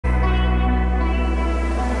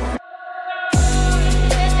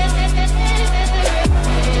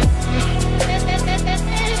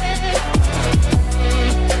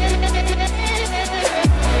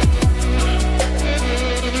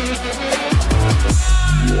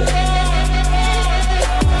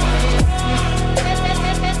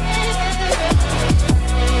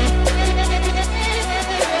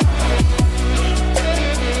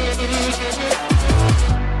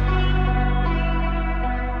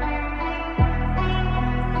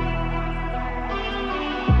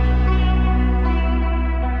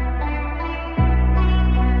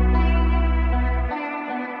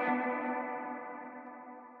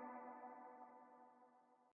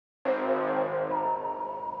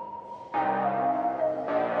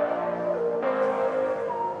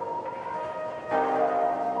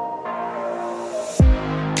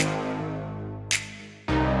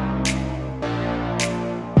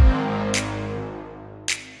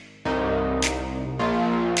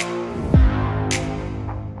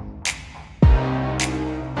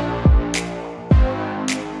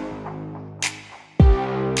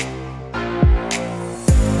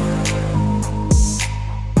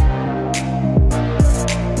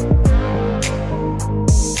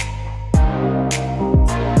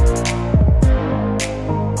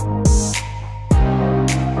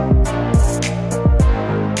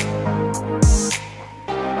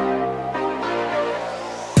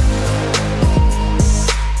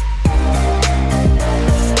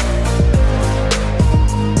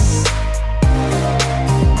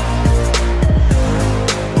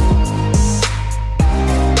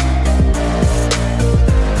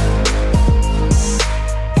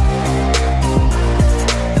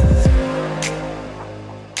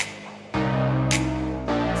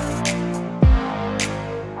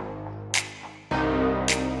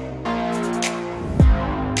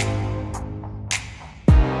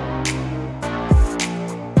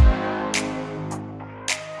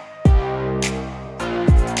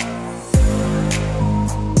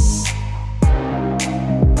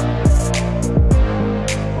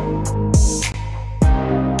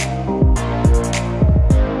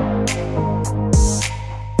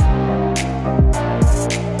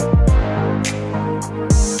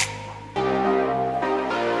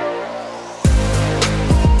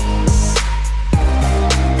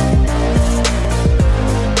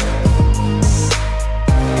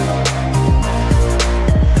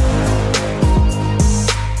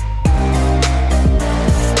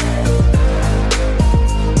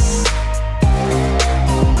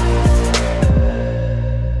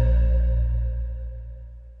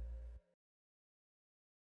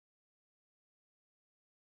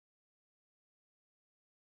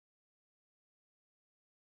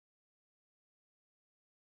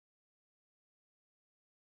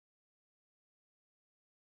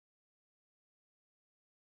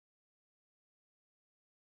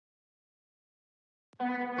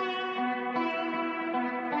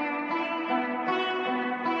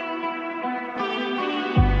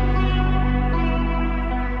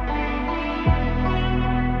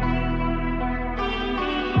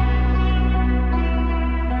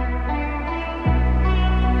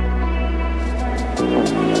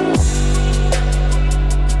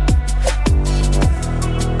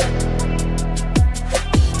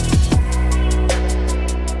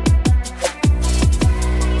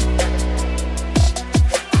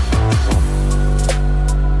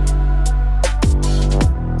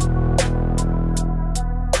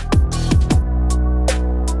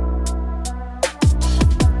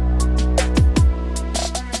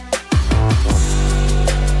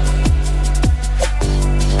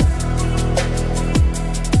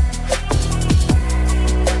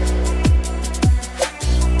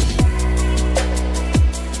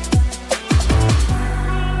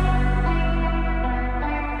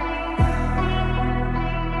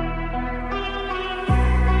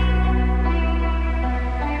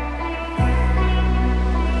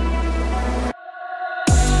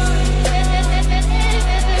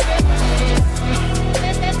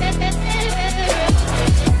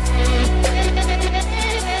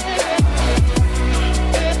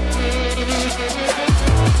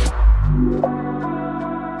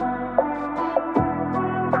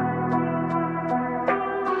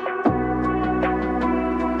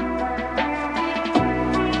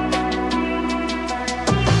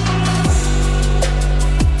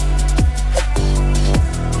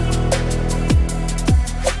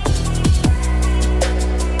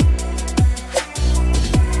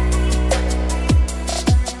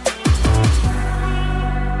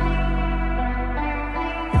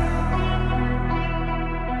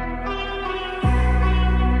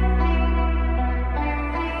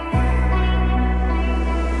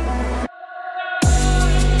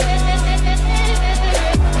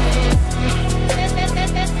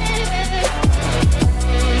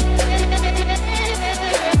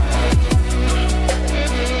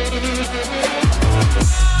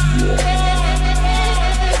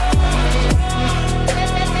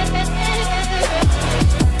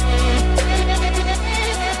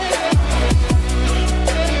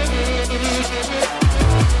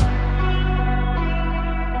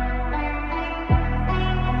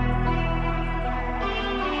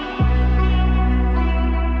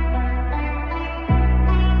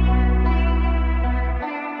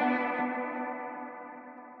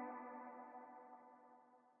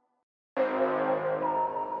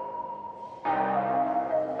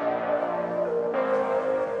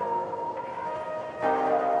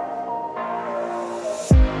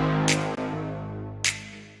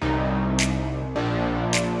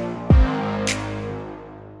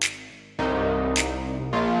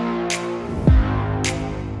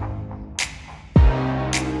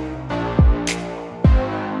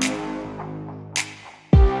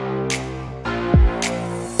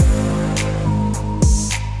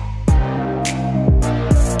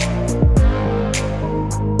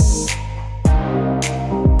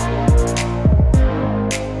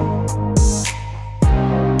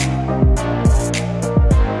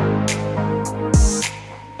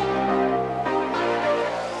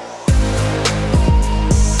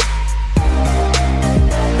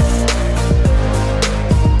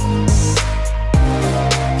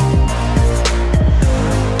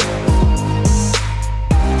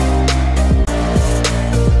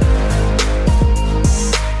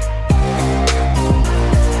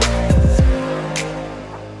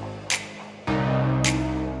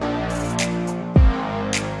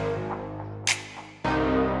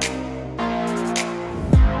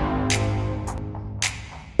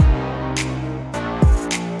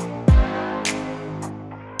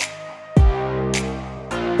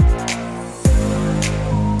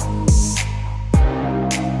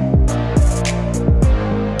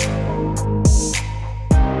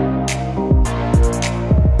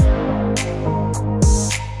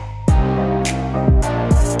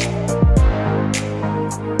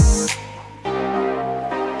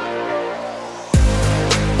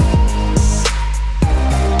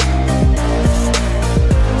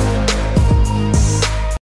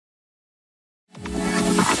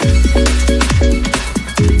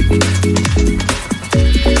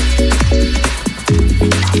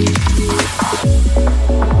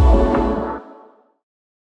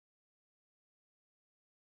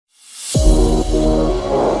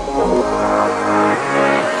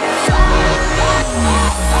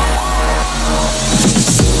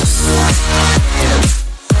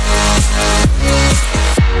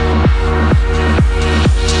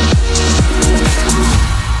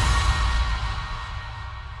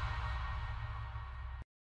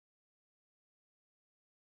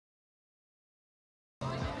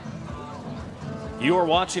You are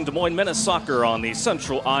watching Des Moines Menace Soccer on the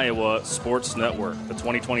Central Iowa Sports Network. The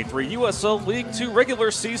 2023 USL League 2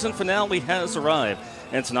 regular season finale has arrived.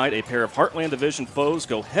 And tonight, a pair of Heartland Division foes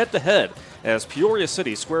go head-to-head as Peoria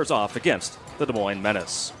City squares off against the Des Moines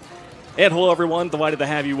Menace. And hello, everyone. Delighted to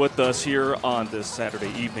have you with us here on this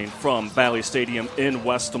Saturday evening from Valley Stadium in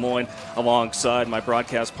West Des Moines, alongside my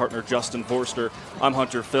broadcast partner, Justin Forster. I'm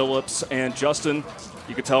Hunter Phillips, and Justin,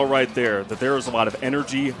 you can tell right there that there is a lot of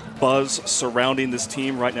energy, buzz surrounding this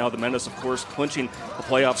team right now. The Menace, of course, clinching a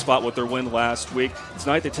playoff spot with their win last week.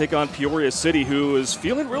 Tonight they take on Peoria City, who is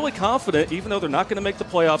feeling really confident, even though they're not going to make the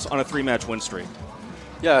playoffs on a 3-match win streak.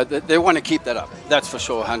 Yeah, they want to keep that up. That's for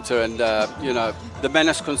sure, Hunter. And, the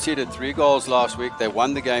Menace conceded 3 goals last week. They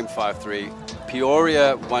won the game 5-3.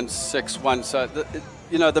 Peoria won 6-1. So,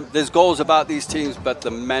 there's goals about these teams, but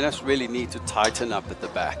the Menace really need to tighten up at the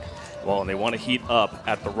back. Well, and they want to heat up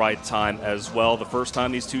at the right time as well. The first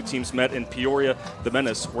time these two teams met in Peoria, the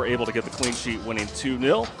Menace were able to get the clean sheet, winning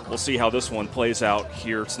 2-0. We'll see how this one plays out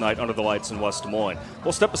here tonight under the lights in West Des Moines.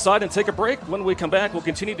 We'll step aside and take a break. When we come back, we'll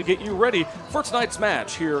continue to get you ready for tonight's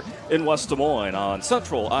match here in West Des Moines on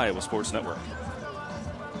Central Iowa Sports Network.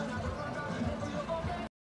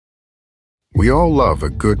 We all love a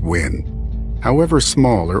good win, however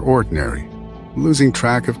small or ordinary. Losing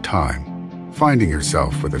track of time, finding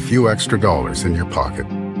yourself with a few extra dollars in your pocket,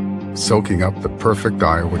 soaking up the perfect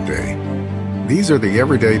Iowa day. These are the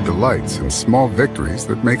everyday delights and small victories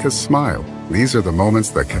that make us smile. These are the moments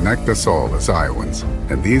that connect us all as Iowans.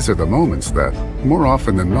 And these are the moments that, more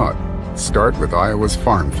often than not, start with Iowa's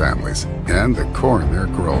farm families and the corn they're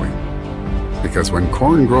growing. Because when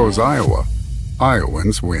corn grows Iowa,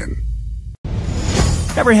 Iowans win.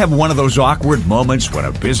 Ever have one of those awkward moments when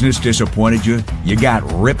a business disappointed you? You got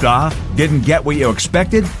ripped off? Didn't get what you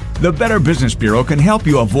expected? The Better Business Bureau can help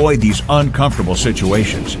you avoid these uncomfortable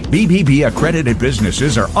situations. BBB accredited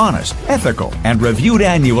businesses are honest, ethical, and reviewed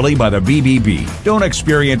annually by the BBB. Don't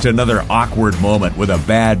experience another awkward moment with a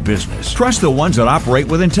bad business. Trust the ones that operate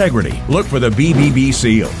with integrity. Look for the BBB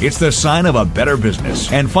seal. It's the sign of a better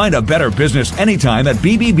business. And find a better business anytime at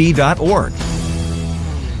bbb.org.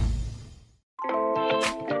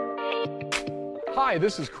 Hi,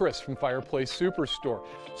 this is Chris from Fireplace Superstore.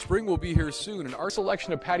 Spring will be here soon, and our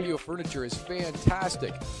selection of patio furniture is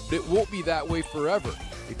fantastic, but it won't be that way forever.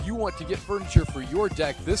 If you want to get furniture for your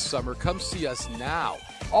deck this summer, come see us now.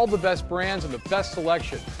 All the best brands and the best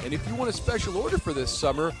selection. And if you want a special order for this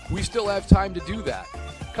summer, we still have time to do that.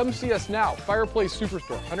 Come see us now, Fireplace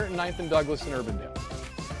Superstore, 109th and Douglas in Urbandale.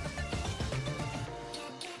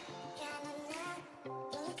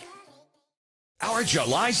 Our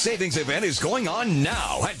July savings event is going on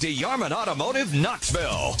now at DeYarman Automotive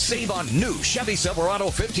Knoxville. Save on new Chevy Silverado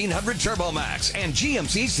 1500 Turbo Max and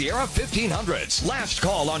GMC Sierra 1500s. Last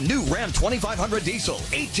call on new Ram 2500 diesel,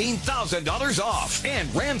 $18,000 off.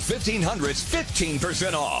 And Ram 1500s,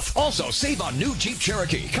 15% off. Also, save on new Jeep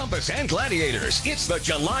Cherokee, Compass, and Gladiators. It's the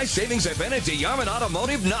July savings event at DeYarman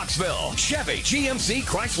Automotive Knoxville. Chevy, GMC,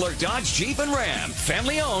 Chrysler, Dodge, Jeep, and Ram.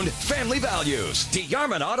 Family owned, family values.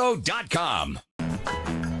 DeYarmanAuto.com.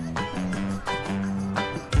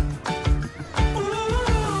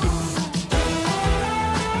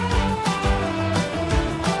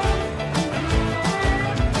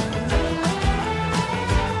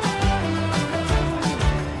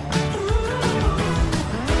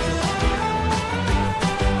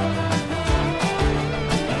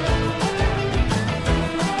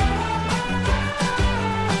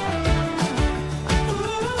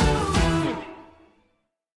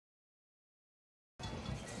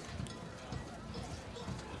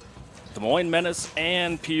 Des Moines Menace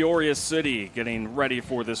and Peoria City getting ready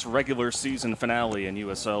for this regular season finale in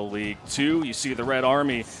USL League 2. You see the Red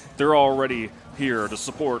Army, they're already here to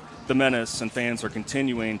support the Menace, and fans are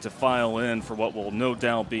continuing to file in for what will no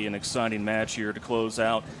doubt be an exciting match here to close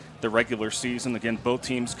out the regular season. Again, both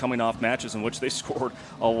teams coming off matches in which they scored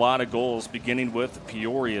a lot of goals, beginning with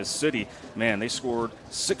Peoria City. Man, they scored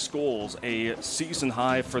 6 goals, a season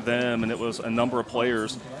high for them, and it was a number of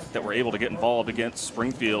players that were able to get involved against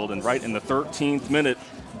Springfield. And right in the 13th minute,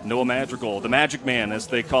 Noah Madrigal, the Magic Man as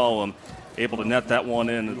they call him, able to net that one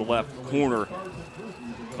in the left corner.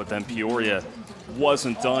 But then Peoria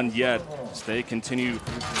wasn't done yet as they continue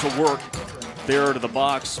to work there to the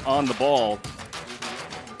box on the ball.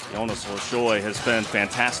 Jonas Loshoy has been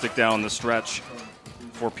fantastic down the stretch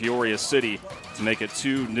for Peoria City to make it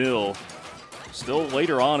 2-0. Still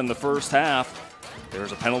later on in the first half,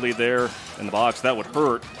 there's a penalty there in the box. That would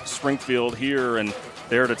hurt Springfield here, and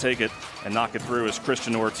there to take it and knock it through is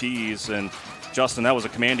Christian Ortiz. And Justin, that was a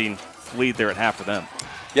commanding lead there at half for them.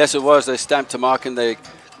 Yes, it was. They stamped to mark and they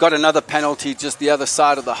got another penalty just the other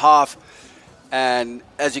side of the half. And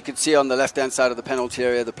as you can see on the left-hand side of the penalty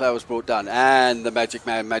area, the player was brought down. And the Magic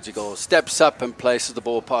Man, Magical, steps up and places the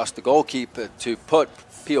ball past the goalkeeper to put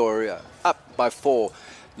Peoria up by 4.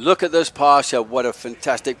 Look at this pass here. What a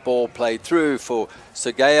fantastic ball played through for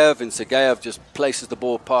Sergeyev. And Sergeyev just places the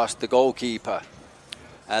ball past the goalkeeper.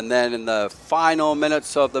 And then in the final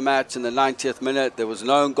minutes of the match, in the 90th minute, there was an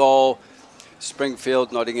own goal.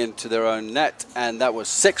 Springfield nodding into their own net. And that was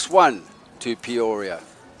 6-1 to Peoria.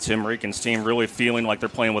 Tim Reekin's team really feeling like they're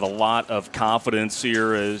playing with a lot of confidence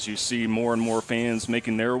here as you see more and more fans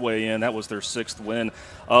making their way in. That was their 6th win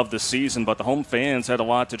of the season, but the home fans had a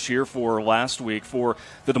lot to cheer for last week for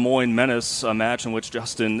the Des Moines Menace, a match in which,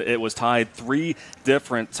 Justin, it was tied 3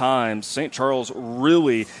 different times. St. Charles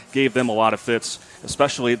really gave them a lot of fits,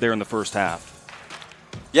 especially there in the first half.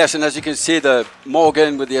 Yes, and as you can see, the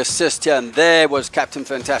Morgan with the assist here, and there was Captain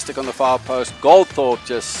Fantastic on the far post. Goldthorpe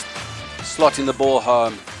just slotting the ball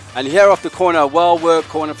home. And here off the corner, a well-worked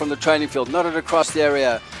corner from the training field, nodded across the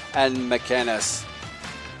area, and Menace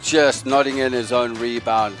just nodding in his own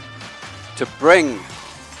rebound to bring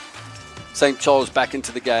St. Charles back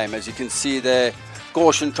into the game. As you can see there,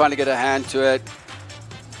 Gaussian trying to get a hand to it,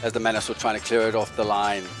 as the Menace were trying to clear it off the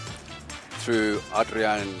line through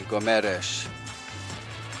Adrian Gomeres.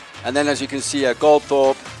 And then as you can see,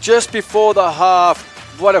 Goldthorpe, just before the half,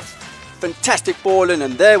 what a fantastic ball in,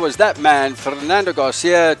 and there was that man, Fernando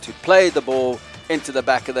Garcia, to play the ball into the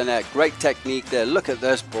back of the net. Great technique there. Look at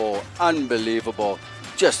this ball. Unbelievable.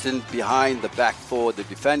 Just in behind the back for the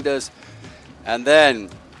defenders. And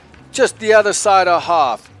then just the other side of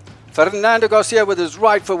half, Fernando Garcia with his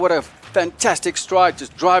right foot. What a fantastic strike,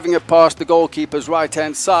 just driving it past the goalkeeper's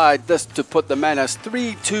right-hand side. This to put the Menace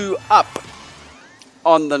 3-2 up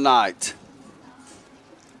on the night.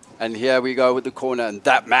 And here we go with the corner, and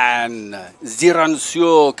that man,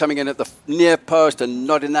 Zirancio, coming in at the near post and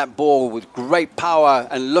nodding that ball with great power.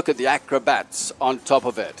 And look at the acrobats on top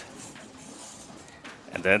of it.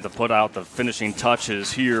 And then to put out the finishing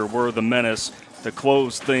touches here were the Menace to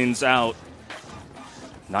close things out.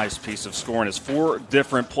 Nice piece of scoring as 4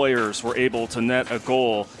 different players were able to net a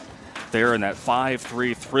goal there in that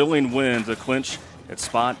 5-3 thrilling win to clinch its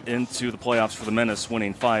spot into the playoffs for the Menace,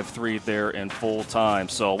 winning 5-3 there in full time.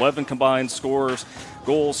 So 11 combined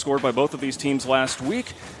goals scored by both of these teams last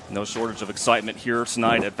week. No shortage of excitement here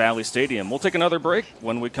tonight at Valley Stadium. We'll take another break.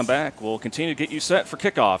 When we come back, we'll continue to get you set for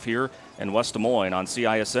kickoff here in West Des Moines on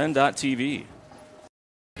CISN.TV.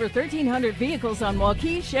 For 1,300 vehicles on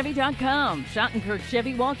WauKeeChevy.com. Schottenkirk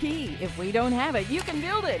Chevy Waukee. If we don't have it, you can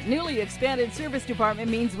build it. Newly expanded service department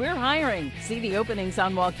means we're hiring. See the openings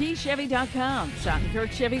on WauKeeChevy.com.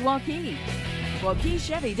 Schottenkirk Chevy Waukee.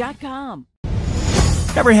 WauKeeChevy.com.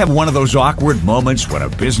 Ever have one of those awkward moments when a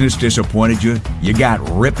business disappointed you? You got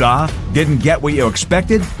ripped off? Didn't get what you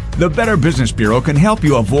expected? The Better Business Bureau can help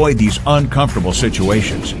you avoid these uncomfortable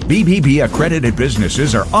situations. BBB accredited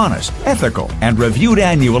businesses are honest, ethical, and reviewed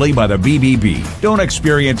annually by the BBB. Don't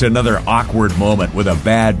experience another awkward moment with a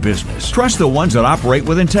bad business. Trust the ones that operate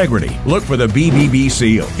with integrity. Look for the BBB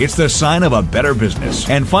seal. It's the sign of a better business.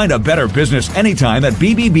 And find a better business anytime at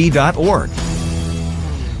bbb.org.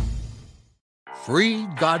 Free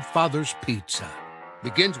Godfather's Pizza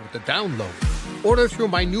begins with the download. Order through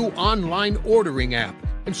my new online ordering app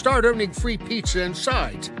and start earning free pizza and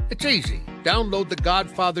sides. It's easy. Download the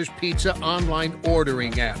Godfather's Pizza online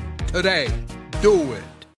ordering app today. Do it.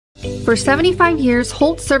 For 75 years,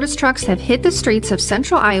 Holt service trucks have hit the streets of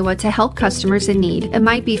central Iowa to help customers in need. It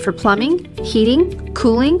might be for plumbing, heating,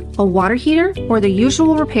 cooling, a water heater, or the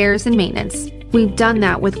usual repairs and maintenance. We've done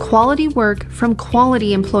that with quality work from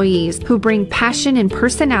quality employees who bring passion and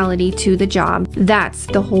personality to the job. That's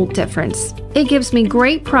the whole difference. It gives me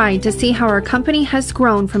great pride to see how our company has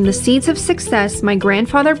grown from the seeds of success my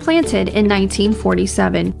grandfather planted in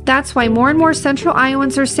 1947. That's why more and more Central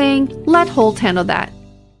Iowans are saying, let Holt handle that.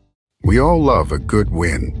 We all love a good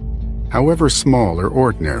win, however small or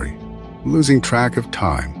ordinary. Losing track of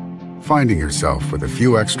time, finding yourself with a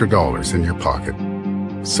few extra dollars in your pocket,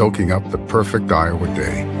 soaking up the perfect Iowa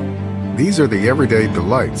day. These are the everyday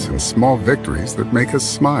delights and small victories that make us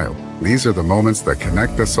smile. These are the moments that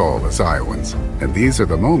connect us all as Iowans. And these are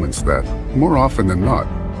the moments that, more often than not,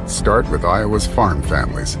 start with Iowa's farm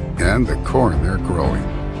families and the corn they're growing.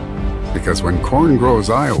 Because when corn grows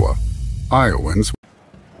Iowa, Iowans.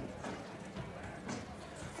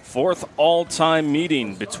 Fourth all-time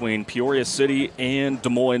meeting between Peoria City and Des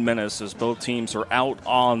Moines Menace as both teams are out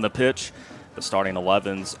on the pitch. The starting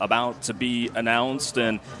 11's about to be announced.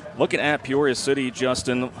 And looking at Peoria City,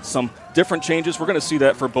 Justin, some different changes. We're going to see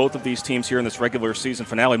that for both of these teams here in this regular season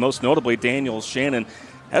finale. Most notably, Daniel Shannon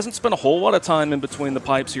hasn't spent a whole lot of time in between the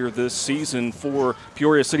pipes here this season for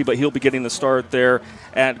Peoria City, but he'll be getting the start there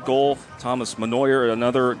at goal. Thomas Manoyer,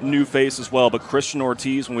 another new face as well, but Christian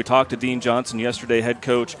Ortiz, when we talked to Dean Johnson yesterday, head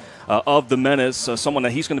coach of the Menace, someone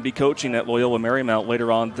that he's going to be coaching at Loyola Marymount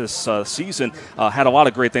later on this season, had a lot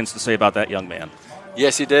of great things to say about that young man.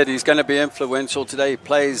 Yes, he did. He's going to be influential today. He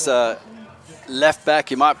plays left back.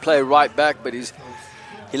 He might play right back, but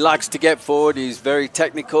he likes to get forward. He's very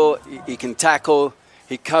technical. He can tackle.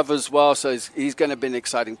 He covers well, so he's going to be an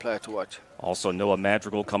exciting player to watch. Also, Noah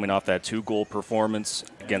Madrigal coming off that 2-goal performance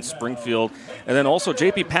against Springfield. And then also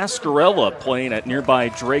J.P. Pascarella playing at nearby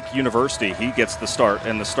Drake University. He gets the start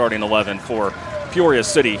in the starting 11 for Peoria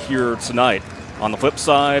City here tonight. On the flip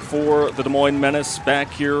side for the Des Moines Menace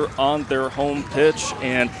back here on their home pitch,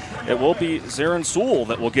 and it will be Zarin Sewell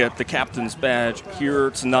that will get the captain's badge here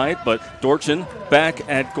tonight, but Dorchin back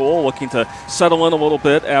at goal, looking to settle in a little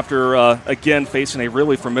bit after, again, facing a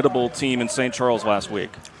really formidable team in St. Charles last week.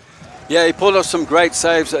 Yeah, he pulled off some great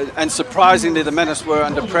saves, and surprisingly, the Menace were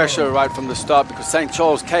under pressure right from the start because St.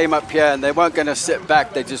 Charles came up here and they weren't going to sit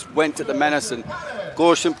back. They just went at the Menace, and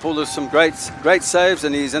Gorshin pulled off some great saves,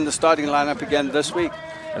 and he's in the starting lineup again this week.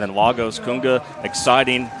 And then Lagos Kunga,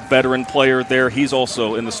 exciting veteran player there. He's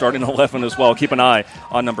also in the starting 11 as well. Keep an eye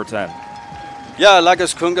on number 10. Yeah,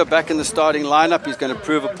 Lagos Kunga back in the starting lineup. He's going to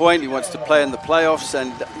prove a point. He wants to play in the playoffs,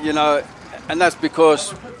 and that's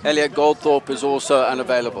because Elliot Goldthorpe is also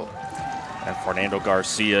unavailable. And Fernando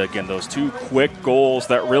Garcia, again, those 2 quick goals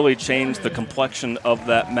that really changed the complexion of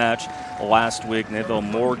that match last week. Neville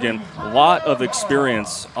Morgan, a lot of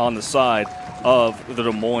experience on the side of the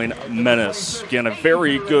Des Moines Menace. Again, a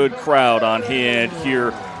very good crowd on hand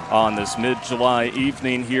here on this mid-July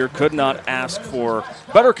evening here. Could not ask for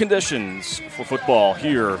better conditions for football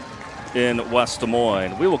here in West Des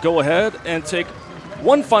Moines. We will go ahead and take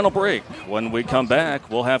one final break. When we come back,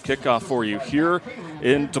 we'll have kickoff for you here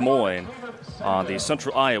in Des Moines on the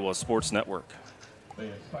Central Iowa Sports Network.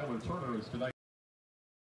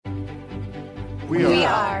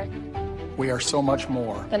 We are so much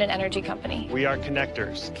more than an energy company. We are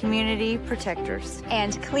connectors, community protectors,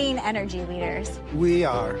 and clean energy leaders. We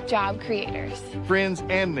are job creators, friends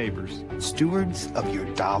and neighbors, stewards of your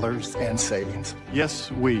dollars and savings.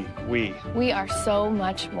 Yes, we are so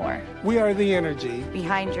much more. We are the energy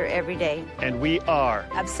behind your everyday. And we are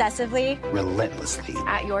obsessively, relentlessly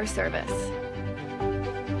at your service.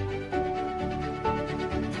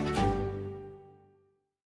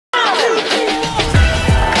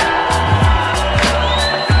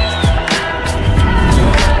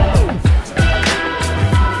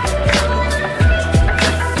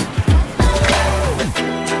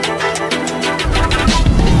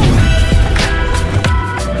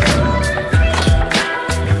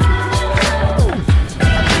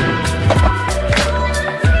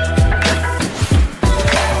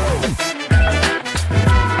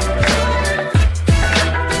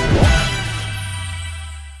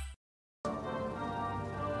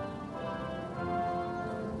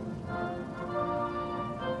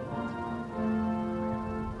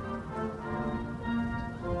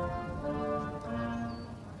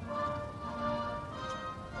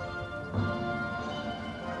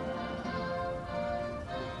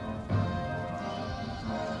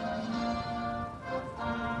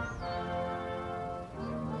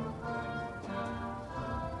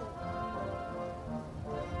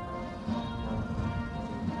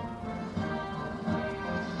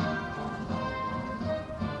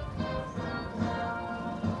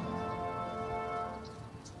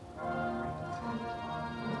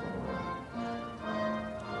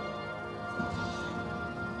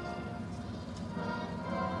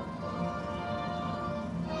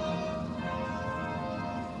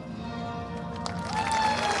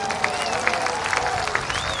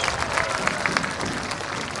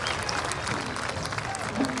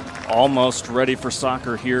 Almost ready for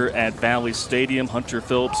soccer here at Valley Stadium. Hunter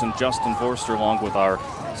Phillips and Justin Forster along with our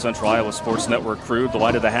Central Iowa Sports Network crew.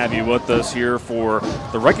 Delighted to have you with us here for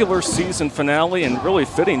the regular season finale, and really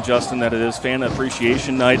fitting, Justin, that it is Fan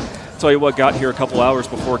Appreciation Night. Tell you what, got here a couple hours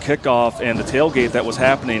before kickoff, and the tailgate that was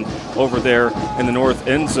happening over there in the north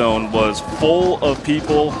end zone was full of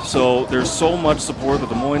people. So there's so much support. The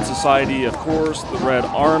Des Moines Society, of course, the Red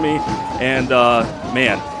Army, and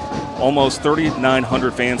almost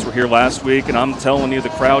 3,900 fans were here last week, and I'm telling you, the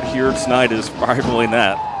crowd here tonight is rivaling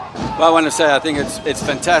that. Well, I want to say I think it's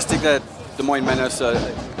fantastic that Des Moines Menace,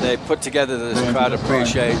 they put together this crowd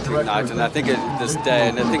appreciation night, and I think this day,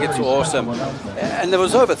 and I think it's awesome. And there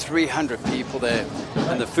was over 300 people there,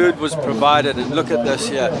 and the food was provided. And look at this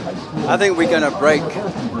here. I think we're going to break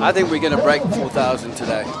 4,000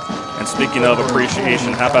 today. And speaking of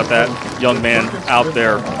appreciation, how about that young man out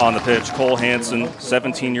there on the pitch, Cole Hansen,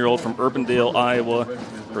 17-year-old from Urbandale, Iowa,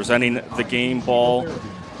 presenting the game ball.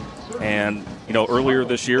 And, you know, earlier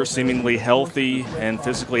this year, seemingly healthy and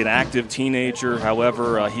physically an active teenager.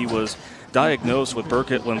 However, he was diagnosed with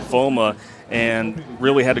Burkitt lymphoma and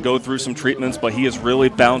really had to go through some treatments, but he has really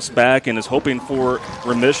bounced back and is hoping for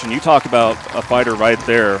remission. You talk about a fighter right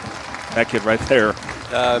there, that kid right there.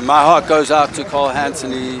 My heart goes out to Cole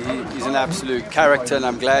Hansen. He's an absolute character, and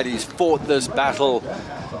I'm glad he's fought this battle.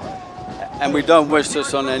 And we don't wish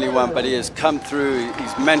this on anyone, but he has come through.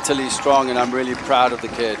 He's mentally strong, and I'm really proud of the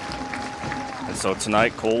kid. And so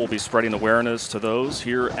tonight, Cole will be spreading awareness to those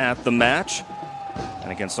here at the match.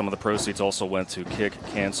 And again, some of the proceeds also went to Kick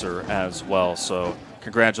Cancer as well. So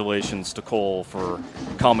congratulations to Cole for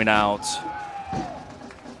coming out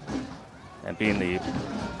and being the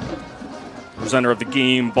presenter of the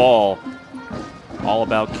game ball, all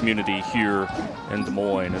about community here in Des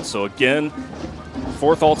Moines. And so again,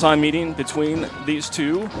 fourth all-time meeting between these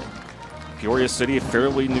two. Peoria City, a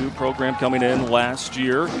fairly new program coming in last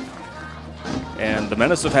year. And the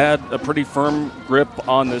Menace have had a pretty firm grip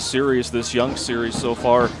on this series, this young series so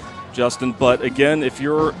far, Justin. But again,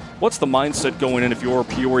 what's the mindset going in if you're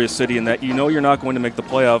Peoria City, in that you know you're not going to make the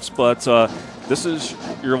playoffs, but this is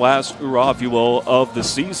your last hurrah, if you will, of the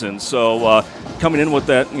season. So coming in with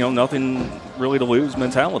that, nothing really to lose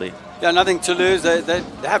mentality. Yeah, nothing to lose. They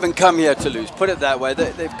haven't come here to lose, put it that way.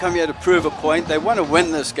 They've come here to prove a point. They want to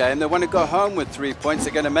win this game. They want to go home with 3 points.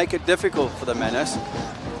 They're going to make it difficult for the Menace.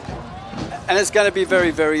 And it's going to be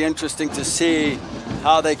very, very interesting to see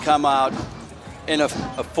how they come out in a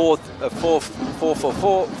 4-4-4,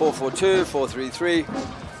 4-4-2,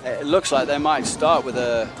 4-3-3. It looks like they might start with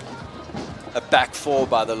a back four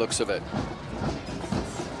by the looks of it.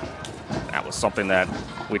 That was something that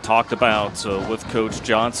we talked about with Coach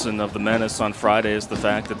Johnson of the Menace on Friday, is the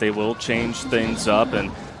fact that they will change things up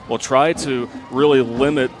and will try to really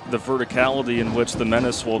limit the verticality in which the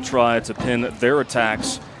Menace will try to pin their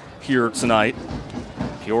attacks here tonight.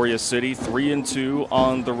 Peoria City 3-2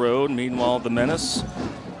 on the road. Meanwhile, the Menace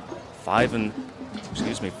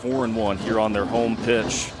 4-1 here on their home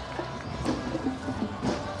pitch.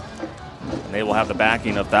 And they will have the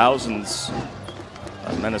backing of thousands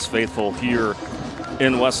of Menace faithful here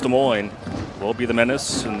in West Des Moines. Will be the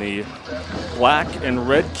Menace in the black and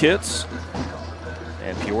red kits,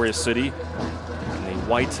 and Peoria City in the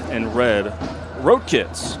white and red road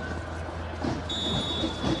kits.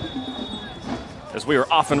 As we are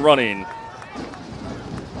off and running.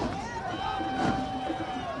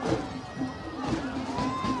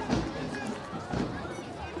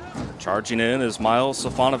 Charging in is Miles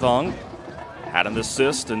Safanavong. Had an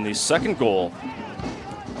assist in the second goal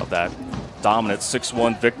of that dominant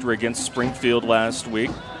 6-1 victory against Springfield last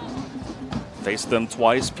week. Faced them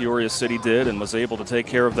twice, Peoria City did, and was able to take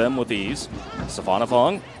care of them with ease.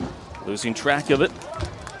 Safanavong losing track of it.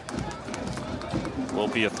 Will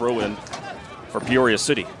be a throw-in for Peoria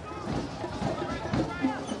City.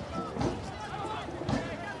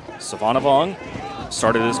 Safanavong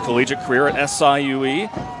started his collegiate career at SIUE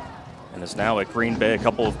and is now at Green Bay. A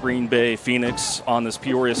couple of Green Bay Phoenix on this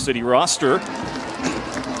Peoria City roster. And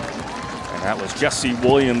that was Jesse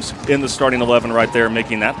Williams in the starting 11 right there,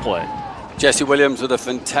 making that play. Jesse Williams with a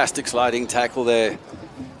fantastic sliding tackle there.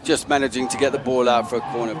 Just managing to get the ball out for a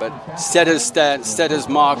corner, but set his stance, set his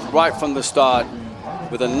mark right from the start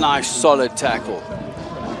with a nice solid tackle.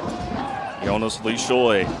 Jonas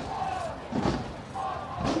Lishoy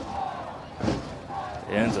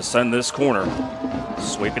in to send this corner.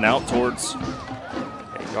 Sweeping out towards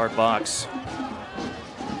 8-yard box.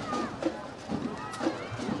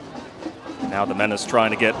 Now the Menace trying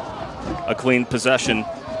to get a clean possession,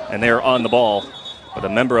 and they're on the ball. But a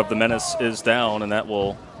member of the Menace is down, and that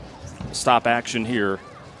will stop action here.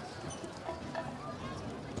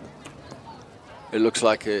 It looks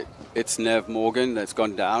like it's Nev Morgan that's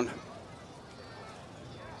gone down.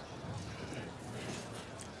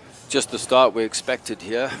 Just the start we expected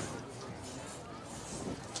here.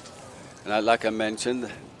 And like I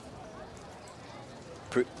mentioned,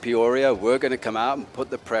 Peoria were going to come out and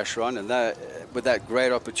put the pressure on, and with that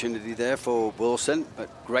great opportunity there for Wilson, but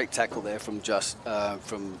great tackle there from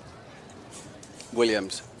from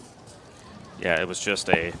Williams. Yeah, it was just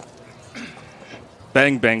a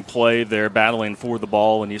bang play there, battling for the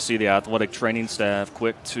ball, and you see the athletic training staff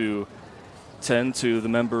quick to tend to the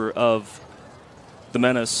member of the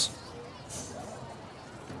Menace.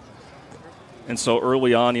 And so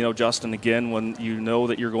early on, Justin, again, when you know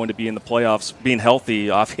that you're going to be in the playoffs, being healthy,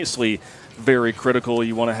 obviously very critical.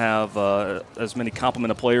 You want to have as many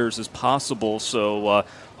complement of players as possible. So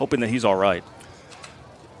hoping that he's all right.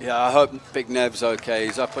 Yeah, I hope Big Nev's okay.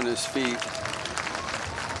 He's up on his feet.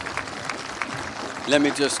 Let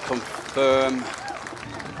me just confirm.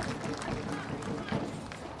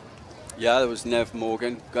 Yeah, there was Nev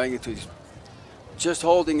Morgan going into his, just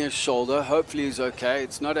holding his shoulder. Hopefully he's okay.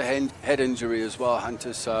 It's not a head injury as well,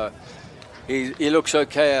 Hunter. So he looks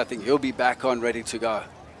okay. I think he'll be back on, ready to go.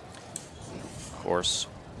 Of course,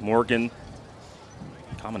 Morgan,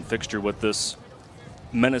 common fixture with this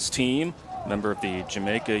Menace team, member of the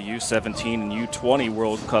Jamaica U17 and U20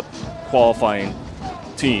 World Cup qualifying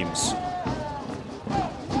teams.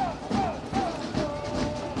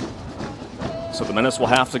 So the Menace will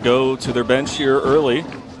have to go to their bench here early.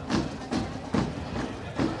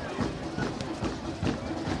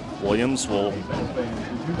 Williams will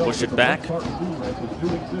push it back to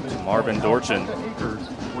Marvin Dorchin.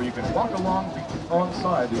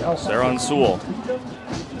 Saron Sewell.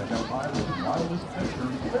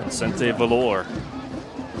 Vicente Valor.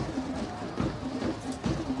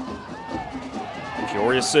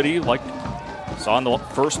 Peoria City, like saw in the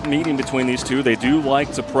first meeting between these two, they do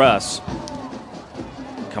like to press.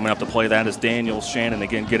 Coming up to play that is Daniel Shannon,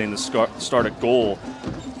 again getting the start at goal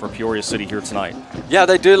for Peoria City here tonight. Yeah,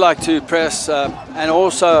 they do like to press, and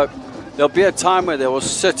also there'll be a time where they will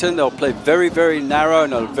sit in, they'll play very, very narrow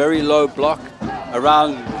and a very low block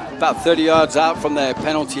around about 30 yards out from their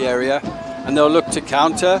penalty area, and they'll look to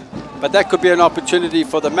counter. But that could be an opportunity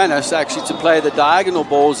for the Menace actually to play the diagonal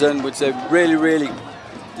balls in, which they're really, really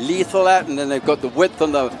lethal at, and then they've got the width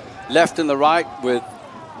on the left and the right with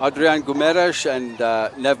Adrian Gumeres and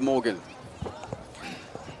Nev Morgan.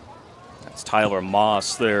 That's Tyler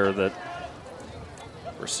Moss there that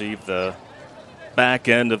received the back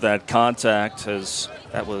end of that contact, as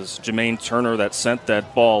that was Jermaine Turner that sent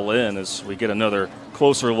that ball in, as we get another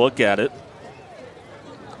closer look at it.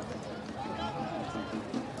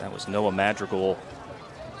 That was Noah Madrigal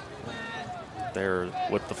there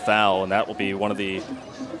with the foul, and that will be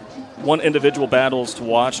one individual battles to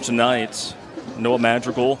watch tonight. Noah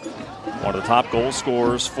Madrigal, one of the top goal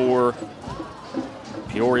scorers for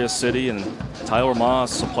Peoria City, and Tyler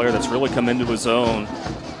Moss, a player that's really come into his own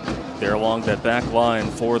there along that back line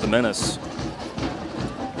for the Menace.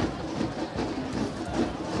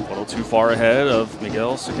 A little too far ahead of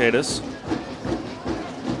Miguel Cicadas.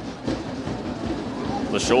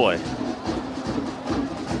 LaShoy.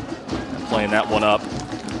 And playing that one up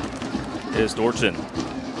is Dorchin.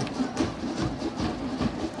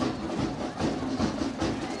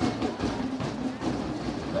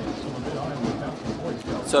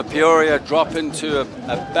 So Peoria drop into a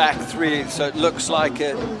back three, so it looks like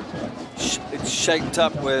it's shaped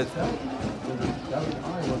up with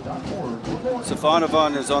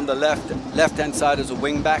Stefanovan is on the left-hand side as a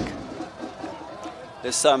wing back.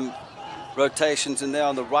 There's some rotations in there.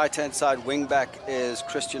 On the right-hand side, wing back is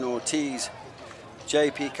Christian Ortiz.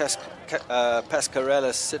 JP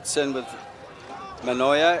Pascarella sits in with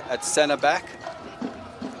Manoya at center back.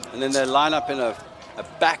 And then they line up in a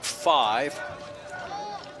back five,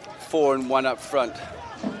 4 and 1 up front.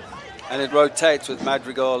 And it rotates with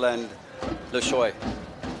Madrigal and LaShoy.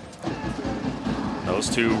 Those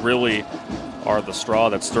two really are the straw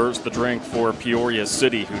that stirs the drink for Peoria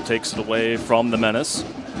City, who takes it away from the Menace.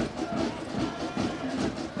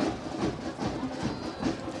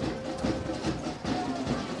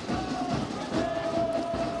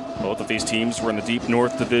 Both of these teams were in the Deep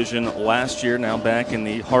North Division last year, now back in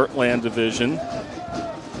the Heartland Division.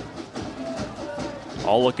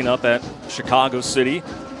 All looking up at Chicago City.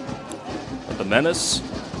 But the Menace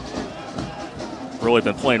really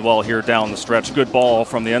been playing well here down the stretch. Good ball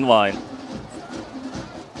from the end line.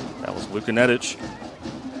 That was Luka Nedic.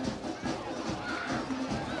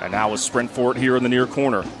 And now a sprint for it here in the near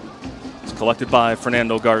corner. It's collected by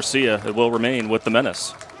Fernando Garcia. It will remain with the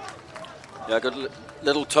Menace. Yeah, good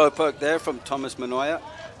little toe poke there from Thomas Manoya.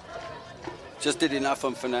 Just did enough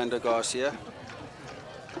on Fernando Garcia.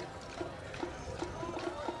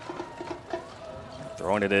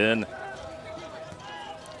 Throwing it in.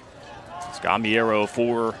 Scamiero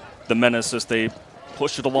for the Menace as they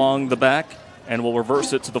push it along the back and will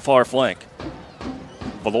reverse it to the far flank.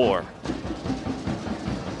 Valor.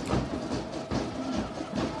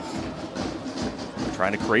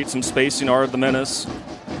 Trying to create some spacing are the Menace.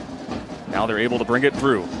 Now they're able to bring it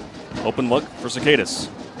through. Open look for Cicadas.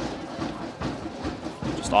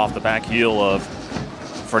 Just off the back heel of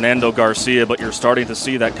Fernando Garcia, but you're starting to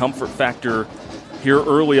see that comfort factor here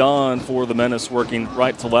early on for the Menace, working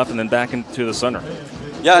right to left and then back into the center.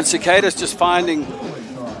 Yeah, and Cicadas just finding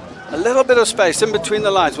a little bit of space in between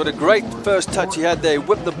the lines. What a great first touch he had there. He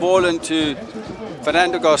whipped the ball into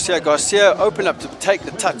Fernando Garcia. Garcia opened up to take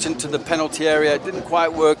the touch into the penalty area. It didn't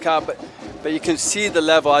quite work out, but you can see the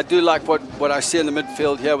level. I do like what I see in the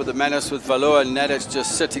midfield here with the Menace, with Valor and Nedes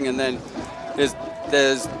just sitting, and then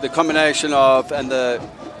there's the combination of and the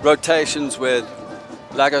rotations with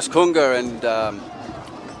Lagos Kunga and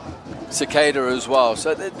Cicada as well.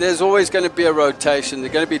 So there's always going to be a rotation. They're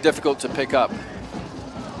going to be difficult to pick up.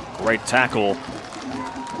 Great tackle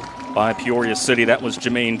by Peoria City. That was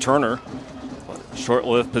Jermaine Turner.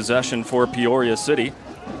 Short-lived possession for Peoria City.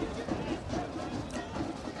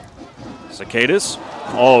 Cicadas.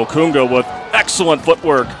 Oh, Kunga with excellent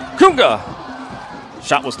footwork. Kunga!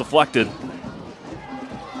 Shot was deflected.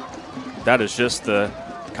 That is just the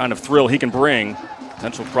kind of thrill he can bring.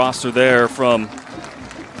 Potential crosser there from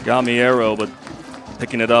Gamiero, but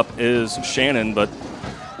picking it up is Shannon. But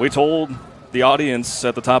we told the audience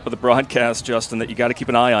at the top of the broadcast, Justin, that you got to keep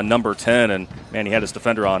an eye on number 10, and man, he had his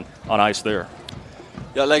defender on ice there.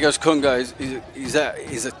 Yeah, Lagos Kunga, he's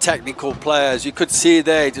a technical player. As you could see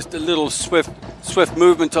there, just a little swift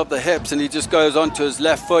movement of the hips, and he just goes onto his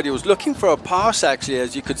left foot. He was looking for a pass, actually,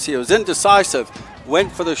 as you could see. It was indecisive.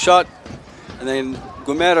 Went for the shot, and then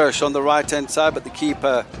Gumeras on the right-hand side, but the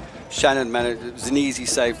keeper, Shannon, managed. It was an easy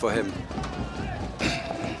save for him.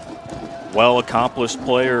 Well-accomplished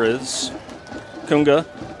player is Kunga.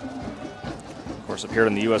 Of course, appeared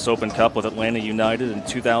in the U.S. Open Cup with Atlanta United in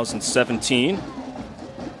 2017.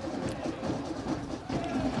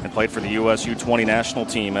 And played for the U.S. U20 national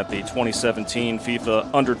team at the 2017 FIFA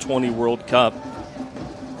Under-20 World Cup.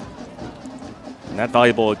 And that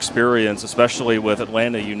valuable experience, especially with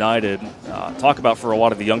Atlanta United, talk about for a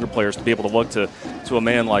lot of the younger players to be able to look to a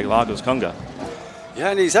man like Lagos Kunga. Yeah,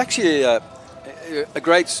 and he's actually a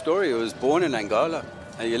great story. He was born in Angola.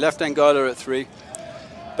 He left Angola at 3.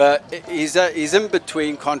 But he's in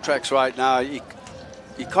between contracts right now. He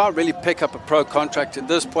can't really pick up a pro contract at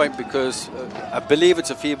this point because I believe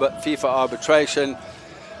it's a FIFA arbitration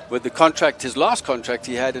with the contract, his last contract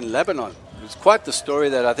he had in Lebanon. It was quite the story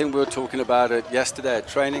that I think we were talking about it yesterday at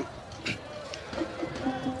training.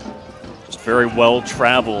 Just very well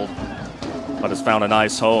traveled, but has found a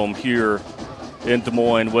nice home here in Des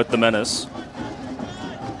Moines with the Menace.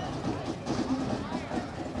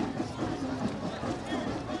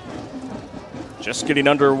 Just getting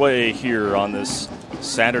underway here on this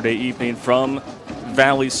Saturday evening from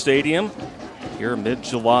Valley Stadium. Here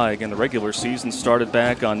mid-July. Again, the regular season started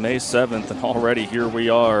back on May 7th, and already here we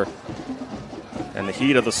are in the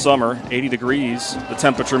heat of the summer. 80 degrees, the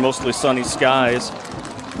temperature, mostly sunny skies,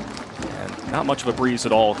 and not much of a breeze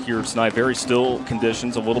at all here tonight. Very still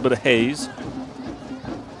conditions, a little bit of haze.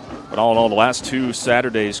 But all in all, the last 2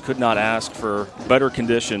 Saturdays could not ask for better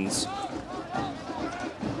conditions.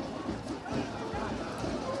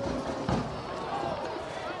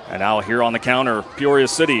 And now here on the counter, Peoria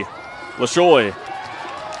City, Lashoy.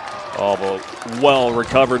 Oh, but well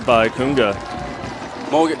recovered by Kunga.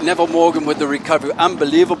 Neville Morgan with the recovery.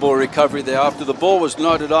 Unbelievable recovery there after the ball was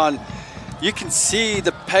nodded on. You can see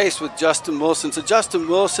the pace with Justin Wilson. So Justin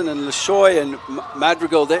Wilson and Lashoy and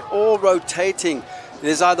Madrigal, they're all rotating.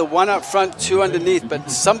 There's either one up front, 2 underneath,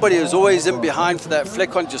 but somebody is always in behind for that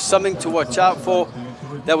flick on, just something to watch out for.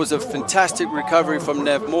 That was a fantastic recovery from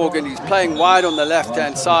Nev Morgan. He's playing wide on the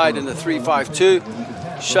left-hand side in the 3-5-2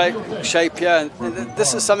 shape here. And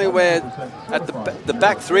this is something where at the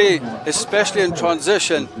back 3, especially in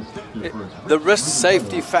transition, the risk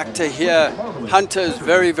safety factor here, Hunter, is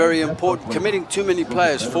very, very important. Committing too many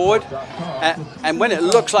players forward. And when it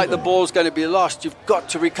looks like the ball's going to be lost, you've got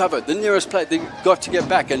to recover. The nearest player, you've got to get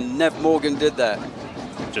back, and Nev Morgan did that.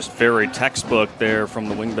 Just very textbook there from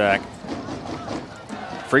the wingback.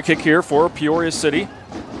 Free kick here for Peoria City.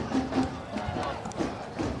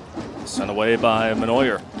 Sent away by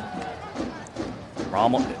Manoyer.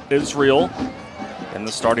 Ram Israel in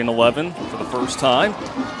the starting 11 for the first time.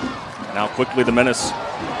 And now quickly the Menace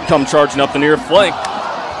come charging up the near flank.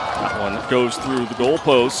 That one goes through the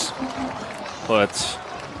goalposts. But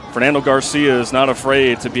Fernando Garcia is not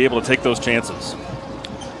afraid to be able to take those chances.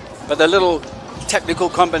 But the little technical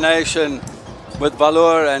combination with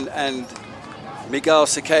Valor and Miguel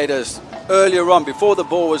Cicadas earlier on, before the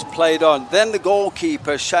ball was played on. Then the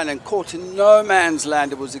goalkeeper, Shannon, caught in no man's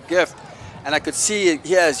land. It was a gift. And I could see it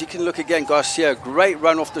here, as you can look again, Garcia, great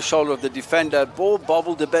run off the shoulder of the defender. Ball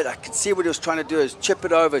bobbled a bit. I could see what he was trying to do is chip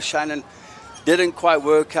it over. Shannon didn't quite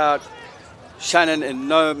work out. Shannon in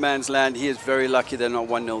no man's land. He is very lucky they're not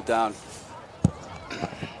 1-0 down.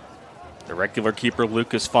 The regular keeper,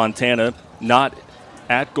 Lucas Fontana, not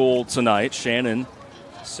at goal tonight. Shannon,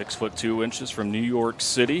 6'2" from New York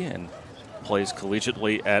City and plays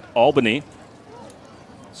collegiately at Albany.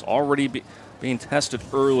 It's already being tested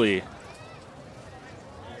early.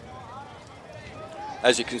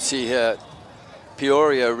 As you can see here,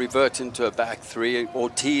 Peoria reverting to a back three.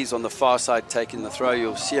 Ortiz on the far side taking the throw.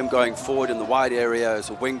 You'll see him going forward in the wide area as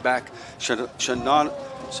a wing back.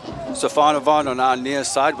 Stefanovan on our near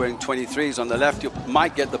side wearing 23s on the left. You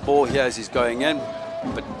might get the ball here as he's going in,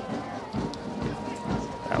 but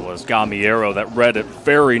that was Gamiero that read it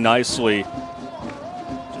very nicely.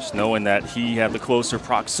 Just knowing that he had the closer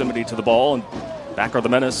proximity to the ball, and back are the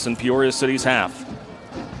Menace in Peoria City's half.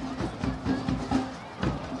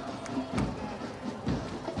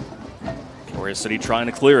 Peoria City trying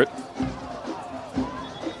to clear it.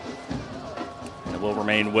 And it will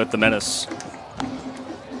remain with the Menace.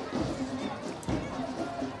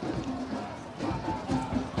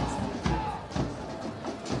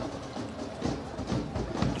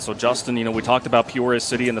 So, Justin, we talked about Peoria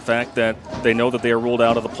City and the fact that they know that they are ruled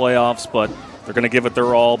out of the playoffs, but they're going to give it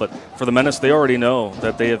their all. But for the Menace, they already know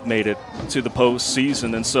that they have made it to the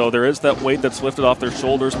postseason. And so there is that weight that's lifted off their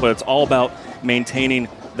shoulders, but it's all about maintaining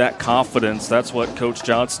that confidence. That's what Coach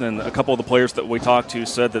Johnson and a couple of the players that we talked to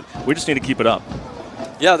said, that we just need to keep it up.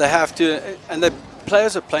 Yeah, they have to. And the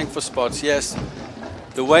players are playing for spots, yes.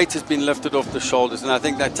 The weight has been lifted off the shoulders, and I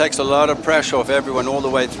think that takes a lot of pressure off everyone all the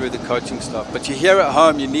way through the coaching staff. But you're here at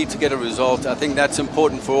home, you need to get a result. I think that's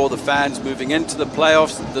important for all the fans moving into the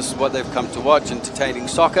playoffs. This is what they've come to watch, entertaining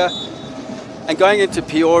soccer. And going into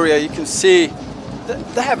Peoria, you can see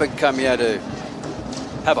they haven't come here to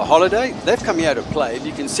have a holiday. They've come here to play.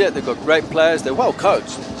 You can see it. They've got great players. They're well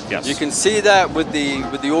coached. Yes. You can see that with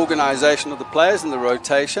the organization of the players and the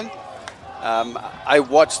rotation. I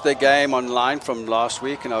watched the game online from last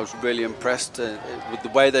week, and I was really impressed with the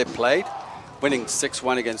way they played, winning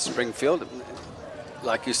 6-1 against Springfield.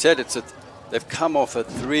 Like you said, they've come off a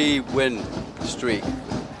 3-win streak.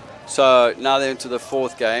 So now they're into the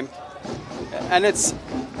fourth game, and it's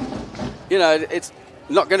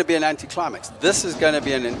not going to be an anticlimax. This is going to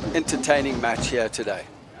be an entertaining match here today.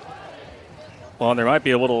 Well, there might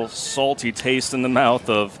be a little salty taste in the mouth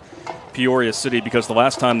of Peoria City, because the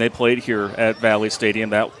last time they played here at Valley Stadium,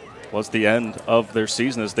 that was the end of their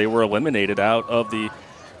season as they were eliminated out of the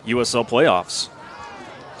USL playoffs.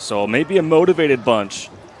 So maybe a motivated bunch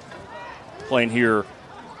playing here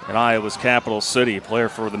in Iowa's capital city. Player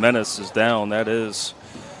for the Menace is down. That is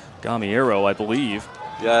Gamiero, I believe.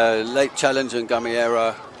 Yeah, late challenge in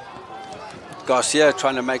Gamiero. Garcia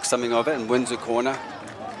trying to make something of it and wins a corner.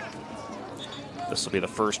 This will be the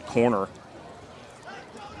first corner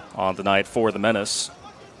on the night for the Menace.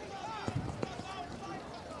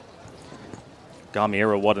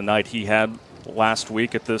 Gamiero, what a night he had last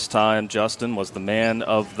week at this time. Justin was the man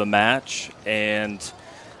of the match, and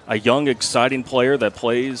a young, exciting player that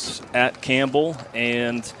plays at Campbell,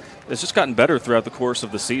 and it's just gotten better throughout the course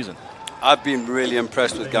of the season. I've been really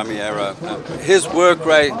impressed with Gamiero. His work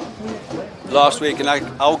rate last week, and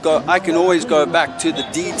I can always go back to the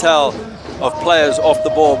detail of players off the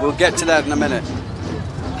ball. We'll get to that in a minute.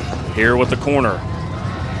 Here with the corner,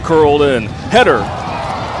 curled in, header,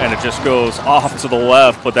 and it just goes off to the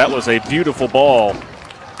left, but that was a beautiful ball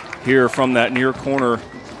here from that near corner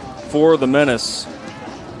for the Menace.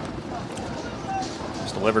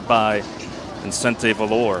 It's delivered by Vicente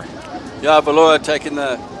Valor. Yeah, Valor taking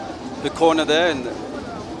the corner there and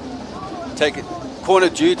taking corner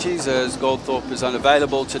duties as Goldthorpe is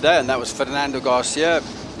unavailable today, and that was Fernando Garcia.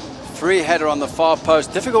 Free header on the far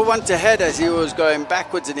post. Difficult one to head as he was going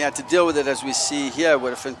backwards, and he had to deal with it, as we see here,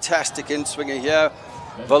 with a fantastic in-swinger here.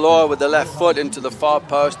 Valor with the left foot into the far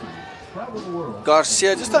post.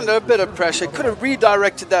 Garcia just under a bit of pressure. Could have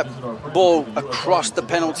redirected that ball across the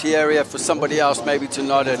penalty area for somebody else maybe to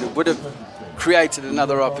nod, and it would have created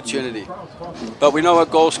another opportunity. But we know what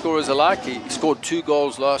goal scorers are like. He scored 2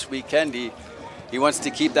 goals last weekend. He wants to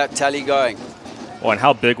keep that tally going. Oh, and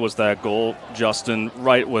how big was that goal, Justin?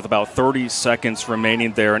 Right with about 30 seconds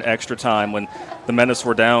remaining there in extra time when the Menace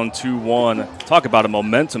were down 2-1. Talk about a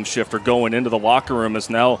momentum shifter going into the locker room, as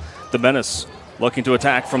now the Menace looking to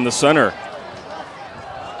attack from the center.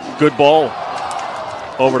 Good ball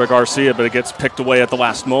over to Garcia, but it gets picked away at the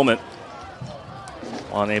last moment.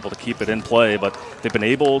 Unable to keep it in play, but they've been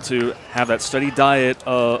able to have that steady diet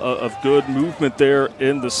of good movement there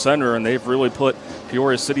in the center, and they've really put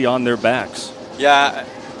Peoria City on their backs. Yeah,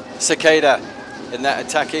 Cicada in that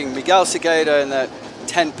attacking, Miguel Cicada in that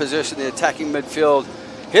 10 position, the attacking midfield.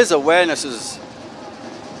 His awareness is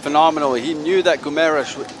phenomenal. He knew that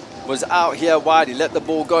Guimaraes was out here wide. He let the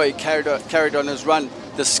ball go. He carried on his run.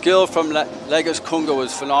 The skill from Legos Kunga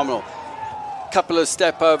was phenomenal. Couple of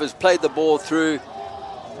step overs, played the ball through.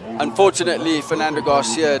 Unfortunately, Fernando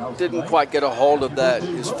Garcia didn't quite get a hold of that.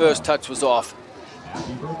 His first touch was off.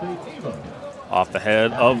 Off the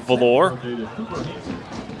head of Valor.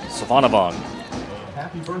 Savanavong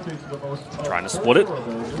trying to split it.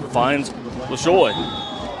 Finds LaJoy.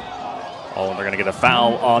 Oh, and they're going to get a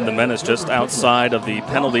foul on the Menace just outside of the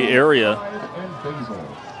penalty area.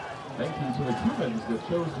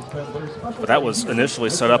 But that was initially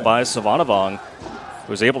set up by Savanavong,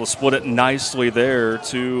 who was able to split it nicely there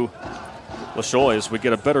to LaJoy as we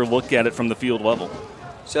get a better look at it from the field level.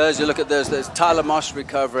 So as you look at this, there's Tyler Moss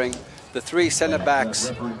recovering. The three center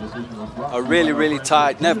backs are really, really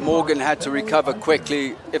tight. Nev Morgan had to recover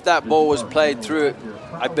quickly. If that ball was played through,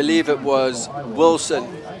 I believe it was Wilson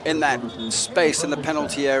in that space in the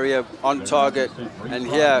penalty area on target. And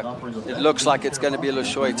here, it looks like it's going to be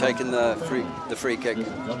LaJoy taking the free kick.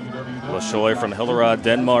 LaJoy from Hillerød,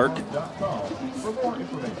 Denmark.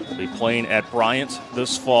 Will be playing at Bryant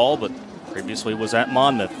this fall, but previously was at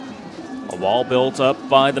Monmouth. A wall built up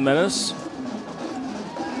by the Menace.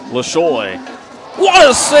 LaJoy. What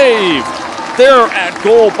a save! There at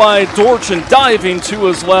goal by Dorchin, diving to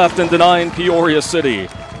his left and denying Peoria City.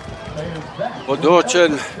 Well,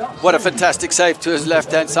 Dorchin, what a fantastic save to his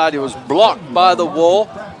left-hand side. He was blocked by the wall.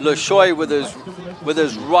 LaJoy with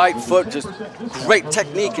his right foot, just great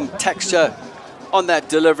technique and texture on that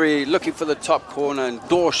delivery, looking for the top corner, and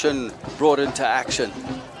Dorchin brought into action.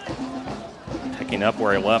 Picking up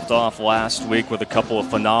where he left off last week with a couple of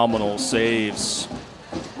phenomenal saves.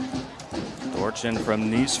 Dorchin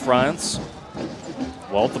from Nice, France.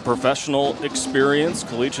 Wealth of professional experience,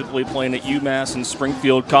 collegiately playing at UMass and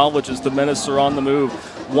Springfield College as the Menace are on the move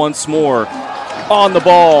once more. On the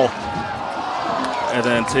ball. And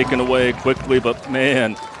then taken away quickly, but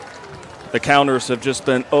man, the counters have just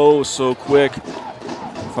been oh so quick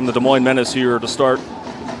from the Des Moines Menace here to start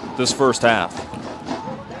this first half.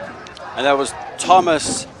 And that was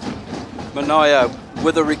Thomas Manoia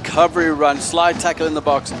with a recovery run, slide tackle in the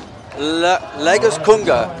box. Legos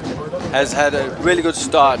Kunga has had a really good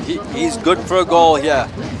start. He's good for a goal here.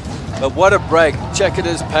 But what a break. Check at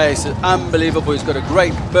his pace. It's unbelievable. He's got a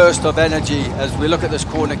great burst of energy as we look at this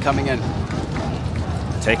corner coming in.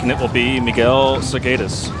 Taking it will be Miguel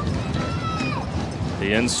Segadas,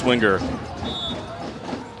 the in-swinger.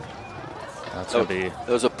 That's going to be...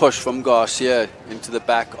 There was a push from Garcia into the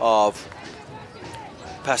back of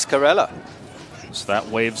Pascarella. So that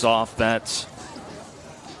waves off that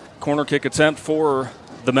corner kick attempt for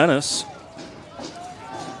the Menace.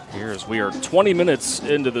 Here as we are 20 minutes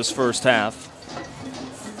into this first half.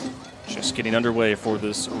 Just getting underway for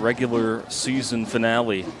this regular season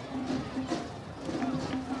finale.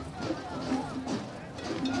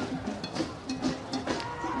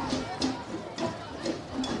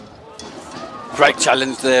 Great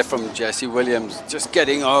challenge there from Jesse Williams. Just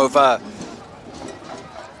getting over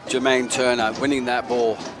Jermaine Turner, winning that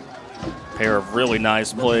ball. Pair of really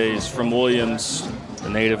nice plays from Williams, the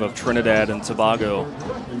native of Trinidad and Tobago.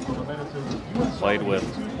 Played with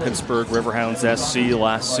Pittsburgh Riverhounds SC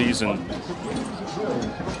last season.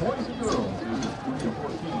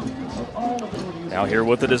 Now here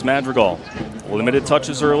with it is Madrigal. Limited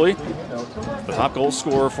touches early. The top goal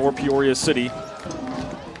scorer for Peoria City.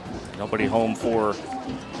 Nobody home for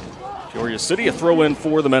Peoria City. A throw in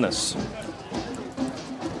for the Menace.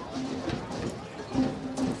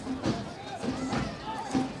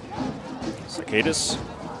 Segadas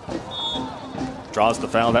draws the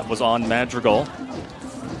foul. That was on Madrigal.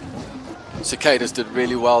 Segadas did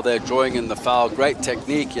really well there, drawing in the foul. Great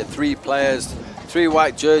technique. He had three players, three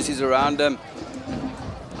white jerseys around him.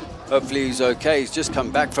 Hopefully he's okay. He's just come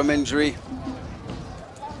back from injury.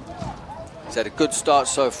 He's had a good start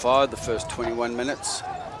so far, the first 21 minutes.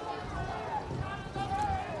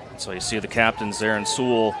 So you see the captains there in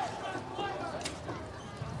Sewell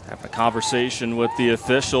having a conversation with the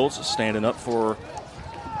officials, standing up for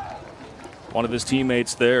one of his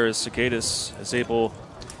teammates there as Segadas is able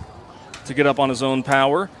to get up on his own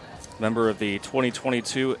power. Member of the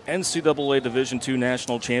 2022 NCAA Division II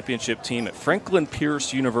National Championship team at Franklin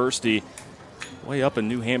Pierce University, way up in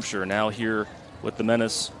New Hampshire, now here with the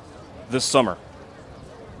Menace this summer.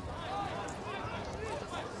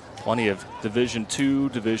 Plenty of Division II,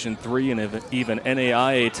 Division III, and even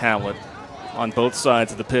NAIA talent on both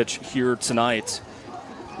sides of the pitch here tonight,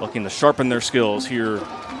 looking to sharpen their skills here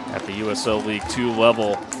at the USL League II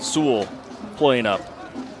level. Sewell playing up.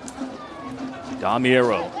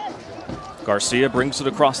 Damiero. Garcia brings it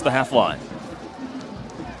across the half line.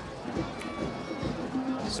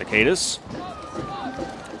 Cadis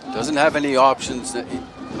doesn't have any options. The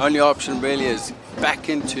only option really is back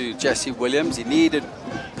into Jesse Williams. He needed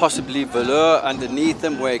possibly Velour underneath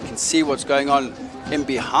him where he can see what's going on in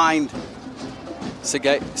behind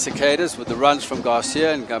Cicadas with the runs from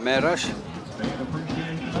Garcia and Gamerash.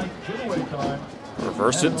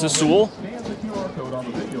 reverse it to Sewell.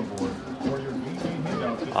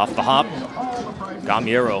 Off the hop,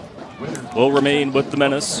 Gamiero will remain with the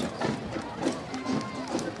Menace.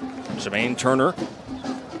 Jermaine Turner,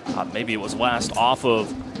 maybe it was last off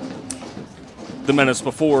of the Menace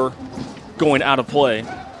before going out of play.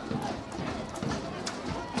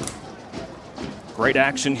 Great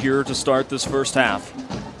action here to start this first half.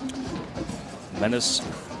 Menace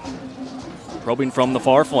probing from the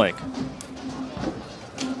far flank.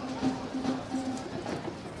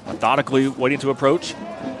 Methodically waiting to approach.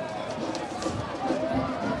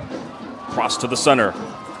 Cross to the center.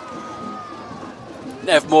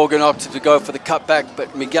 Nev Morgan opted to go for the cutback,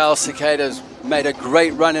 but Miguel Cicadas made a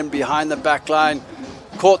great run in behind the back line.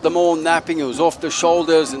 Caught them all napping. It was off the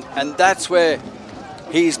shoulders, and that's where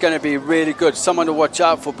he's going to be really good. Someone to watch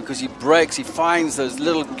out for because he breaks. He finds those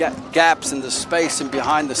little gaps in the space and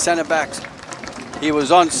behind the center backs. He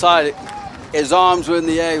was onside. His arms were in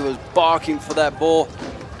the air. He was barking for that ball.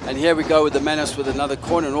 And here we go with the Menace with another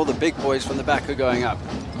corner, and all the big boys from the back are going up.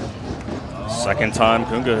 Second time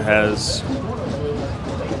Kunga has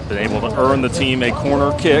been able to earn the team a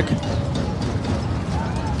corner kick.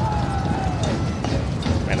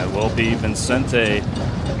 And it will be Vicente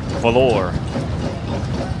Valor.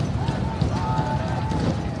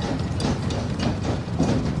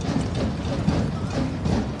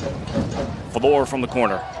 Valor from the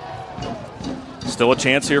corner. Still a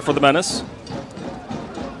chance here for the Menace,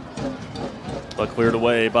 but cleared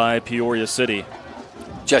away by Peoria City.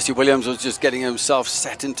 Jesse Williams was just getting himself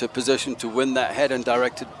set into position to win that head and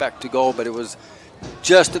direct it back to goal, but it was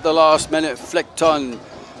just at the last minute flicked on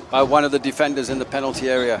by one of the defenders in the penalty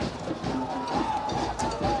area.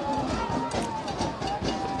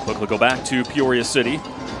 Quickly go back to Peoria City.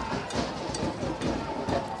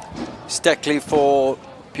 Steckley for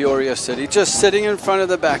Peoria City, just sitting in front of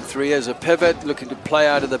the back three as a pivot, looking to play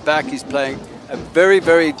out of the back. He's playing a very,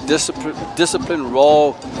 very disciplined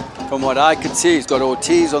role. From what I could see, he's got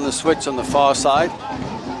Ortiz on the switch on the far side.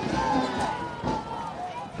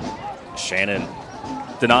 Shannon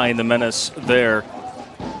denying the Menace there.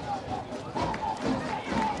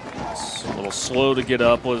 It's a little slow to get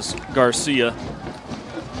up was Garcia.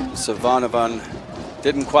 Savanovan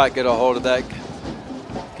didn't quite get a hold of that,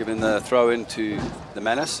 giving the throw into the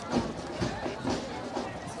Menace.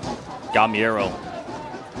 Gamiero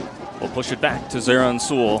will push it back to Zaran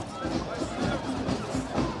Sewell.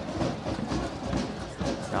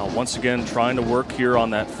 Now once again trying to work here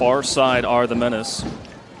on that far side are the Menace.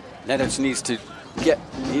 Nedic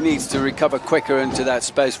needs to recover quicker into that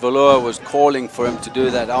space. Valor was calling for him to do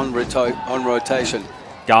that on rotation.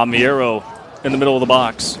 Gamiero in the middle of the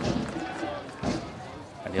box.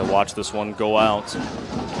 And he'll watch this one go out.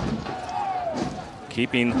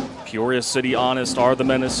 Keeping Peoria City honest are the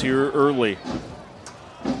Menace here early.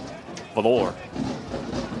 Valor.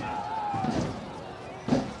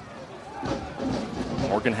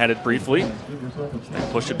 Morgan had it briefly.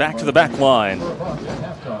 And push it back to the back line.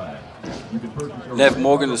 Nev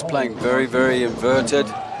Morgan is playing very, very inverted.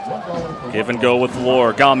 Give and go with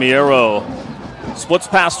Valor. Gamiero splits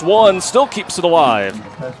past one, still keeps it alive.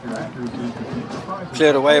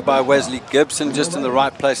 Cleared away by Wesley Gibson, just in the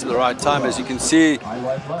right place at the right time. As you can see,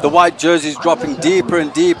 the white jerseys dropping deeper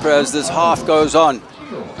and deeper as this half goes on.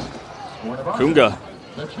 Kunga.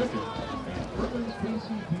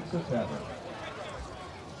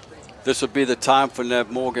 This would be the time for Nev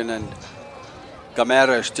Morgan and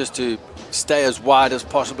Gamerash just to stay as wide as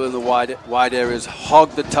possible in the wide areas,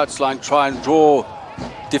 hog the touchline, try and draw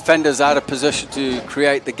defenders out of position to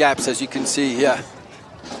create the gaps, as you can see here.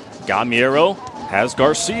 Gamiero has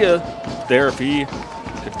Garcia there if he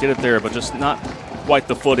could get it there, but just not quite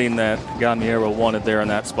the footing that Gamiero wanted there in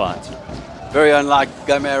that spot. Very unlike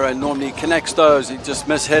Gamera, normally connects those. He just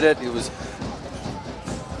mishit it. He was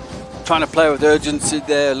trying to play with urgency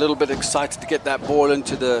there, a little bit excited to get that ball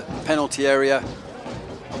into the penalty area.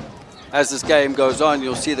 As this game goes on,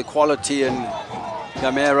 you'll see the quality in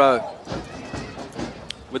Gamera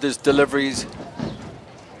with his deliveries.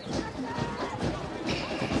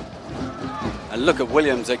 And look at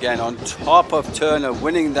Williams again on top of Turner,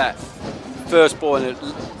 winning that first ball. And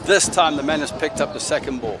this time the Menace picked up the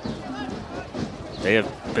second ball. They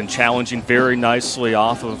have been challenging very nicely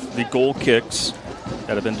off of the goal kicks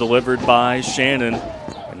that have been delivered by Shannon.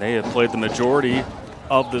 And they have played the majority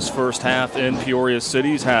of this first half in Peoria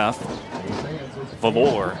City's half.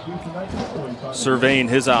 Valor surveying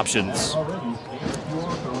his options.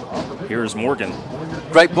 Here's Morgan.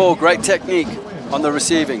 Great ball, great technique on the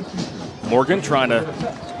receiving. Morgan trying to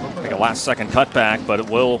make a last-second cutback, but it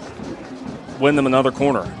will win them another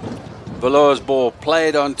corner. Valor's ball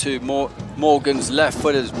played onto Morgan's left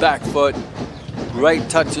foot, his back foot. Great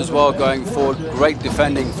touch as well going forward. Great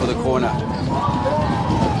defending for the corner.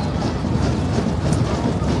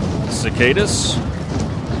 Cicadas.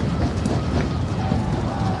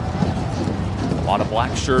 A lot of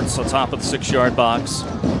black shirts on top of the 6-yard box.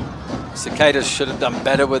 Cicadas should have done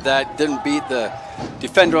better with that. Didn't beat the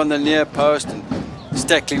defender on the near post. And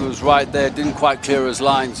Steckley was right there. Didn't quite clear his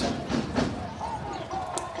lines.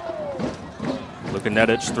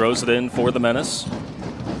 Lukanetich throws it in for the Menace.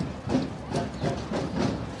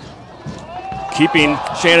 Keeping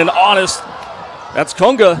Shannon honest. That's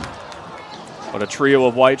Kunga. But a trio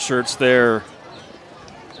of white shirts there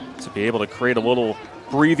to be able to create a little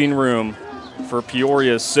breathing room for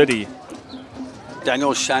Peoria City.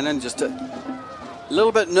 Daniel Shannon just a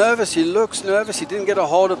little bit nervous. He looks nervous. He didn't get a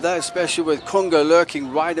hold of that, especially with Kunga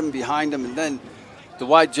lurking right in behind him. And then the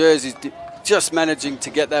white jerseys just managing to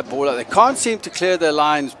get that ball out. They can't seem to clear their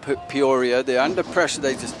lines, Peoria. They're under pressure.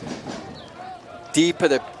 They just deeper.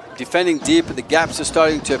 They're defending deeper. The gaps are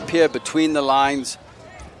starting to appear between the lines.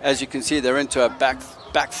 As you can see, they're into a back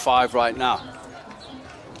five right now.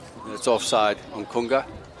 It's offside on Kunga.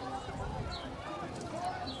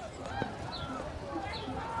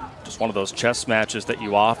 Just one of those chess matches that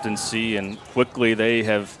you often see, and quickly they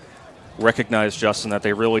have recognized, Justin, that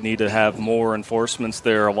they really need to have more enforcements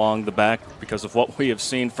there along the back because of what we have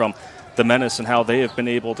seen from the Menace and how they have been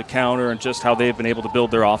able to counter and just how they've been able to build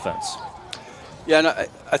their offense. Yeah, and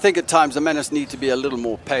I think at times the Menace need to be a little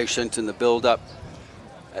more patient in the build-up.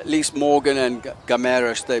 At least Morgan and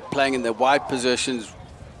Gamerish, they're playing in their wide positions,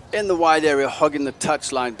 in the wide area, hugging the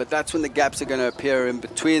touchline, but that's when the gaps are going to appear in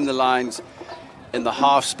between the lines, in the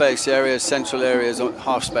half space areas, central areas,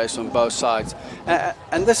 half space on both sides.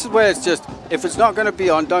 And this is where it's just, if it's not going to be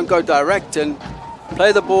on, don't go direct in.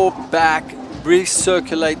 Play the ball back,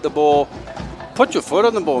 recirculate the ball, put your foot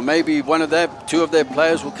on the ball. Maybe two of their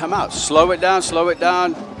players will come out. Slow it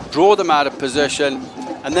down, draw them out of position,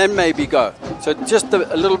 and then maybe go. So just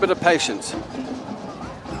a little bit of patience.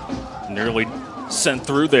 Nearly sent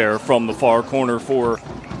through there from the far corner for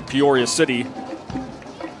Peoria City.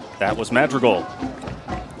 That was Madrigal.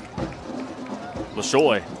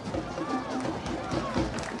 LaShoy.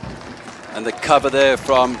 And the cover there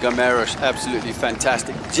from Gamerish, absolutely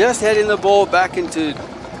fantastic. Just heading the ball back into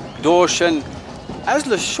Dorshan. As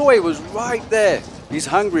LaShoy was right there. He's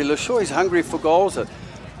hungry. LaShoy's hungry for goals.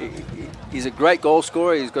 He's a great goal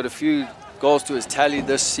scorer. He's got a few goals to his tally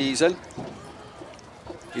this season.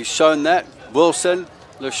 He's shown that. Wilson,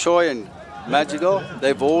 LaShoy, and Madrigal,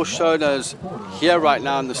 they've all shown us here right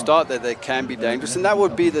now in the start that they can be dangerous. And that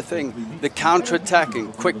would be the thing, the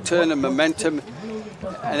counter-attacking, quick turn and momentum.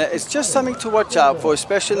 And it's just something to watch out for,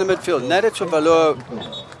 especially in the midfield. Nedic or Valor,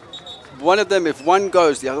 one of them, if one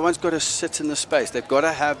goes, the other one's got to sit in the space. They've got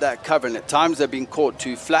to have that cover. And at times they're being caught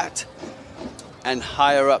too flat and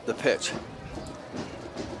higher up the pitch.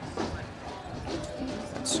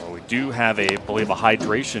 So we do have I believe a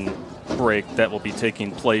hydration break that will be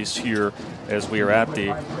taking place here as we are at the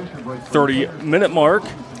 30-minute mark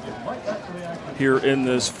here in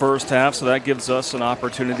this first half. So that gives us an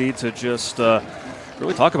opportunity to just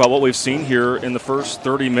really talk about what we've seen here in the first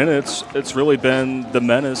 30 minutes. It's really been the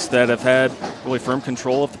Menace that have had really firm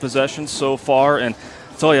control of the possession so far. And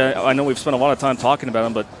I'll tell you, I know we've spent a lot of time talking about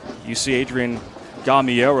him, but you see Adrian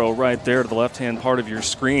Gamiero right there to the left-hand part of your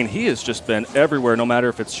screen. He has just been everywhere, no matter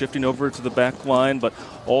if it's shifting over to the back line, but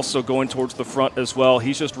also going towards the front as well.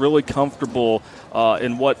 He's just really comfortable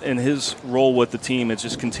in his role with the team. It's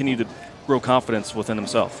just continued to grow confidence within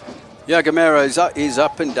himself. Yeah, Gamero, he's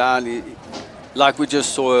up and down. Like we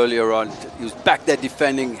just saw earlier on, he was back there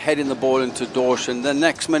defending, heading the ball into Dorshan. The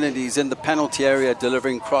next minute, he's in the penalty area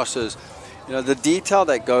delivering crosses. You know, the detail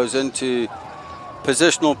that goes into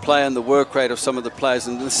positional play and the work rate of some of the players,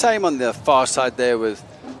 and the same on the far side there with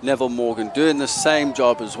Neville Morgan doing the same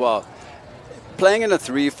job as well. Playing in a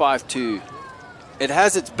 3-5-2, it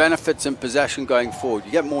has its benefits in possession going forward.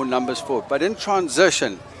 You get more numbers forward, but in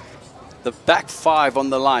transition, the back five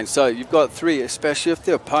on the line, so you've got three, especially if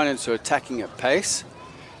the opponents are attacking at pace,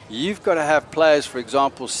 you've got to have players, for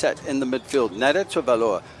example, set in the midfield. Nedic or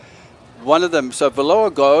Valor. One of them, so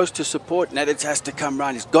Valor goes to support, Nedic has to come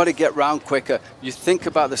round. He's got to get round quicker. You think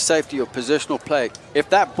about the safety of positional play.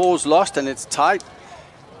 If that ball's lost and it's tight,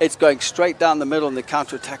 it's going straight down the middle and the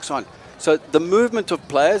counter-attack's on. So the movement of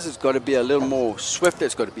players has got to be a little more swifter.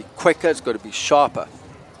 It's got to be quicker. It's got to be sharper.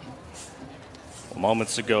 Well,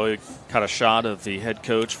 moments ago, you caught a shot of the head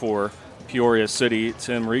coach for Peoria City,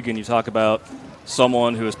 Tim Regan. You talk about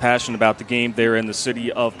someone who is passionate about the game there in the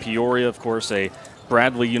city of Peoria. Of course, a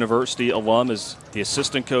Bradley University alum, is the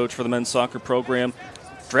assistant coach for the men's soccer program.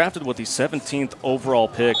 Drafted with the 17th overall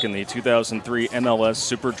pick in the 2003 MLS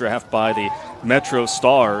Super Draft by the Metro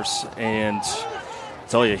Stars. And I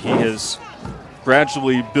tell you, he is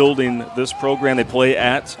gradually building this program. They play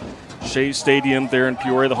at Shea Stadium there in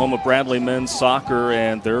Peoria, the home of Bradley men's soccer,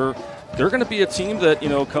 and they're going to be a team that,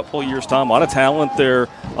 a couple of years' time, a lot of talent there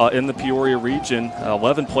in the Peoria region.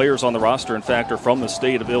 11 players on the roster, in fact, are from the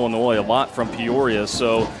state of Illinois, a lot from Peoria.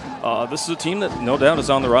 So this is a team that no doubt is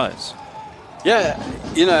on the rise. Yeah,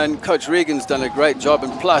 and Coach Regan's done a great job,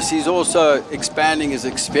 and plus he's also expanding his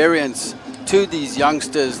experience to these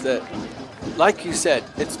youngsters that, like you said,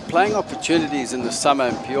 it's playing opportunities in the summer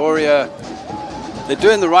in Peoria. They're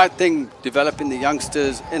doing the right thing, developing the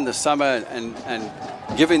youngsters in the summer and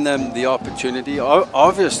giving them the opportunity.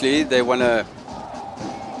 Obviously, they want to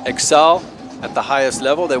excel at the highest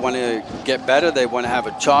level. They want to get better. They want to have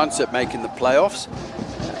a chance at making the playoffs.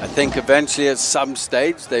 I think eventually at some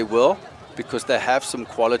stage they will, because they have some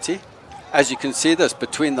quality. As you can see this,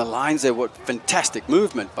 between the lines there, what fantastic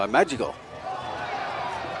movement by Magical.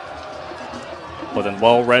 Well, then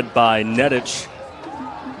well read by Nedic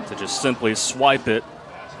to just simply swipe it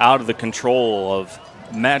out of the control of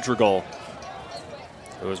Madrigal.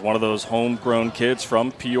 It was one of those homegrown kids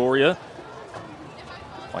from Peoria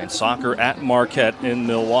playing soccer at Marquette in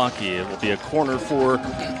Milwaukee. It will be a corner for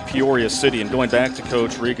Peoria City. And going back to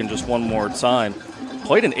Coach Regan just one more time,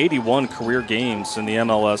 played in 81 career games in the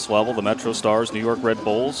MLS level, the Metro Stars, New York Red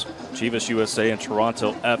Bulls, Chivas USA, and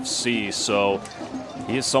Toronto FC. So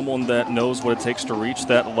he is someone that knows what it takes to reach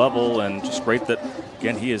that level, and just great that,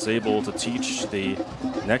 again, he is able to teach the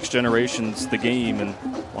next generations the game and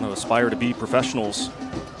want to aspire to be professionals.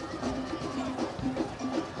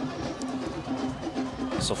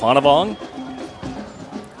 Sofanavong.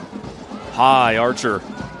 High Archer.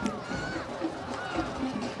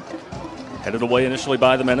 Headed away initially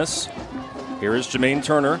by the Menace. Here is Jermaine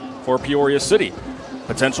Turner for Peoria City.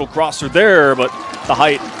 Potential crosser there, but the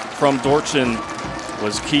height from Dorchin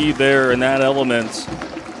was key there in that element.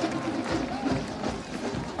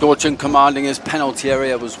 Dorchin commanding his penalty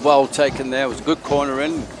area, was well taken there. It was a good corner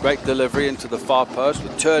in, great delivery into the far post,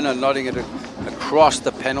 with Turner nodding it across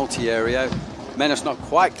the penalty area. Menace not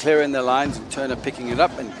quite clearing their lines, and Turner picking it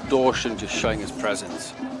up, and Dorchin just showing his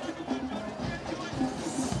presence.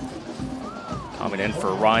 Coming in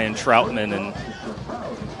for Ryan Troutman, and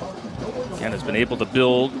again has been able to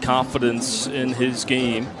build confidence in his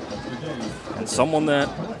game. And someone that,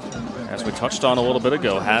 as we touched on a little bit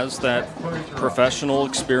ago, has that professional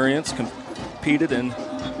experience, competed in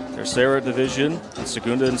Tercera Division in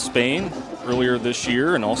Segunda in Spain earlier this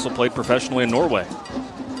year, and also played professionally in Norway.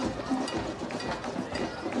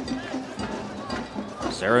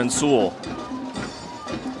 Sarah and Sewell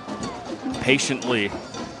patiently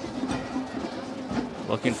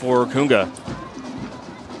looking for Kunga.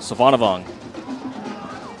 Savanavong.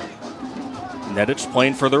 Nedic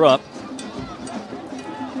playing further up.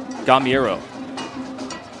 Gamiero.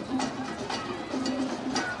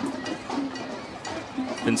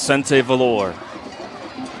 Vincente Valor.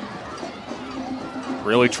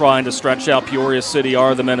 Really trying to stretch out Peoria City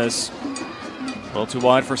are the Menace. A little too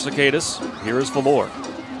wide for Cicadas. Here is Valor.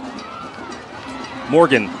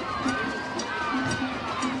 Morgan.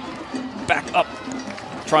 Back up.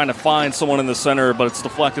 Trying to find someone in the center, but it's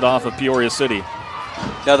deflected off of Peoria City.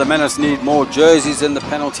 Yeah, the Menace need more jerseys in the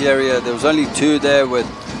penalty area. There was only two there with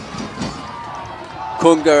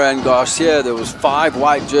Kunga and Garcia. There was 5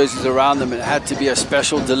 white jerseys around them. It had to be a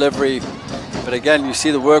special delivery. But again, you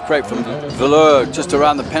see the work rate from Valor just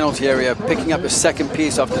around the penalty area, picking up the second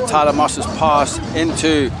piece after Tyler Moss's pass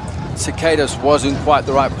into Cicadas wasn't quite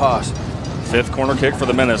the right pass. 5th corner kick for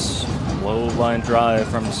the Menace. Low line drive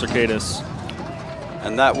from Cicadas.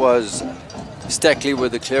 And that was Steckley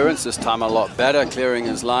with the clearance, this time a lot better, clearing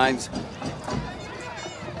his lines.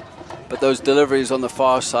 But those deliveries on the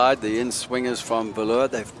far side, the in-swingers from Valor,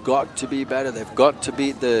 they've got to be better. They've got to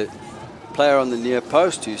beat the player on the near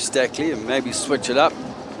post, who's Steckley, and maybe switch it up.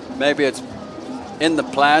 Maybe it's in the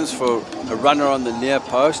plans for a runner on the near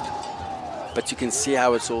post, but you can see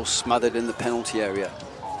how it's all smothered in the penalty area.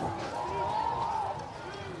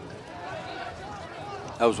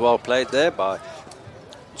 That was well played there by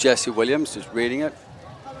Jesse Williams, just reading it.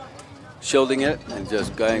 shielding it and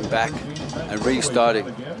just going back and restarting.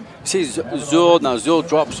 See, Zul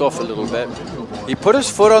drops off a little bit. He put his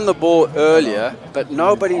foot on the ball earlier, but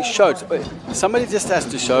nobody showed. Somebody just has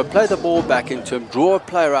to show, play the ball back into him, draw a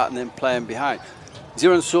player out, and then play him behind.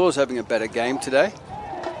 Ziran Suul's having a better game today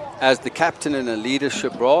as the captain in a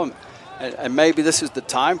leadership role, and maybe this is the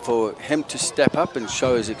time for him to step up and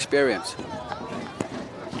show his experience.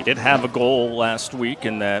 He did have a goal last week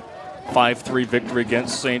in that 5-3 victory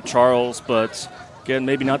against St. Charles, but again,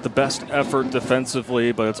 maybe not the best effort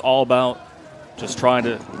defensively, but it's all about just trying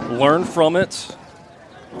to learn from it.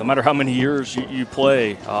 No matter how many years you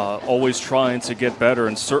play, always trying to get better,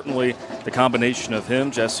 and certainly the combination of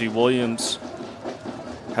him, Jesse Williams,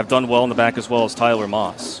 have done well in the back as well as Tyler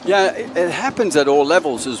Moss. Yeah, it happens at all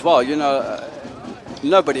levels as well. You know,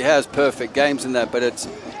 nobody has perfect games in that, but it's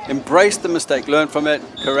embrace the mistake, learn from it,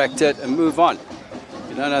 correct it, and move on.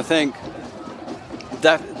 You know, and I think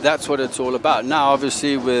that's what it's all about. Now,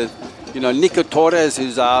 obviously, with, you know, Nico Torres,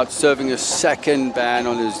 who's out, serving a second ban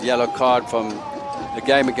on his yellow card from the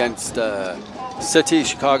game against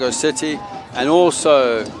Chicago City, and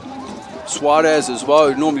also Suarez as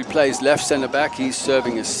well, who normally plays left center back. He's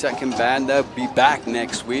serving a second ban. They'll be back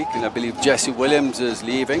next week, and I believe Jesse Williams is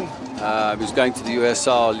leaving. He's going to the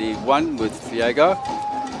USL League One with Fiego.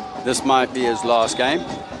 This might be his last game.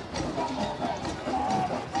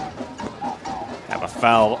 Have a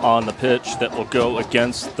foul on the pitch that will go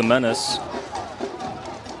against the Menace.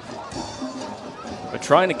 But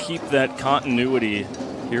trying to keep that continuity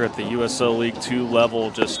here at the USL League 2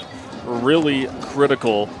 level just really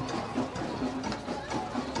critical.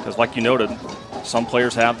 Because like you noted, some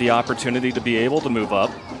players have the opportunity to be able to move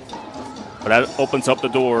up, but that opens up the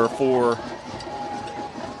door for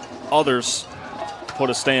others to put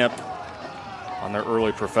a stamp on their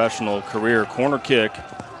early professional career. Corner kick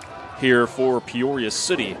here for Peoria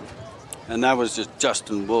City. And that was just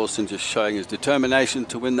Justin Wilson just showing his determination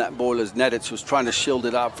to win that ball as Nedic was trying to shield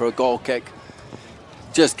it out for a goal kick.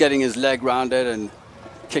 Just getting his leg round it and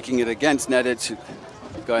kicking it against Nedic,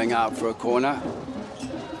 going out for a corner.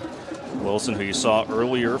 Wilson, who you saw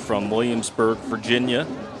earlier from Williamsburg, Virginia.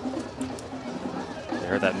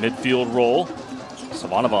 There, that midfield role.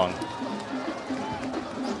 Savanavong.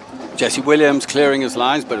 Jesse Williams clearing his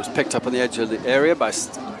lines, but it was picked up on the edge of the area by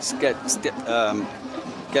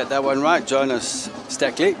get that one right, Jonas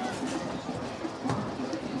Steckley.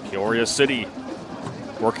 Peoria City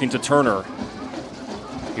working to Turner.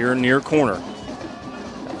 Here near corner.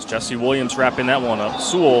 That was Jesse Williams wrapping that one up.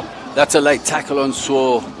 Sewell. That's a late tackle on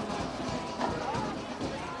Sewell.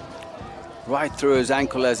 Right through his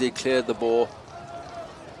ankle as he cleared the ball.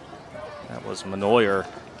 That was Manoyer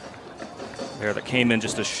there that came in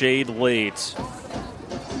just a shade late.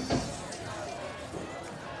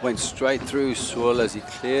 Went straight through Sewell as he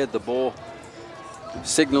cleared the ball.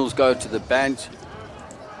 Signals go to the bench.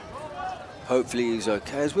 Hopefully he's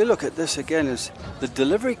okay. As we look at this again, as the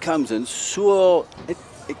delivery comes in, Sewell,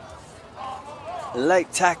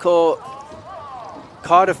 late tackle,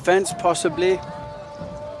 car defense possibly.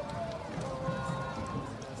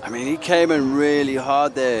 I mean, he came in really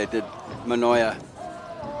hard there, did Manoyer.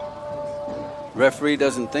 Referee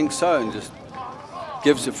doesn't think so and just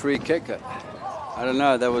gives a free kick. I don't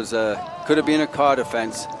know, that was could have been a car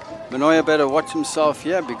defense. Manoyer better watch himself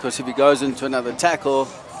here, because if he goes into another tackle,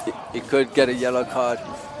 he could get a yellow card.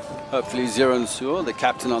 Hopefully Ziran Suul, the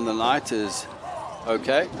captain on the night, is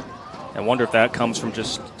okay. I wonder if that comes from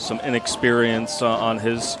just some inexperience on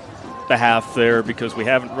his behalf there, because we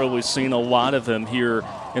haven't really seen a lot of him here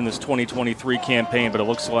in this 2023 campaign, but it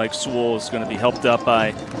looks like Sewell is going to be helped up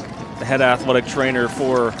by the head athletic trainer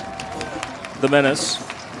for the Menace.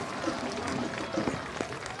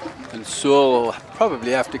 And Sewell will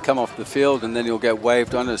probably have to come off the field, and then he'll get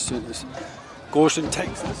waved on as soon as Gaussian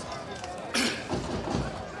takes this.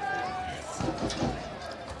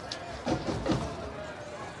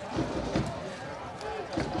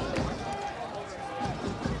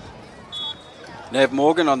 Nev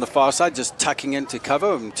Morgan on the far side, just tucking into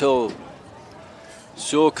cover until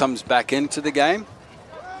Sewell comes back into the game,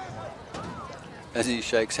 as he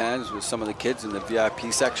shakes hands with some of the kids in the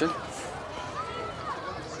VIP section.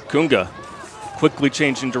 Kunga quickly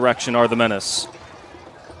changing direction are the Menace.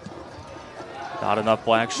 Not enough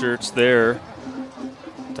black shirts there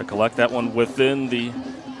to collect that one within the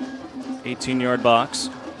 18-yard box.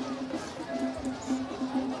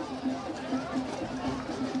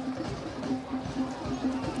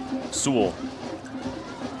 Sewell.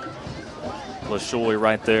 LaShoy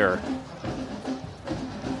right there.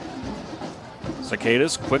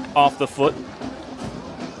 Cicadas quick off the foot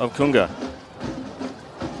of Kunga.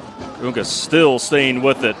 Kunga still staying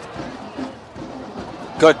with it.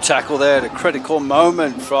 Good tackle there at a critical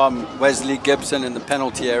moment from Wesley Gibson in the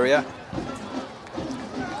penalty area.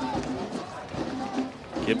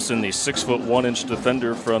 Gibson, the 6'1"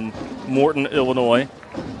 defender from Morton, Illinois,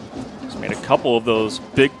 has made a couple of those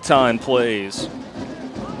big-time plays.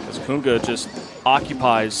 As Kunga just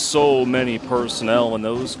occupies so many personnel in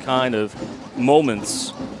those kind of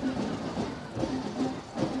moments.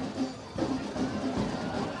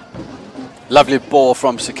 Lovely ball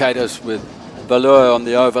from Cicadas with Valor on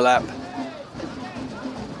the overlap.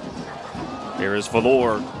 Here is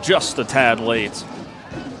Valor, just a tad late.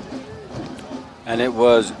 And it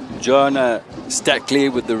was Jonah Steckley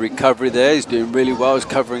with the recovery there. He's doing really well. He's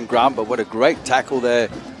covering ground, but what a great tackle there.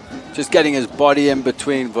 Just getting his body in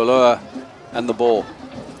between Valor and the ball.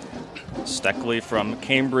 Steckley from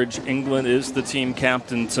Cambridge, England is the team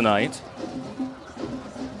captain tonight.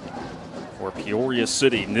 For Peoria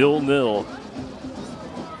City, 0-0.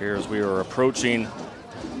 Here as we are approaching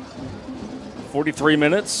 43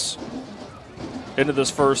 minutes into this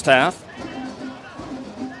first half.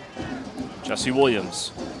 Jesse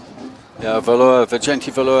Williams. Yeah, Vicente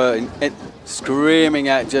Valor screaming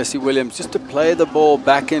at Jesse Williams just to play the ball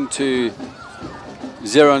back into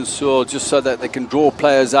Zeron Sewell just so that they can draw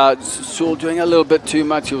players out. Sewell doing a little bit too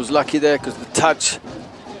much. He was lucky there because the touch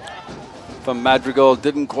from Madrigal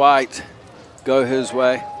didn't quite go his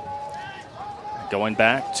way. Going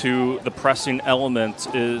back to the pressing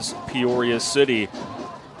element is Peoria City.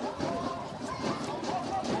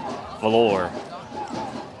 Valor.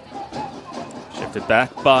 Shifted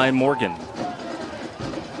back by Morgan.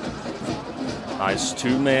 Nice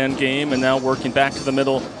two-man game, and now working back to the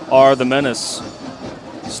middle are the Menace.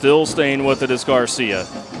 Still staying with it is Garcia.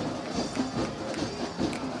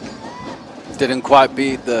 Didn't quite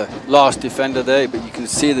beat the last defender there, but you can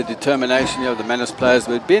see the determination of the Menace players.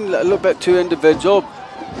 They've been a little bit too individual.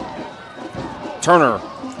 Turner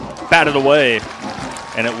batted away,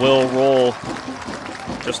 and it will roll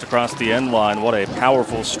just across the end line. What a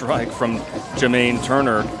powerful strike from Jermaine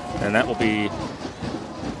Turner, and that will be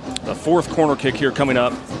the fourth corner kick here coming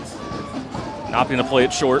up. Opting to play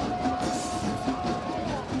it short.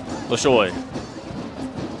 LaShoy.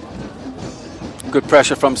 Good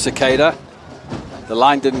pressure from Cicada. The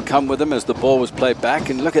line didn't come with him as the ball was played back,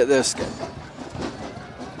 and look at this.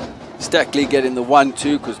 Steckley getting the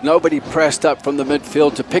 1-2 because nobody pressed up from the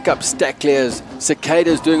midfield to pick up Steckley as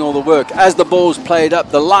Cicada's doing all the work. As the ball's played up,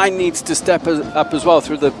 the line needs to step up as well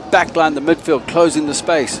through the back line, the midfield, closing the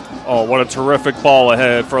space. Oh, what a terrific ball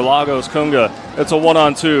ahead for Lagos Kunga. It's a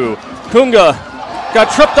 1-on-2. Kunga got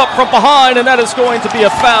tripped up from behind, and that is going to be a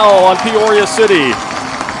foul on Peoria City.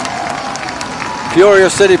 Peoria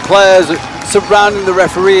City players surrounding the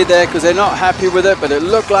referee there because they're not happy with it, but it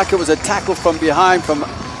looked like it was a tackle from behind from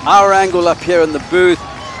our angle up here in the booth,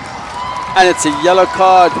 and it's a yellow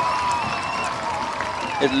card.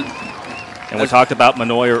 And we talked about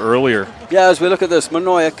Manoia earlier. Yeah, as we look at this,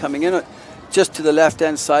 Manoia coming in just to the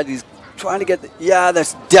left-hand side. He's trying to get yeah,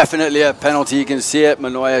 that's definitely a penalty. You can see it.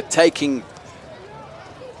 Manoia taking,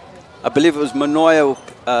 I believe it was Manoia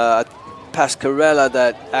Pascarella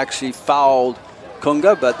that actually fouled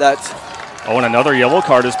Kunga, but that's... Oh, and another yellow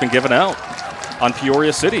card has been given out on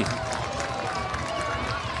Peoria City.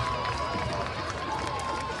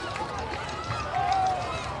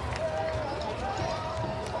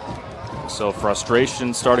 So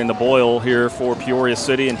frustration starting to boil here for Peoria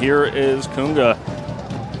City, and here is Kunga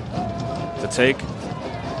to take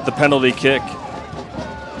the penalty kick.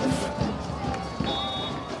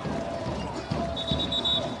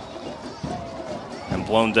 And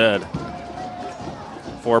blown dead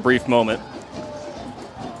for a brief moment.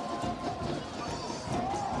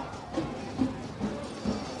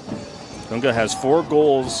 Kunga has 4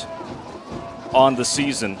 goals on the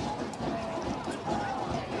season.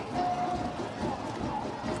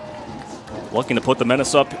 Looking to put the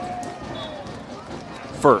Menace up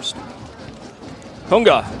first.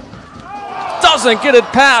 Kunga doesn't get it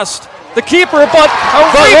past the keeper, but a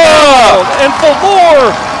rebound, and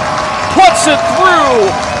Valor puts it through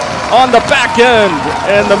on the back end,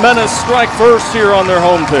 and the Menace strike first here on their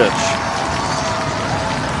home pitch.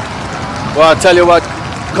 Well, I'll tell you what,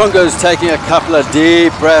 Kunga's taking a couple of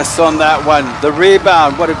deep breaths on that one. The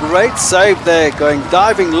rebound, what a great save there,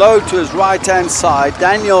 diving low to his right-hand side.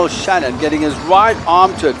 Daniel Shannon getting his right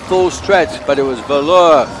arm to it, full stretch, but it was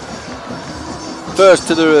Valor first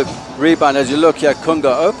to the rebound. As you look here,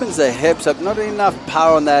 Kunga opens their hips up, not enough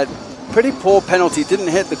power on that. Pretty poor penalty, didn't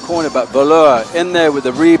hit the corner, but Valor in there with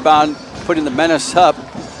the rebound, putting the Menace up.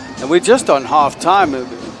 And we're just on half-time.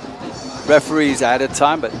 Referees added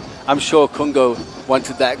time, but I'm sure Kunga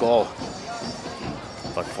wanted that goal.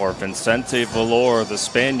 But for Vicente Valor, the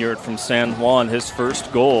Spaniard from San Juan, his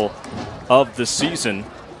first goal of the season.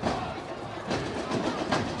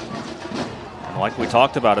 And like we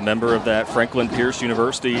talked about, a member of that Franklin Pierce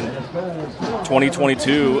University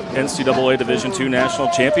 2022 NCAA Division II National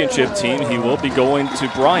Championship team. He will be going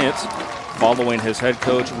to Bryant following his head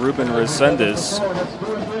coach, Ruben Resendez.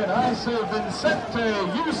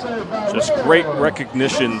 Just great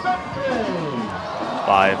recognition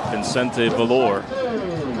by Vicente Valor.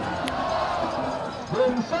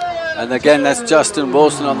 And again, that's Justin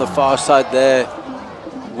Wilson on the far side there,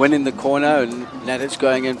 winning the corner, and Nedic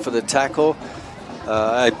going in for the tackle.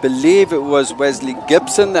 I believe it was Wesley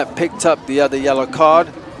Gibson that picked up the other yellow card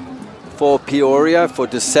for Peoria for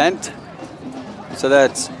dissent. So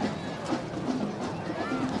that's,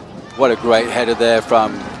 what a great header there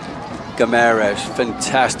from Gamares.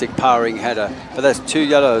 Fantastic powering header. But that's 2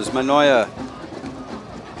 yellows. Manoya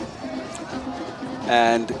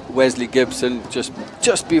and Wesley Gibson just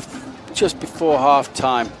before half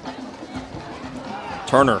time.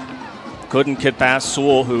 Turner couldn't get past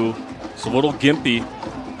Sewell, who is a little gimpy.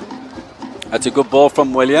 That's a good ball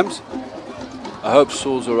from Williams. I hope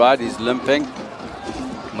Sewell's all right. He's limping.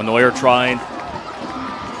 Manoyer trying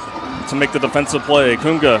to make the defensive play.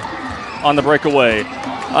 Kunga on the breakaway.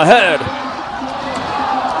 Ahead.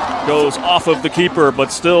 Goes off of the keeper,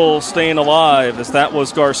 but still staying alive, as that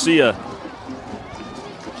was Garcia.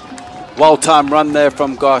 Well-timed run there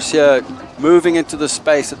from Garcia, moving into the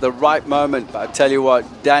space at the right moment. But I tell you what,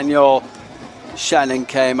 Daniel Shannon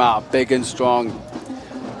came out big and strong.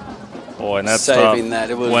 Boy, and that's saving tough.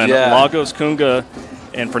 That. It was, when yeah. Lagos Kunga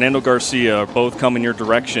and Fernando Garcia are both coming your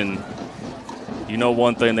direction, you know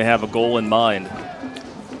one thing, they have a goal in mind.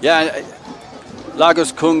 Yeah,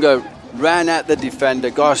 Lagos Kunga ran at the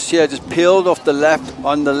defender. Garcia just peeled off the left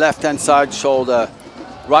on the left-hand side shoulder,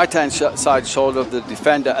 right-hand side shoulder of the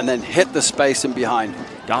defender, and then hit the space in behind.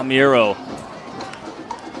 Gamiro.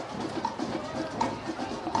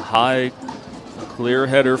 High, clear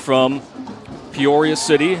header from Peoria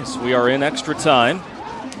City as we are in extra time.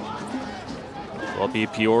 Will be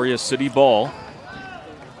Peoria City ball.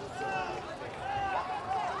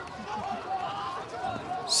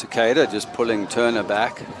 Cicada just pulling Turner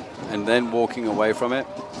back and then walking away from it.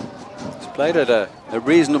 He's played at a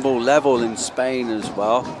reasonable level in Spain as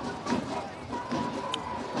well.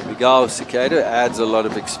 Miguel Cicada adds a lot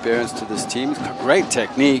of experience to this team. He's got great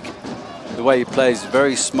technique. The way he plays is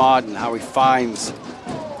very smart, and how he finds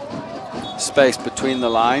space between the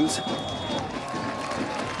lines.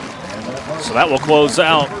 So that will close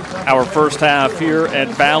out our first half here at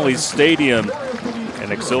Valley Stadium. An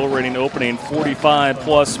exhilarating opening,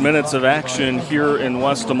 45-plus minutes of action here in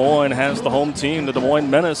West Des Moines has the home team, the Des Moines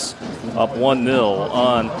Menace, up 1-0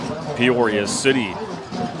 on Peoria City.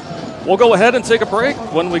 We'll go ahead and take a break.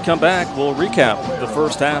 When we come back, we'll recap the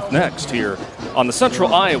first half next here on the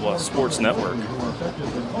Central Iowa Sports Network.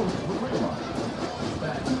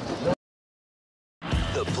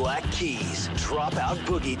 The Black Keys Dropout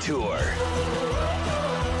Boogie Tour.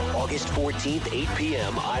 August 14th, 8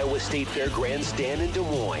 p.m., Iowa State Fair Grandstand in Des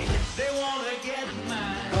Moines. They want to get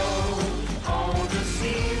on the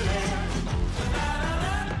ceiling.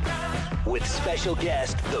 With special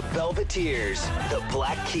guest, the Velveteers, the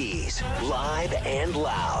Black Keys, live and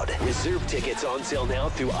loud. Reserve tickets on sale now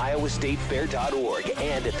through iowastatefair.org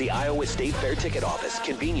and at the Iowa State Fair ticket office.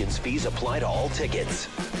 Convenience fees apply to all tickets.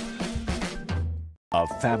 A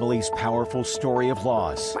family's powerful story of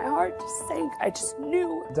loss. My heart just sank. I just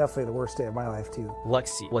knew. Definitely the worst day of my life, too.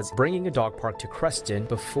 Lexi was bringing a dog park to Creston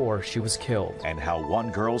before she was killed. And how one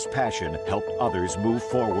girl's passion helped others move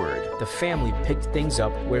forward. The family picked things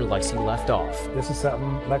up where Lexi left off. This is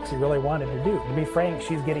something Lexi really wanted to do. To be frank,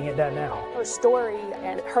 she's getting it done now. Her story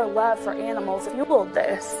and her love for animals fueled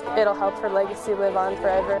this. It'll help her legacy live on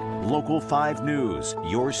forever. Local 5 News.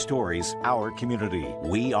 Your stories, our community.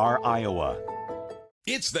 We are Iowa.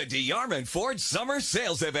 It's the DeArmond Ford Summer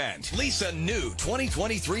Sales Event. Lease a new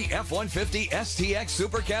 2023 F-150 STX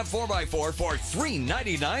Super Cab 4x4 for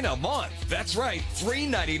 $399 a month. That's right,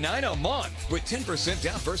 $399 a month. With 10%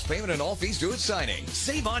 down first payment and all fees due at signing.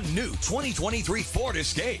 Save on new 2023 Ford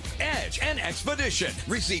Escape, Edge, and Expedition.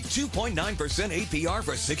 Receive 2.9% APR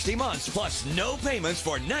for 60 months, plus no payments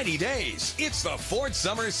for 90 days. It's the Ford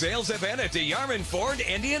Summer Sales Event at DeArmond Ford,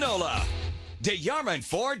 Indianola.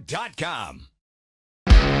 DeArmondFord.com.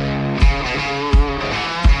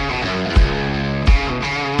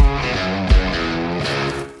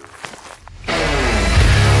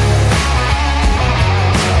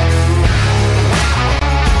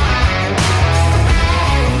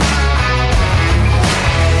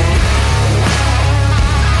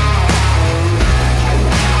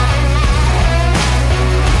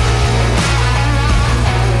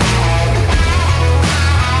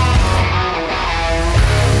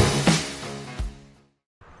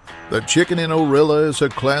 The Chicken in Orilla is a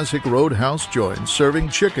classic roadhouse joint serving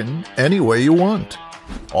chicken any way you want.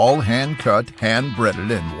 All hand-cut, hand-breaded,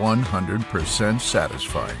 and 100%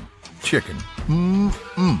 satisfying. Chicken,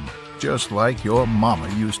 just like your mama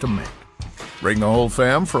used to make. Bring the whole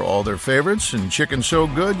fam for all their favorites, and chicken so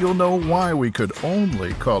good you'll know why we could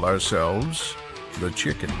only call ourselves the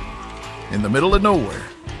Chicken. In the middle of nowhere,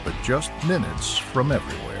 but just minutes from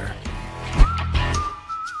everywhere.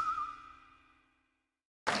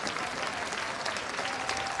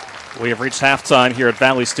 We have reached halftime here at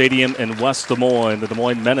Valley Stadium in West Des Moines. The Des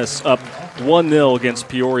Moines Menace up 1-0 against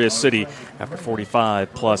Peoria City after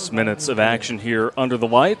 45-plus minutes of action here under the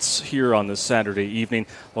lights here on this Saturday evening.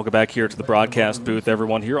 Welcome back here to the broadcast booth,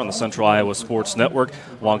 everyone here on the Central Iowa Sports Network.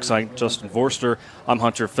 Alongside Justin Vorster, I'm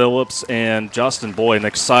Hunter Phillips. And Justin, boy, an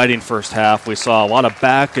exciting first half. We saw a lot of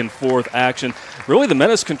back-and-forth action. Really, the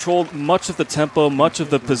Menace controlled much of the tempo, much of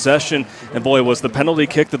the possession, and boy, was the penalty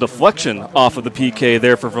kick, the deflection off of the PK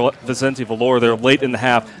there for Vicente Valor there late in the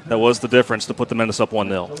half. That was the difference to put the Menace up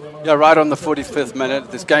 1-0. Yeah, right on the 45th minute.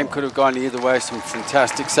 This game could have gone either way. Some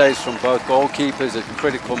fantastic saves from both goalkeepers at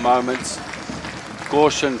critical moments.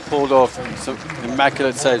 Gorshin pulled off some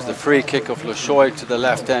immaculate saves. The free kick of Lashoy to the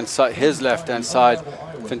left-hand side, his left-hand side.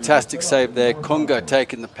 Fantastic save there. Kunga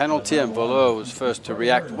taking the penalty, and Valor was first to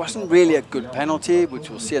react. Wasn't really a good penalty, which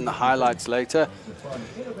we'll see in the highlights later.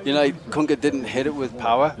 You know, Kunga didn't hit it with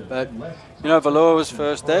power, but you know, Valor was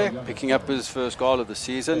first there, picking up his first goal of the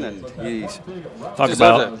season, and he's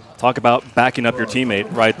talk about backing up your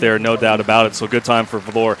teammate right there, no doubt about it. So good time for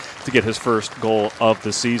Valor to get his first goal of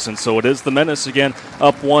the season. So it is the Menace again,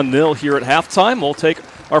 up 1-0 here at halftime. We'll take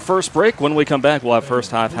our first break. When we come back, we'll have first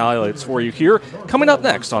half highlights for you here, coming up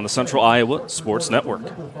next on the Central Iowa Sports Network.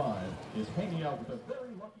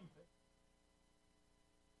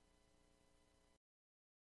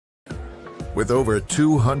 With over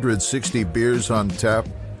 260 beers on tap,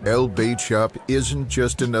 El Bait Shop isn't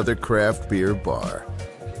just another craft beer bar.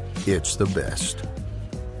 It's the best.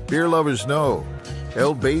 Beer lovers know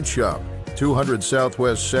El Bait Shop, 200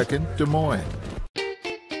 Southwest 2nd, Des Moines.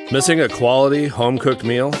 Missing a quality home-cooked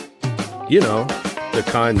meal? You know, the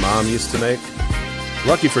kind Mom used to make?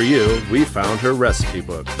 Lucky for you, we found her recipe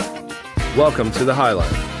book. Welcome to the High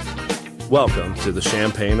Life. Welcome to the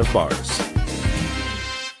Champagne of Bars.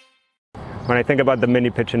 When I think about the mini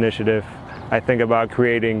pitch initiative, I think about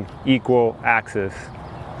creating equal access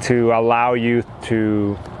to allow youth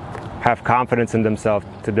to have confidence in themselves,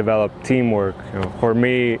 to develop teamwork. You know, for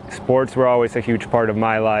me, sports were always a huge part of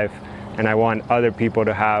my life, and I want other people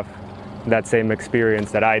to have that same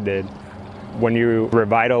experience that I did. When you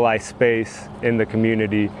revitalize space in the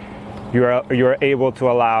community, you're able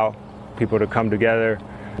to allow people to come together.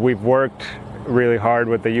 We've worked really hard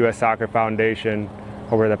with the U.S. Soccer Foundation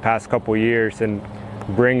over the past couple years and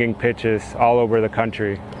bringing pitches all over the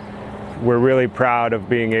country. We're really proud of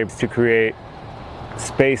being able to create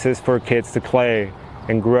spaces for kids to play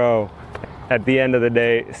and grow. At the end of the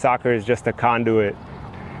day, soccer is just a conduit.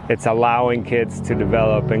 It's allowing kids to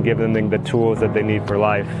develop and give them the tools that they need for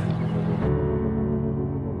life.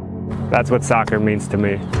 That's what soccer means to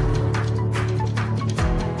me.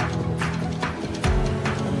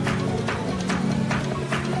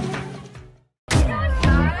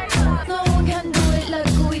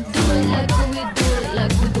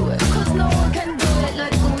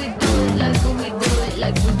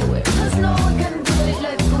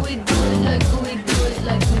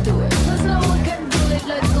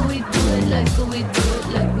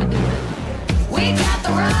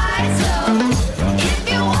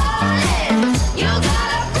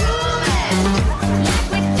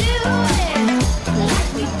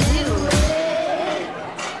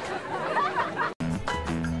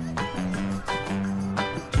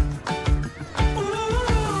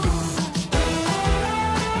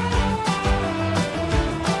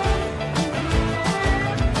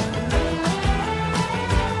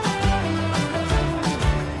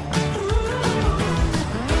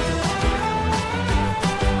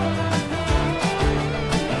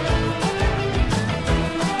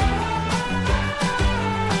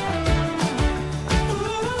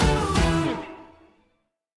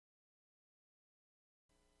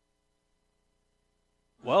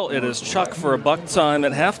 Well, it is Chuck for a buck time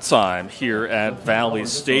at halftime here at Valley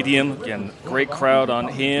Stadium. Again, great crowd on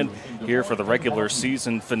hand here for the regular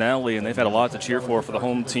season finale, and they've had a lot to cheer for the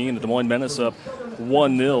home team. The Des Moines Menace up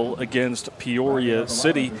 1-0 against Peoria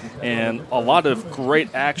City, and a lot of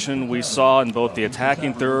great action we saw in both the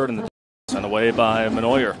attacking third and the sent away by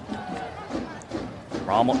Menoyer.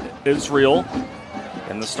 Rommel Israel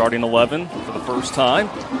in the starting 11 for the first time.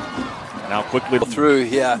 Now quickly through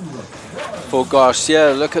here. for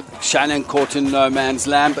Garcia. Look at Shannon caught in no man's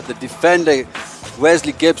land, but the defender,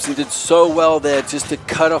 Wesley Gibson, did so well there just to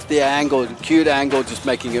cut off the angle, the acute angle, just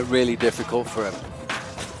making it really difficult for him.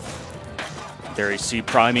 There you see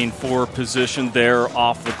priming for position there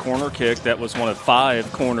off the corner kick. That was one of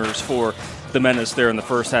 5 corners for the Menace there in the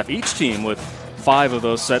first half. Each team with 5 of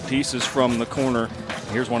those set pieces from the corner.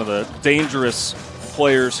 Here's one of the dangerous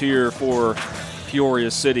players here for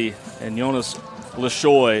Peoria City, and Jonas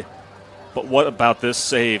Lashoy. But what about this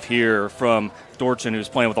save here from Dorchin, who's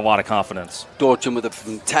playing with a lot of confidence? Dorchin with a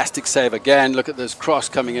fantastic save again. Look at this cross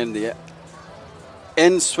coming in. The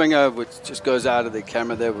end swinger, which just goes out of the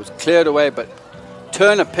camera there, was cleared away, but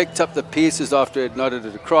Turner picked up the pieces after it nodded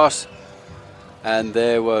it across, and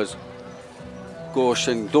there was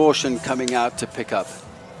Dorchin coming out to pick up.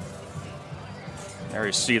 There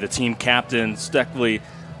you see the team captain, Steckley,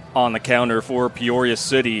 on the counter for Peoria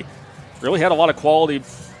City. Really had a lot of quality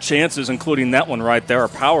chances, including that one right there. A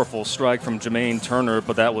powerful strike from Jermaine Turner,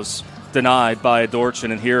 but that was denied by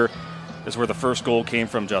Dorchin. And here is where the first goal came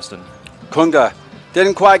from, Justin. Kunga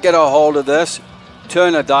didn't quite get a hold of this.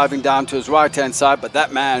 Turner diving down to his right-hand side, but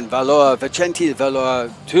that man, Vicente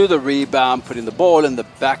Valor, to the rebound, putting the ball in the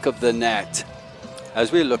back of the net.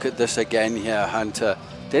 As we look at this again here, Hunter,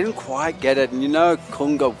 didn't quite get it, and you know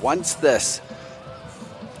Kunga wants this.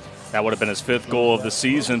 That would have been his 5th goal of the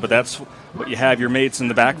season, but that's what you have your mates in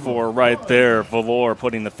the back for right there. Valor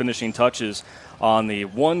putting the finishing touches on the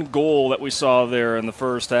 1 goal that we saw there in the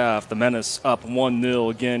first half. The Menace up 1-0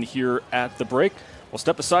 again here at the break. We'll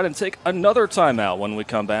step aside and take another timeout. When we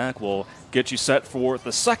come back, we'll get you set for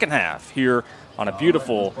the second half here on a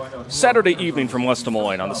beautiful Saturday evening from West Des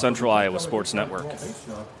Moines on the Central Iowa Sports Network.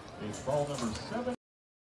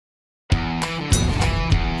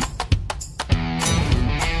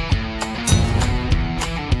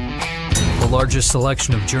 The largest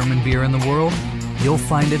selection of German beer in the world? You'll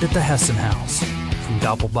find it at the Hessen House. From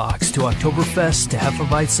Doppelbocks to Oktoberfest to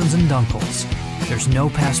Hefeweizens and Dunkels. There's no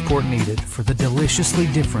passport needed for the deliciously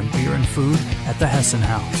different beer and food at the Hessen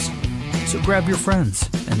House. So grab your friends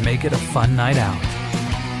and make it a fun night out.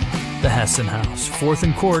 The Hessen House, 4th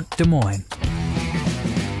and Court, Des Moines.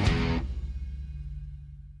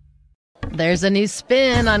 There's a new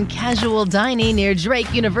spin on casual dining near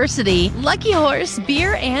Drake University. Lucky Horse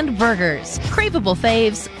Beer and Burgers. Craveable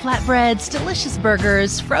faves, flatbreads, delicious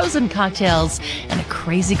burgers, frozen cocktails, and a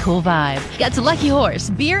crazy cool vibe. Get to Lucky Horse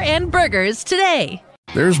Beer and Burgers today.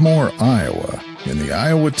 There's more Iowa in the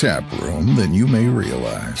Iowa Tap Room than you may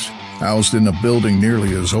realize. Housed in a building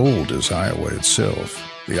nearly as old as Iowa itself,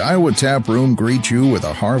 the Iowa Tap Room greets you with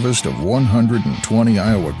a harvest of 120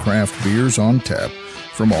 Iowa craft beers on tap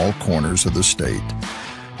from all corners of the state.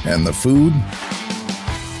 And the food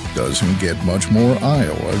doesn't get much more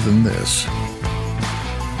Iowa than this.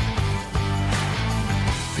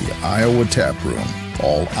 The Iowa Tap Room,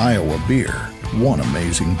 all Iowa beer, one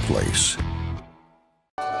amazing place.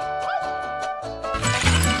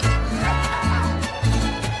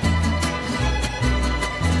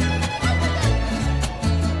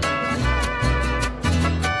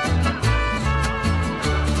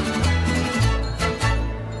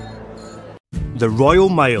 The Royal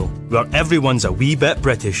Mile, where everyone's a wee bit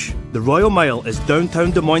British. The Royal Mile is downtown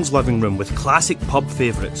Des Moines' living room with classic pub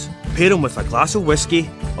favourites. Pair them with a glass of whiskey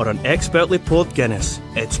or an expertly poured Guinness.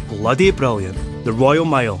 It's bloody brilliant. The Royal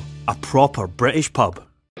Mile, a proper British pub.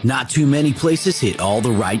 Not too many places hit all the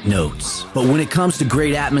right notes. But when it comes to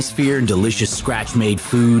great atmosphere and delicious scratch-made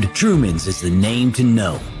food, Truman's is the name to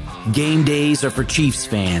know. Game days are for Chiefs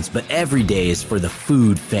fans, but every day is for the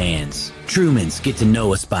food fans. Truman's, get to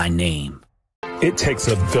know us by name. It takes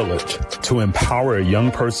a village to empower a young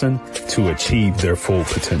person to achieve their full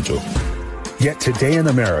potential. Yet today in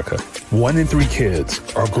America, 1 in 3 kids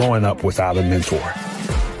are growing up without a mentor.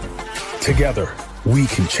 Together, we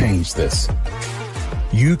can change this.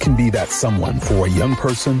 You can be that someone for a young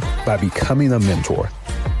person by becoming a mentor.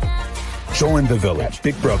 Join the village.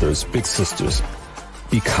 Big brothers, big sisters.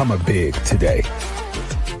 Become a big today.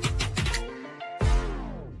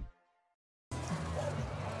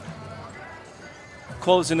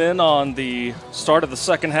 Closing in on the start of the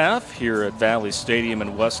second half here at Valley Stadium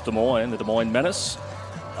in West Des Moines. The Des Moines Menace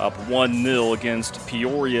up 1-0 against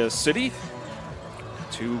Peoria City.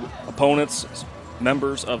 2 opponents,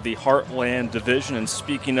 members of the Heartland Division. And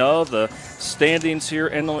speaking of the standings here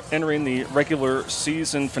entering the regular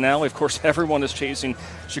season finale, of course, everyone is chasing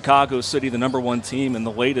Chicago City, the #1 team in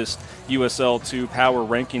the latest USL 2 power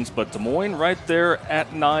rankings. But Des Moines right there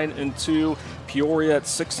at 9-2, Peoria at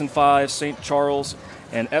 6-5, St. Charles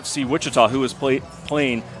and FC Wichita, who is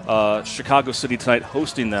playing Chicago City tonight,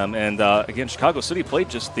 hosting them. And again, Chicago City played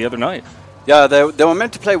just the other night. Yeah, they were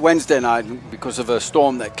meant to play Wednesday night because of a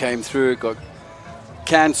storm that came through. It got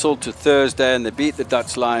cancelled to Thursday, and they beat the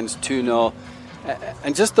Dutch Lions 2-0.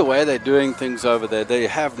 And just the way they're doing things over there, they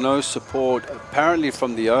have no support, apparently,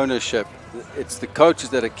 from the ownership. It's the coaches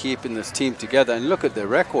that are keeping this team together. And look at their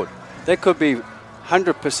record. They could be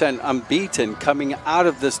 100% unbeaten coming out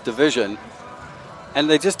of this division, and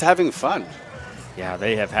they're just having fun. Yeah,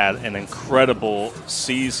 they have had an incredible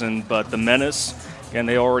season, but the Menace, and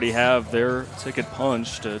they already have their ticket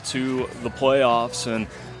punched to the playoffs and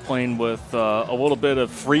playing with a little bit of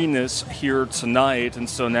freeness here tonight. And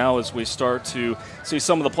so now as we start to see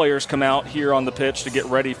some of the players come out here on the pitch to get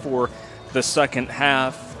ready for the second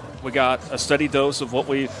half, we got a steady dose of what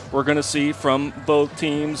we're going to see from both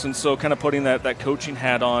teams. And so kind of putting that coaching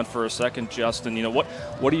hat on for a second, Justin,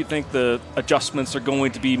 what do you think the adjustments are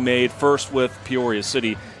going to be made first with Peoria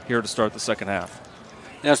City here to start the second half?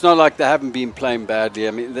 Now, it's not like they haven't been playing badly.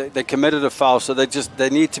 I mean, they committed a foul, so they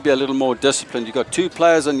need to be a little more disciplined. You've got 2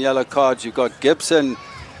 players on yellow cards. You've got Gibson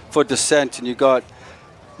for dissent, and you've got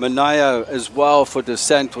Menace as well for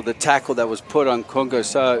dissent with the tackle that was put on Kunga.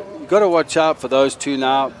 So you've got to watch out for those 2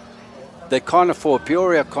 now.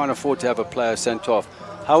 Peoria can't afford to have a player sent off.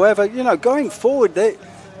 However, going forward, they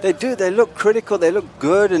look critical. They look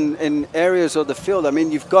good in areas of the field. I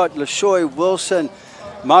mean, you've got LaShoy, Wilson,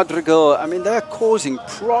 Madrigal. I mean, they're causing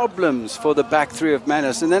problems for the back 3 of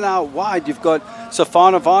Menace. And then out wide, you've got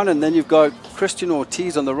Safanovan, and then you've got Christian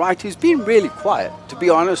Ortiz on the right, who's been really quiet, to be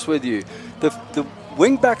honest with you. The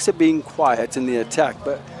wing backs are being quiet in the attack,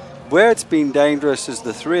 but where it's been dangerous is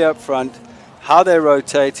the 3 up front, how they're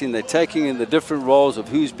rotating, they're taking in the different roles of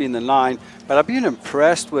who's been the 9. But I've been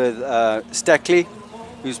impressed with Steckley,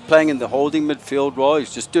 who's playing in the holding midfield role.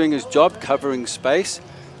 He's just doing his job, covering space.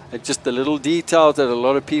 It's just the little details that a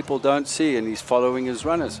lot of people don't see, and he's following his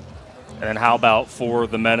runners. And then how about for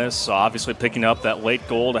the Menace? Obviously picking up that late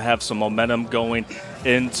goal to have some momentum going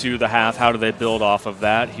into the half. How do they build off of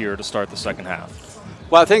that here to start the second half?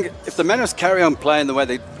 Well, I think if the Menace carry on playing the way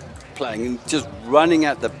they're playing and just running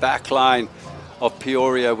at the back line of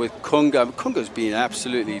Peoria with Kunga. Kunga's been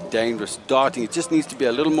absolutely dangerous darting. He just needs to be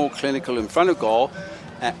a little more clinical in front of goal,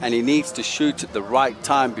 and he needs to shoot at the right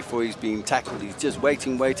time before he's being tackled. He's just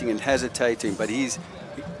waiting and hesitating, but he'll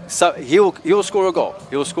score a goal.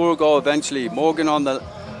 He'll score a goal eventually. Morgan on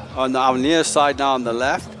our near side now on the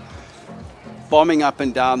left, bombing up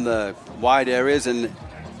and down the wide areas, and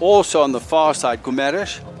also on the far side,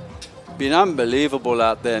 Gumeresh. Been unbelievable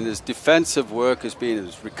out there, and his defensive work his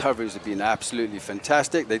recoveries have been absolutely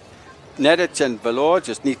fantastic. Nedic and Valor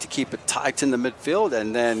just need to keep it tight in the midfield,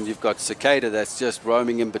 and then you've got Cicada that's just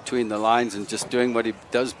roaming in between the lines and just doing what he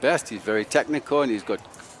does best. He's very technical, and he's got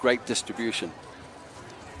great distribution.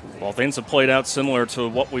 Well, things have played out similar to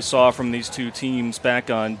what we saw from these 2 teams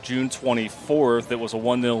back on June 24th. It was a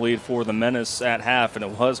 1-0 lead for the Menace at half, and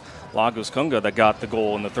it was Lagos Kunga that got the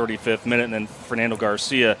goal in the 35th minute, and then Fernando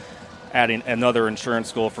Garcia adding another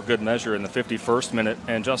insurance goal for good measure in the 51st minute.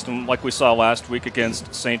 And Justin, like we saw last week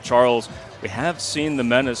against St. Charles, we have seen the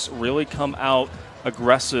Menace really come out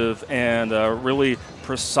aggressive and really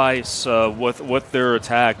precise with their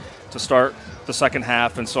attack to start the second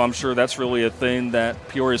half. And so I'm sure that's really a thing that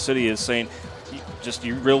Peoria City is saying,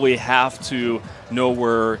 you really have to know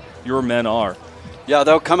where your men are. Yeah,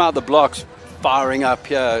 they'll come out the blocks firing up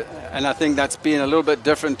here, and I think that's been a little bit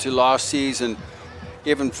different to last season.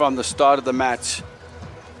 Even from the start of the match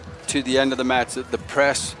to the end of the match, the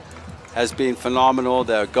press has been phenomenal.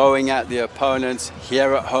 They're going at the opponents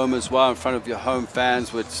here at home as well, in front of your home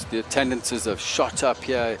fans, which the attendances have shot up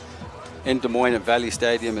here in Des Moines at Valley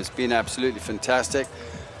Stadium. Has been absolutely fantastic.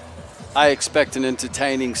 I expect an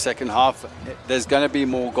entertaining second half. There's going to be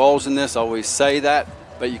more goals in this, I always say that,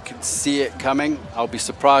 but you can see it coming. I'll be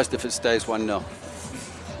surprised if it stays 1-0.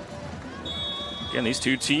 Again, these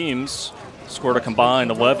 2 teams scored a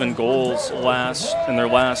combined 11 goals in their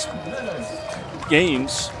last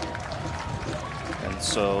games. And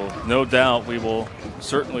so no doubt we will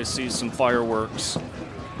certainly see some fireworks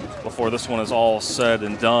before this one is all said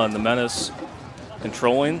and done. The Menace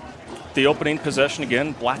controlling the opening possession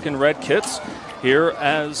again. Black and red kits here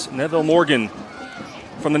as Neville Morgan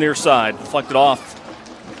from the near side deflected off.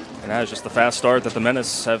 And that is just the fast start that the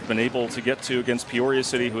Menace have been able to get to against Peoria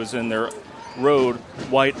City, who is in their road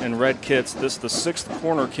white and red kits. This is the 6th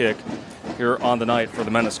corner kick here on the night for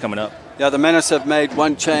the Menace coming up. Yeah, the Menace have made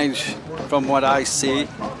one change from what I see.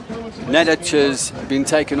 Nedic has been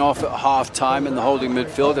taken off at half-time in the holding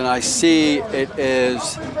midfield, and I see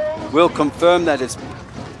we'll confirm that it's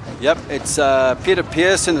Peter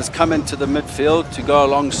Pearson has come into the midfield to go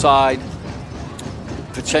alongside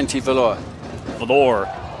Vicente Valor.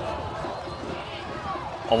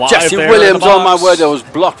 alive Jesse there Williams, in the oh my box. word, that was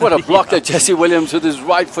blocked. What a block there, Jesse Williams with his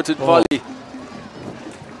right-footed volley.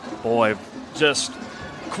 Boy, just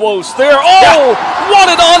close there. Oh, what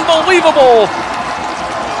an unbelievable.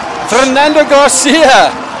 Fernando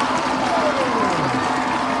Garcia.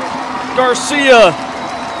 Garcia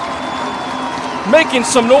making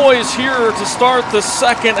some noise here to start the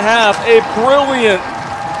second half. A brilliant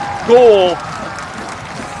goal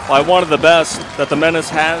by one of the best that the Menace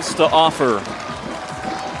has to offer.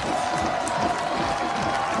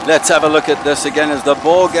 Let's have a look at this again as the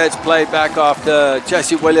ball gets played back after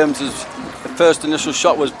Jesse Williams' first initial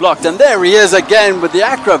shot was blocked. And there he is again with the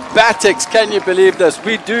acrobatics. Can you believe this?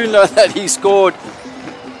 We do know that he scored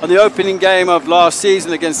on the opening game of last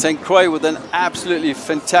season against St. Croix with an absolutely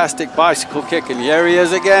fantastic bicycle kick. And here he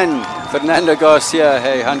is again, Fernando Garcia.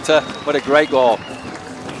 Hey, Hunter, what a great goal.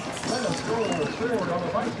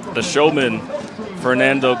 The showman,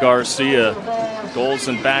 Fernando Garcia, goals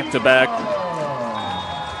in back-to-back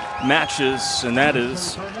matches, and that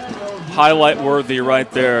is highlight worthy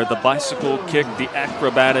right there. The bicycle kick, the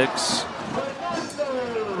acrobatics.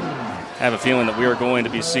 I have a feeling that we are going to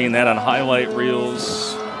be seeing that on highlight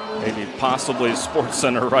reels, maybe possibly Sports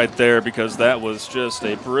Center right there, because that was just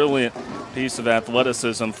a brilliant piece of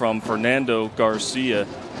athleticism from Fernando Garcia.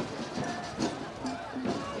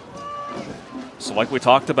 So like we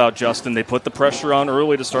talked about, Justin, they put the pressure on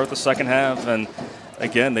early to start the second half, and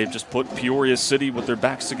again, they've just put Peoria City with their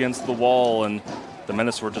backs against the wall, and the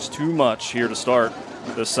Menace were just too much here to start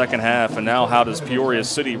the second half. And now how does Peoria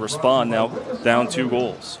City respond now down 2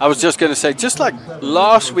 goals? I was just going to say, just like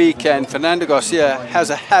last weekend, Fernando Garcia has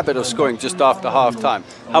a habit of scoring just after halftime.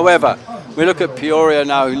 However, we look at Peoria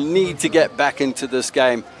now who need to get back into this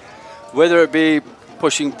game, whether it be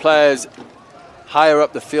pushing players higher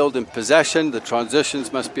up the field in possession, the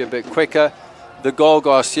transitions must be a bit quicker. The goal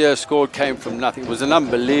Garcia scored came from nothing. It was an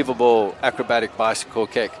unbelievable acrobatic bicycle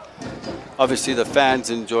kick. Obviously, the fans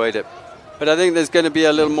enjoyed it. But I think there's going to be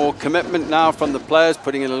a little more commitment now from the players,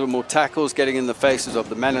 putting in a little more tackles, getting in the faces of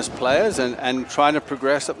the Menace players, and trying to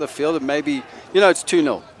progress up the field. And maybe, it's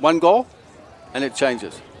 2-0. 1 goal, and it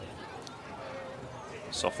changes.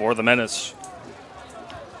 So for the Menace,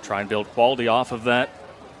 try and build quality off of that.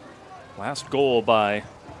 Last goal by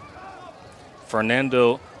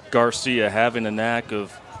Fernando Garcia, having a knack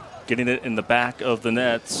of getting it in the back of the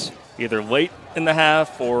nets, either late in the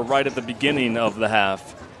half or right at the beginning of the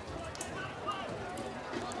half.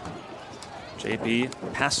 JP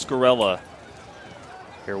Pasquarella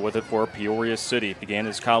here with it for Peoria City. Began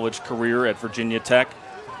his college career at Virginia Tech,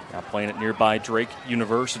 now playing at nearby Drake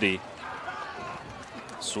University.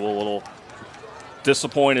 Sewell a little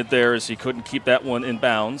disappointed there as he couldn't keep that one in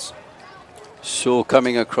bounds. Sewell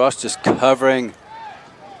coming across, just covering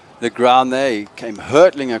the ground there. He came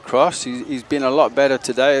hurtling across. He's been a lot better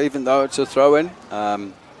today, even though it's a throw-in.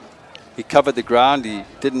 He covered the ground. He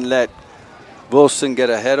didn't let Wilson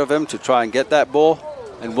get ahead of him to try and get that ball.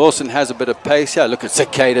 And Wilson has a bit of pace here. Look at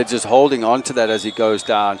Cicada just holding on to that as he goes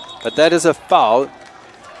down. But that is a foul.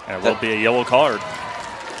 And it will be a yellow card.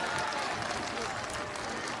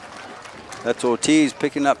 That's Ortiz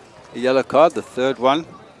picking up a yellow card, the 3rd one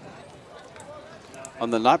on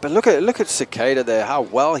the night. But look at Cicada there, how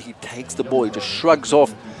well he takes the ball. He just shrugs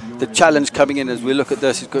off the challenge coming in. As we look at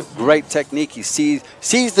this, he's got great technique. He sees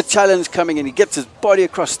the challenge coming in. He gets his body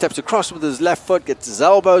across, steps across with his left foot, gets his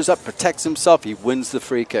elbows up, protects himself. He wins the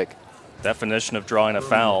free kick. Definition of drawing a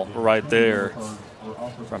foul right there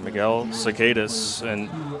from Miguel Cicadas, and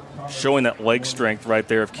showing that leg strength right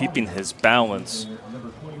there of keeping his balance.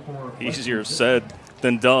 Easier said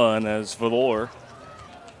than done as Valor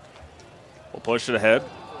will push it ahead.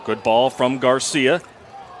 Good ball from Garcia.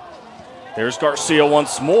 There's Garcia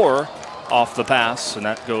once more off the pass, and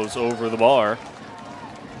that goes over the bar.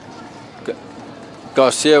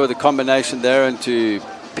 Garcia with a combination there into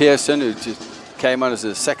Pearson, who just came on as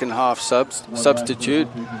a second half substitute,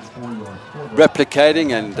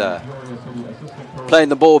 replicating and playing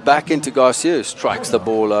the ball back into Garcia, who strikes the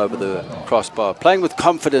ball over the crossbar. Playing with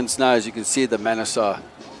confidence now, as you can see the Menace are.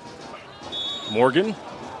 Morgan.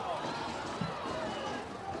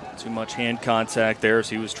 Too much hand contact there as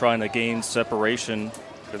he was trying to gain separation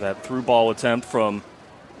for that through ball attempt from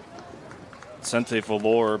Vicente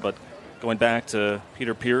Valor, but going back to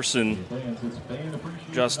Peter Pearson,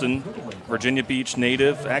 Justin, Virginia Beach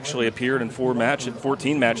native, actually appeared in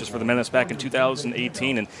 14 matches for the Menace back in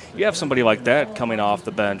 2018, and you have somebody like that coming off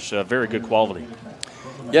the bench, very good quality.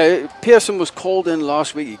 Yeah, Pearson was called in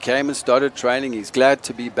last week. He came and started training. He's glad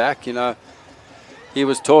to be back. He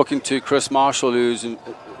was talking to Chris Marshall,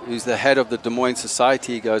 who's the head of the Des Moines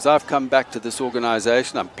Society. He goes, I've come back to this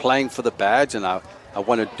organization. I'm playing for the badge, and I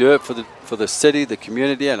want to do it for the city, the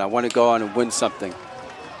community, and I want to go on and win something.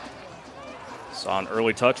 Saw an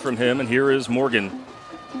early touch from him, and here is Morgan.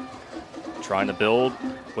 Trying to build.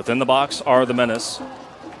 Within the box are the Menace.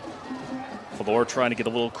 Valor trying to get a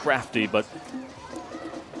little crafty, but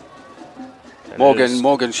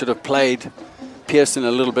Morgan should have played Pearson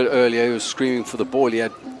a little bit earlier. He was screaming for the ball. He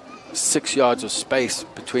had 6 yards of space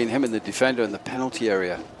between him and the defender in the penalty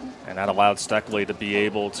area. And that allowed Steckley to be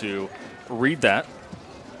able to read that.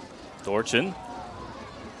 Dorchin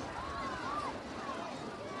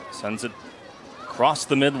sends it across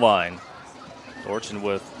the midline. Dorchin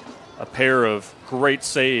with a pair of great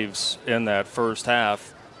saves in that first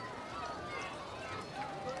half.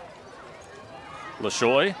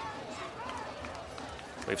 LaShoy,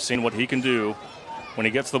 we've seen what he can do when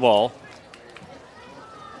he gets the ball.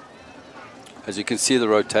 As you can see, the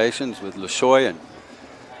rotations with LaShoy and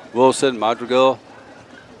Wilson, Madrigal,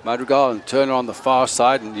 and Turner on the far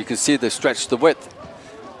side, and you can see they stretch the width.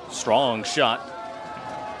 Strong shot.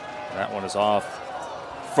 That one is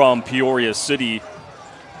off from Peoria City.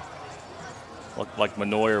 Looked like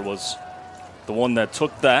Manoyer was the one that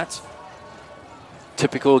took that.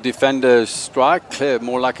 Typical defender strike,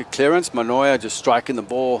 more like a clearance. Manoyer just striking the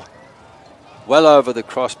ball well over the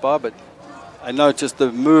crossbar, but I know just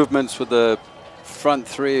the movements with the front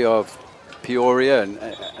three of Peoria, and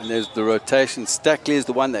there's the rotation. Steckley is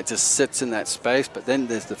the one that just sits in that space, but then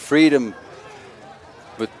there's the freedom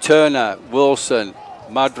with Turner, Wilson,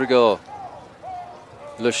 Madrigal,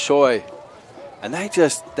 LaShoy, and they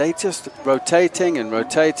just rotating,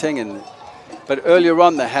 and but earlier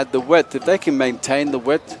on they had the width. If they can maintain the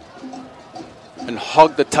width and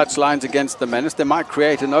hog the touch lines against the Menace, they might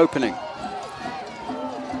create an opening.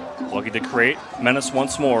 Looking to create. Menace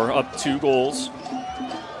once more, up 2 goals.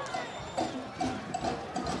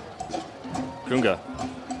 Kunga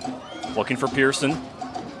looking for Pearson.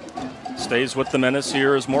 Stays with the Menace.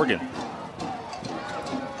 Here is Morgan.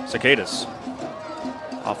 Cicadas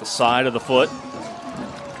off the side of the foot,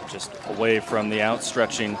 just away from the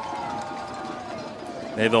outstretching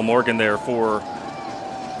Neville Morgan there for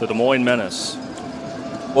the Des Moines Menace.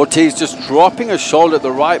 Ortiz just dropping a shoulder at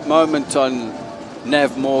the right moment on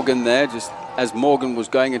Nev Morgan there, just as Morgan was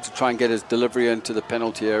going in to try and get his delivery into the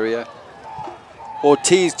penalty area.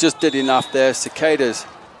 Ortiz just did enough there. Cicadas,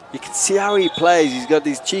 you can see how he plays. He's got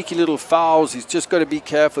these cheeky little fouls. He's just got to be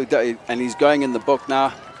careful, and he's going in the book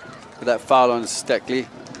now with that foul on Steckley.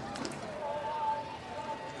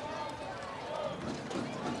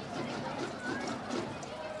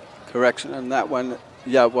 Correction on that one.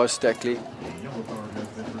 Yeah, it was Steckley.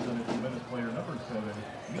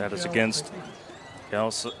 That is against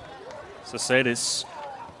Cicadas.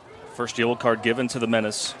 First yellow card given to the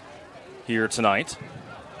Menace here tonight.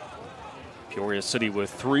 Peoria City with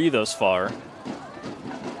 3 thus far.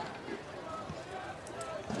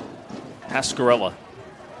 Pascarella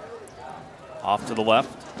off to the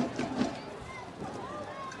left.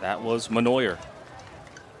 That was Manoyer.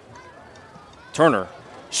 Turner,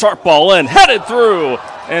 sharp ball in, headed through,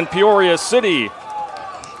 and Peoria City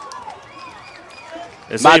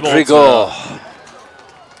is Madrigal. able to.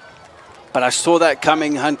 But I saw that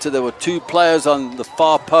coming, Hunter. There were 2 players on the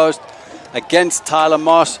far post against Tyler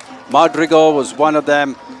Moss. Madrigal was one of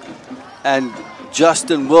them, and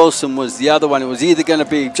Justin Wilson was the other one. It was either going to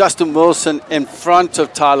be Justin Wilson in front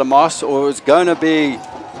of Tyler Moss, or it was going to be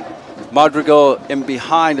Madrigal in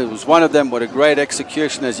behind. It was one of them. What a great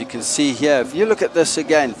execution, as you can see here. If you look at this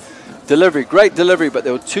again, delivery, great delivery, but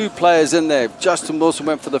there were 2 players in there. Justin Wilson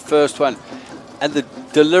went for the first one, and the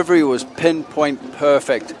delivery was pinpoint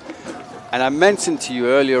perfect. And I mentioned to you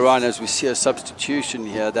earlier on, as we see a substitution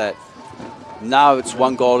here, that now it's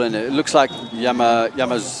 1 goal in it. It looks like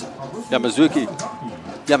Yamazaki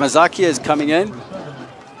is coming in.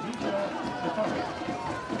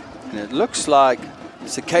 And it looks like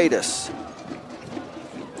Cicadas.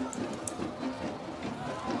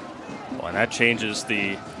 Well, and that changes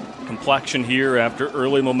the complexion here after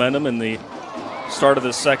early momentum in the start of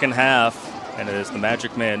the second half. And it is the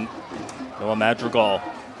Magic Man, Noah Madrigal,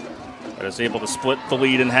 that is able to split the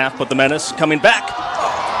lead in half, but the Menace coming back.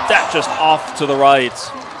 That just off to the right.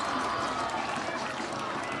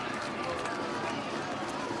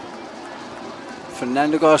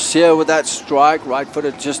 Fernando Garcia with that strike,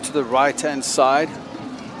 right-footed just to the right-hand side.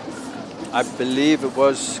 I believe it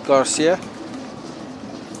was Garcia.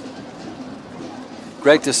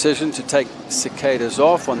 Great decision to take Cicadas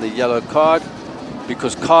off on the yellow card,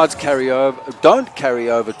 because cards don't carry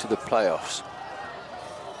over to the playoffs.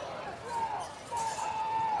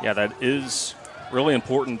 Yeah, that is really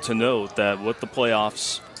important to note, that with the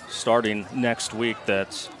playoffs starting next week,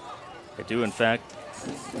 that they do in fact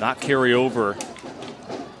not carry over.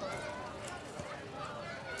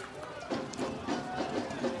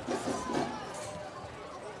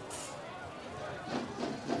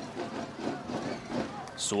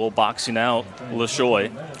 Sewell boxing out LaShoy.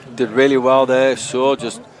 Did really well there. Sewell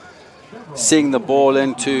just seeing the ball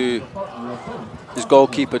into his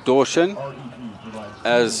goalkeeper Dawson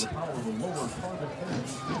as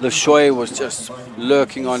LaShoy was just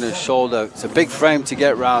lurking on his shoulder. It's a big frame to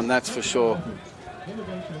get round, that's for sure.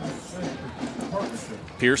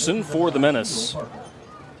 Pearson for the Menace.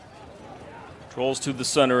 Trolls to the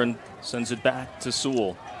center and sends it back to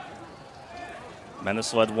Sewell.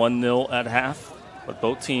 Menace led 1-0 at half, but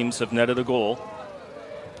both teams have netted a goal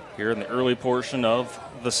here in the early portion of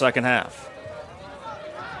the second half.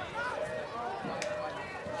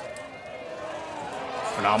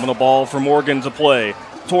 Phenomenal ball for Morgan to play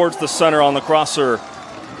towards the center on the crosser.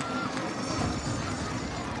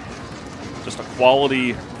 Just a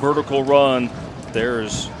quality vertical run.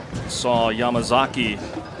 There's saw Yamazaki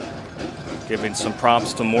giving some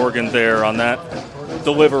props to Morgan there on that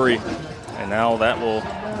delivery. And now that will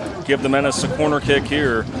give the Menace a corner kick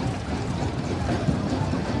here.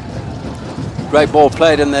 Great ball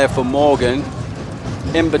played in there for Morgan.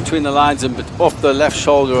 In between the lines and off the left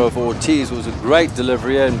shoulder of Ortiz was a great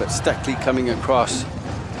delivery in, but Steckley coming across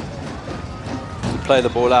to play the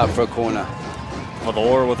ball out for a corner.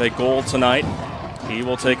 Valor with a goal tonight. He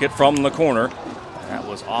will take it from the corner. That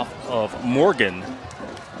was off of Morgan.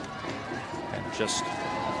 And just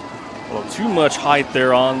a little too much height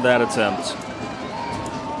there on that attempt.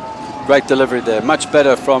 Great delivery there, much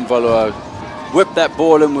better from Valor. Whipped that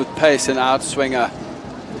ball in with pace and outswinger.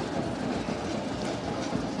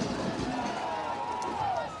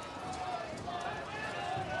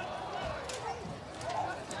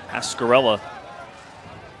 Ascarella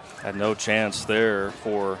had no chance there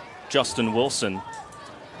for Justin Wilson.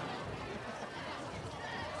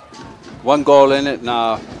 One goal in it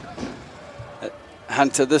now.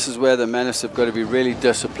 Hunter, this is where the Menace have got to be really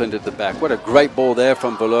disciplined at the back. What a great ball there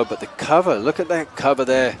from Valor, but the cover, look at that cover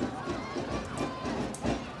there.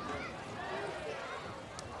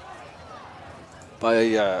 By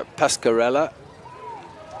Pascarella.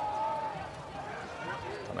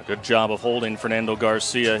 Done a good job of holding Fernando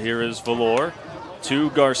Garcia. Here is Valor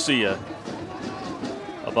to Garcia.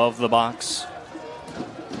 Above the box.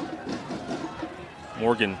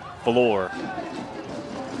 Morgan, Valor.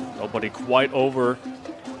 Nobody quite over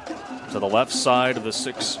to the left side of the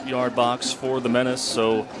 6-yard box for the Menace,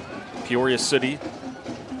 so Peoria City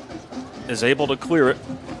is able to clear it.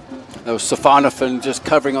 That was Stefanofan just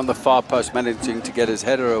covering on the far post, managing to get his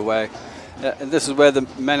header away. And this is where the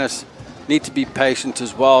Menace need to be patient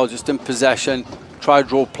as well, just in possession. Try to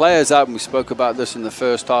draw players out, and we spoke about this in the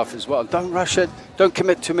first half as well. Don't rush it. Don't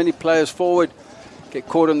commit too many players forward. Get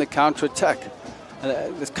caught on the counter-attack.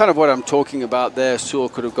 That's kind of what I'm talking about there. Sewell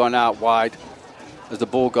could have gone out wide as the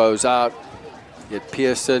ball goes out. You get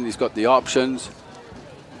Pearson, he's got the options.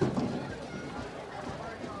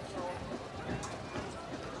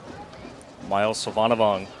 Miles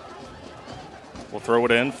Savanavong will throw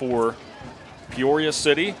it in for Peoria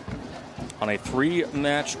City on a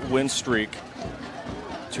 3-match win streak.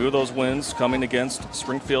 2 of those wins coming against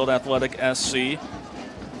Springfield Athletic SC and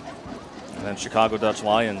then Chicago Dutch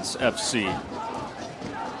Lions FC.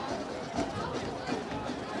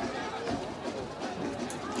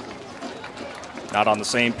 Not on the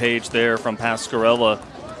same page there from Pascarella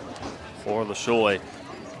for LaShoy.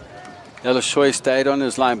 Yeah, LaShoy stayed on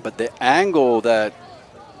his line, but the angle that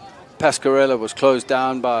Pascarella was closed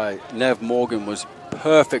down by Nev Morgan was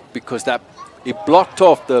perfect because that he blocked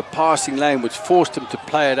off the passing lane, which forced him to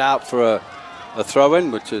play it out for a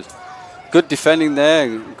throw-in, which is good defending there,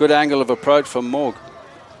 and good angle of approach from Morg.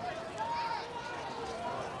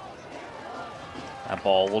 That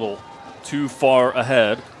ball a little too far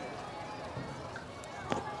ahead.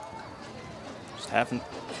 Just haven't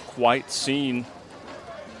quite seen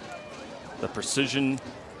the precision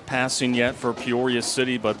passing yet for Peoria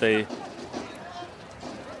City, but they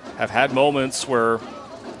have had moments where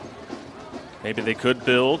maybe they could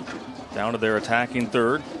build down to their attacking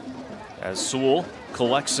third as Sewell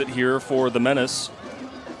collects it here for the Menace.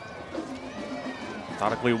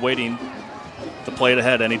 Methodically waiting to play it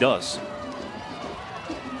ahead, and he does.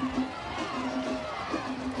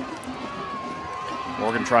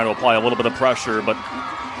 Morgan trying to apply a little bit of pressure, but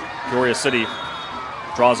Peoria City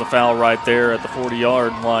draws a foul right there at the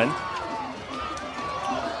 40-yard line.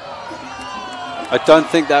 I don't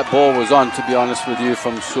think that ball was on, to be honest with you,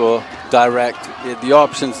 from Sewell. Direct. The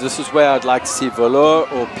options, this is where I'd like to see Valor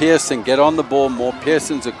or Pearson get on the ball more.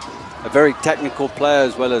 Pearson's a a very technical player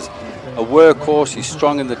as well as a workhorse. He's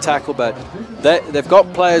strong in the tackle, but they've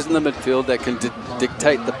got players in the midfield that can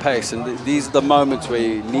dictate the pace, and these are the moments where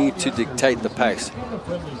you need to dictate the pace.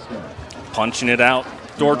 Punching it out,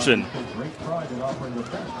 Dorchin.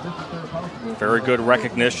 Very good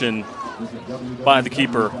recognition by the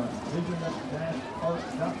keeper,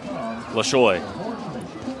 LaShoy.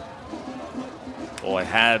 Boy,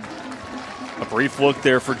 had a brief look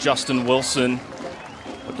there for Justin Wilson,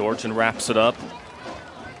 but Dorchin wraps it up.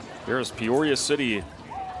 Here's Peoria City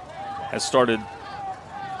has started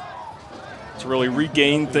to really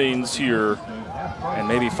regain things here and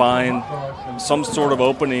maybe find some sort of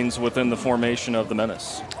openings within the formation of the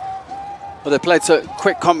Menace. Well, they played some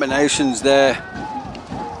quick combinations there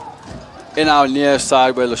in our near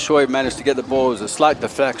side where LaShoy managed to get the ball. It was a slight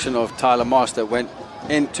deflection of Tyler Moss that went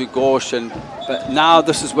into Goshen. But now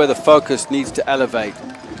this is where the focus needs to elevate.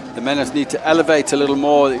 The Menace need to elevate a little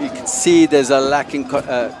more. You can see there's a lacking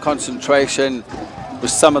concentration with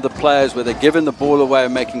some of the players where they're giving the ball away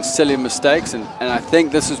and making silly mistakes. And I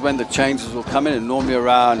think this is when the changes will come in. And normally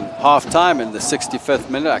around halftime in the 65th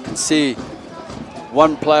minute, I can see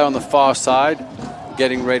one player on the far side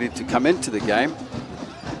getting ready to come into the game.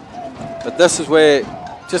 But this is where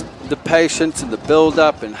just the patience and the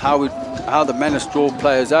build-up and how the Menace draw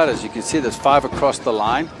players out. As you can see, there's 5 across the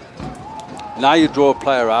line. Now you draw a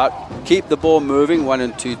player out, keep the ball moving, 1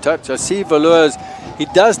 and 2 touch. I see Valeurs, he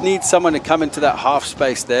does need someone to come into that half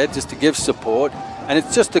space there just to give support. And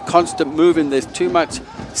it's just a constant moving. There's too much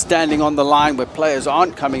standing on the line where players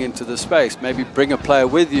aren't coming into the space. Maybe bring a player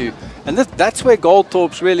with you. And that's where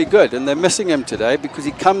Goldthorpe's really good. And they're missing him today because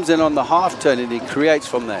he comes in on the half turn and he creates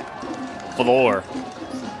from there. Valor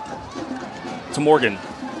to Morgan,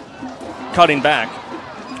 cutting back.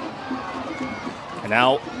 And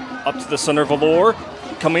now up to the center. Valor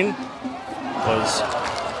coming was,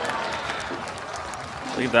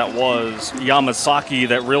 I believe that was Yamazaki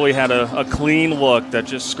that really had a clean look that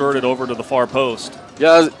just skirted over to the far post.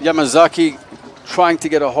 Yeah, Yamazaki trying to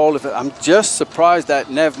get a hold of it. I'm just surprised that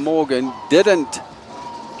Nev Morgan didn't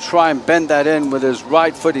try and bend that in with his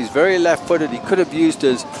right foot. He's very left-footed. He could have used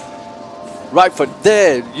his right foot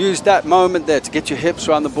there. Use that moment there to get your hips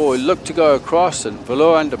around the ball. He looked to go across, and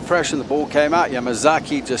Valor under pressure, and the ball came out.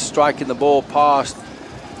 Yamazaki just striking the ball past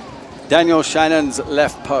Daniel Shannon's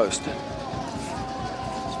left post.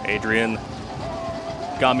 Adrian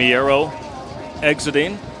Gamiero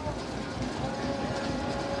exiting.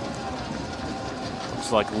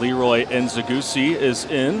 Looks like Leroy Nzagusi is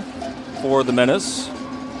in for the Menace,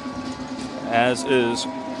 as is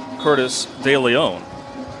Curtis De Leon.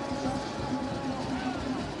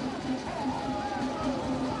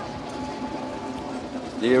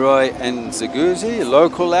 Leroy Nzagusi,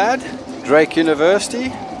 local lad, Drake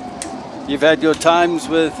University. You've had your times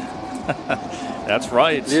with that's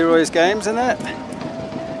right. Leroy's games and that.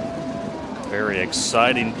 Very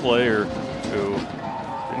exciting player who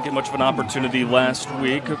didn't get much of an opportunity last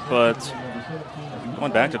week, but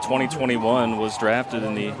going back to 2021 was drafted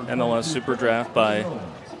in the MLS Super Draft by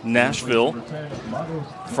Nashville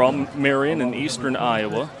from Marion in eastern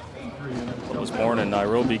Iowa, but was born in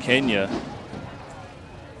Nairobi, Kenya.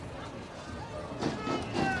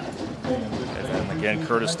 And then again,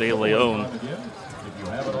 Curtis De Leon,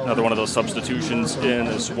 another one of those substitutions in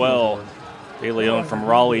as well. De Leon from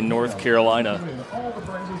Raleigh, North Carolina.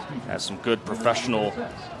 Has some good professional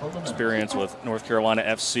experience with North Carolina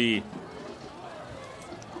FC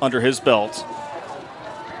under his belt.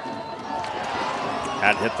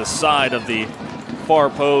 Had hit the side of the far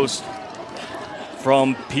post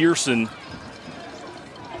from Pearson.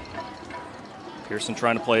 Pearson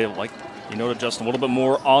trying to play, like you noted, Justin, a little bit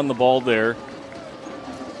more on the ball there.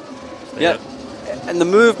 Yeah, and the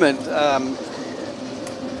movement,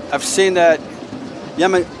 I've seen that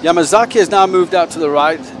Yamazaki has now moved out to the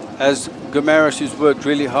right as Gomeris, who's worked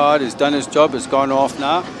really hard, has done his job, has gone off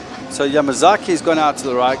now. So Yamazaki's gone out to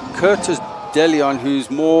the right. Curtis De Leon,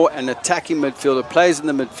 who's more an attacking midfielder, plays in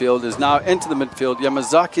the midfield, is now into the midfield.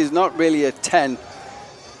 Yamazaki is not really a 10,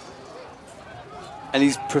 and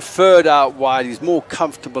he's preferred out wide. He's more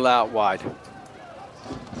comfortable out wide.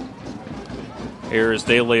 Here is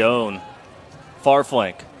De Leon, far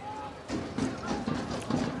flank.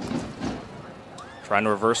 Trying to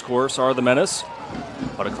reverse course are the Menace,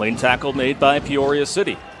 but a clean tackle made by Peoria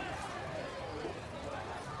City.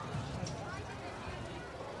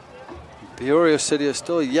 Peoria City is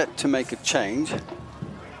still yet to make a change.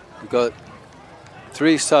 We've got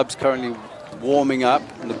 3 subs currently warming up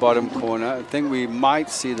in the bottom corner. I think we might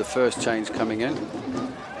see the first change coming in.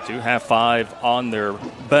 Do have 5 on their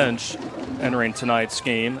bench entering tonight's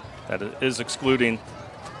game. That is excluding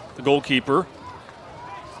the goalkeeper,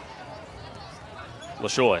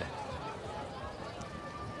 LaShoy.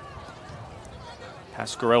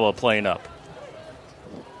 Pasquarella playing up.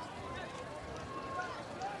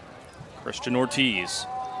 Christian Ortiz.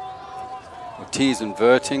 Ortiz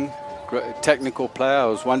inverting. Great technical player. I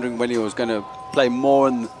was wondering when he was going to play more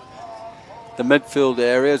in the midfield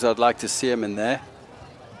areas. I'd like to see him in there.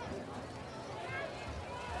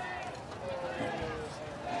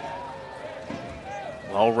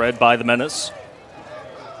 Well read by the Menace.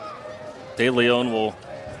 De Leon will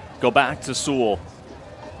go back to Sewell.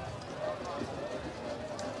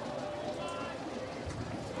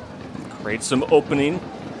 Create some opening.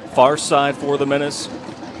 Far side for the Menace.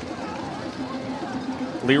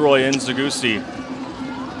 Leroy Nzagusi.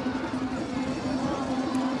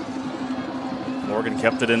 Morgan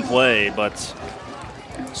kept it in play, but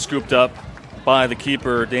scooped up by the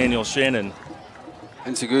keeper, Daniel Shannon.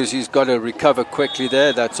 Nzagusi's got to recover quickly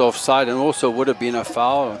there. That's offside and also would have been a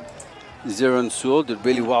foul. Zeron Sewell did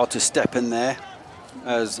really well to step in there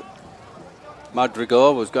as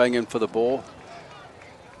Madrigal was going in for the ball.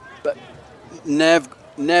 But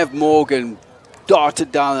Nev Morgan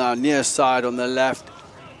darted down our near side on the left.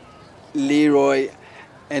 Leroy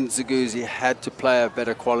Nzagusi had to play a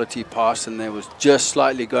better quality pass, and there was just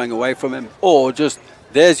slightly going away from him. Or just,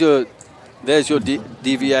 there's your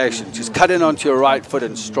deviation. Just cut in onto your right foot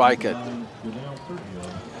and strike it.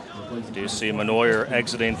 You do see Manoyer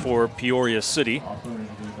exiting for Peoria City.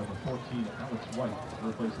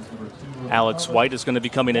 Alex White is going to be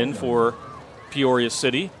coming in for Peoria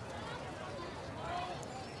City.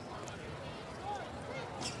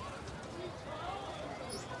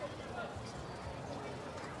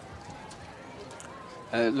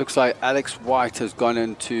 It looks like Alex White has gone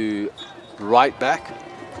into right back.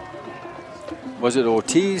 Was it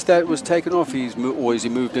Ortiz that was taken off? Or has he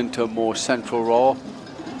moved into a more central role?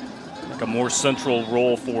 Like a more central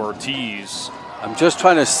role for Ortiz. I'm just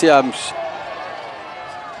trying to see.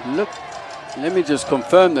 Look, let me just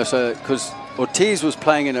confirm this because Ortiz was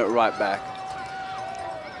playing in at right back.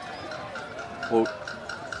 Or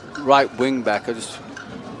right wing back.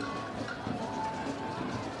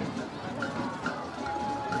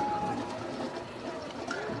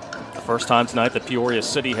 First time tonight that Peoria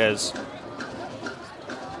City has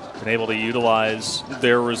been able to utilize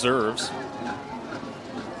their reserves.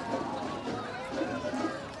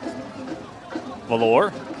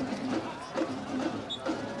 Valor.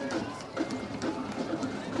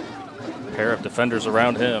 Pair of defenders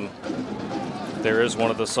around him. There is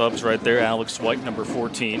one of the subs right there, Alex White, number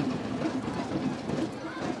 14.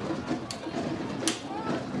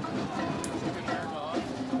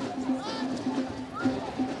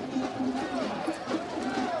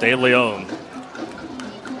 De Leon.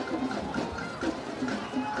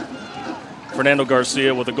 Fernando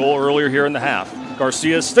Garcia with a goal earlier here in the half.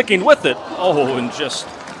 Garcia sticking with it. Oh, and just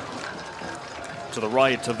to the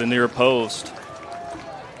right of the near post.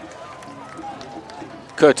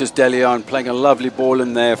 Curtis De Leon playing a lovely ball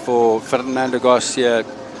in there for Fernando Garcia,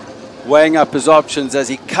 weighing up his options as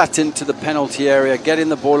he cut into the penalty area, getting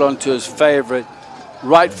the ball onto his favorite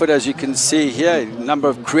right foot, as you can see here. Number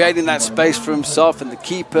of creating that space for himself, and the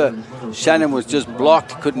keeper, Shannon, was just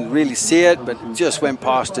blocked. Couldn't really see it, but it just went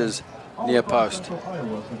past his near post.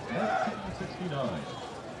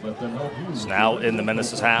 It's now in the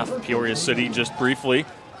Menace's half. Peoria City just briefly.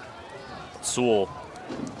 Sewell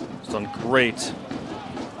has done great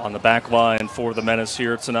on the back line for the Menace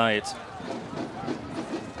here tonight.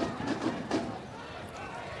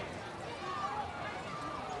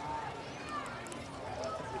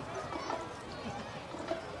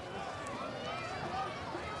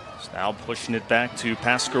 Now pushing it back to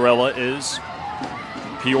Pasquarella is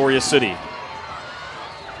Peoria City.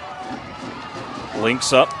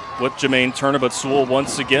 Links up with Jermaine Turner, but Sewell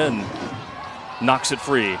once again knocks it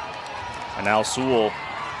free. And now Sewell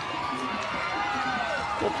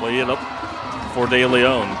will play it up for De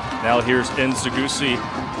Leon. Now here's Nzagusi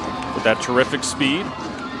with that terrific speed.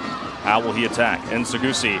 How will he attack?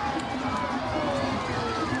 Nzagusi.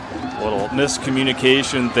 Little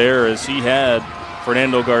miscommunication there as he had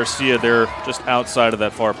Fernando Garcia there just outside of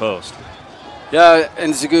that far post. Yeah,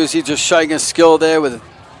 Nzagusi just showing his skill there with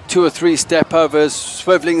 2 or 3 step overs,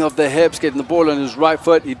 swiveling of the hips, getting the ball on his right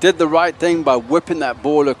foot. He did the right thing by whipping that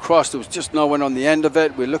ball across. There was just no one on the end of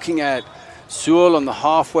it. We're looking at Sewell on the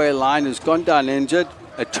halfway line, who's gone down injured.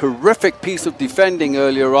 A terrific piece of defending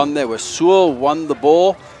earlier on there where Sewell won the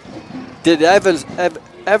ball. Did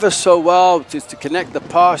ever so well just to connect the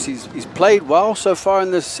pass. He's played well so far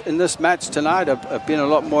in this match tonight. I've been a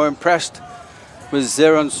lot more impressed with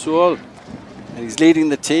Zeron Sewell. And he's leading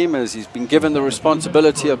the team as he's been given the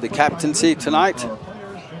responsibility of the captaincy tonight.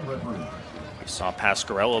 We saw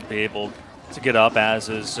Pasquarello be able to get up, as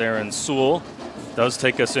is Aaron Sewell. Does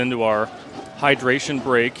take us into our hydration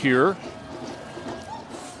break here.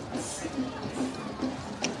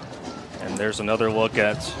 And there's another look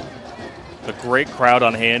at the great crowd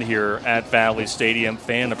on hand here at Valley Stadium.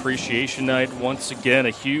 Fan Appreciation Night, once again, a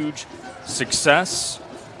huge success.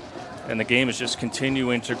 And the game is just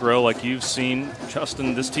continuing to grow like you've seen.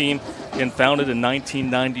 Justin, this team, again, founded in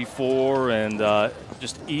 1994, and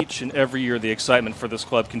just each and every year the excitement for this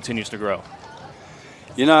club continues to grow.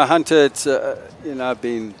 You know, Hunter, it's, I've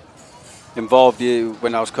been involved here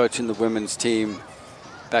when I was coaching the women's team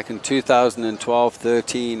back in 2012,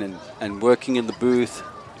 13, and working in the booth,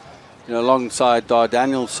 alongside Dar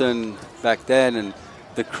Danielson back then. And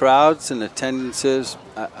the crowds and attendances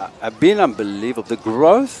have been unbelievable. The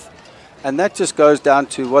growth, and that just goes down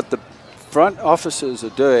to what the front officers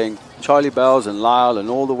are doing, Charlie Bells and Lyle,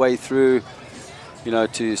 and all the way through,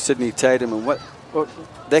 to Sydney Tatum, and what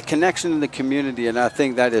their connection in the community. And I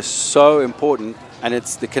think that is so important. And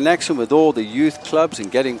it's the connection with all the youth clubs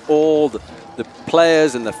and getting all the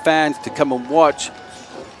players and the fans to come and watch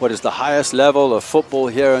what is the highest level of football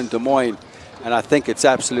here in Des Moines. And I think it's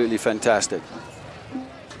absolutely fantastic.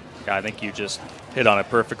 Yeah, I think you just hit on it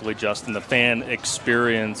perfectly, Justin. The fan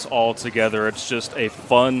experience altogether. It's just a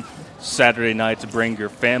fun Saturday night to bring your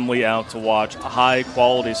family out to watch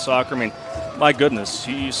high-quality soccer. I mean, my goodness,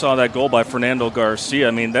 you saw that goal by Fernando Garcia.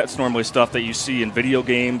 I mean, that's normally stuff that you see in video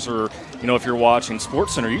games or, if you're watching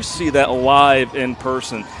SportsCenter. You see that live in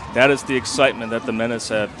person. That is the excitement that the Menace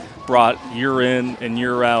have brought year in and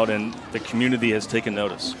year out, and the community has taken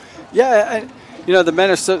notice. Yeah, and, the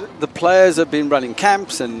Menace, the players have been running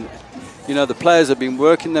camps, and, the players have been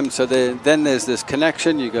working them. So then there's this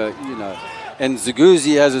connection. You go, and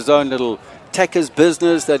Zaguzzi has his own little Techers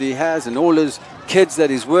business that he has, and all his kids that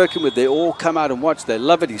he's working with, they all come out and watch. They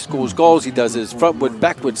love it. He scores goals. He does his frontward,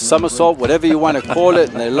 backward somersault, whatever you want to call it,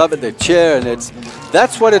 and they love it. They cheer, and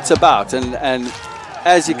that's what it's about. And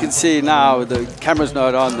as you can see now, the camera's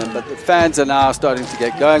not on them, but the fans are now starting to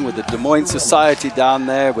get going with the Des Moines Society down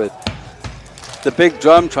there with the big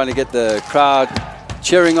drum, trying to get the crowd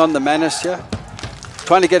cheering on the Menace here.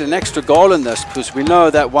 Trying to get an extra goal in this, because we know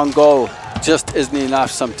that one goal just isn't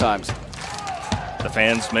enough sometimes. The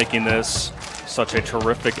fans making this such a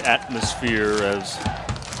terrific atmosphere, as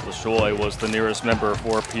LaShoy was the nearest member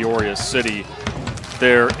for Peoria City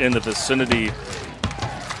there in the vicinity.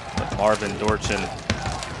 But Marvin Dorchin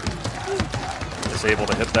is able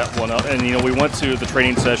to hit that one up. And, we went to the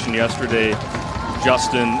training session yesterday.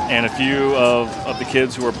 Justin and a few of the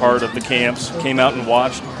kids who were part of the camps came out and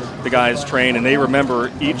watched the guys train, and they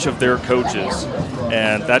remember each of their coaches.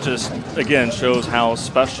 And that just, again, shows how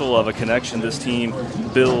special of a connection this team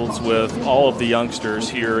builds with all of the youngsters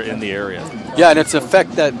here in the area. Yeah, and it's a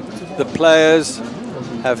fact that the players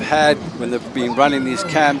have had when they've been running these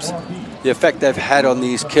camps, the effect they've had on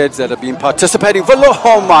these kids that have been participating.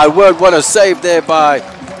 Oh, my word, what a save there by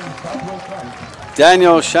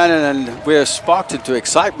Daniel Shannon, and we're sparked into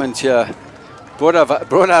excitement here. Brought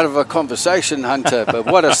out of a conversation, Hunter, but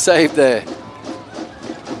what a save there.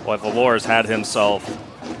 Well, Valor's had himself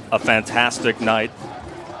a fantastic night.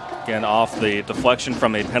 Again, off the deflection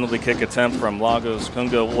from a penalty kick attempt from Lagos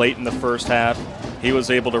Kungo late in the first half. He was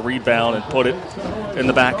able to rebound and put it in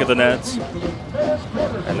the back of the nets.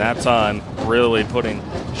 And that time, really putting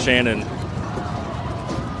Shannon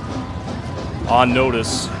on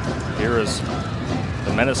notice. Here is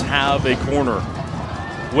the Menace have a corner.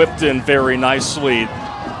 Whipped in very nicely.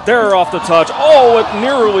 There off the touch. Oh, it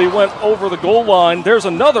nearly went over the goal line. There's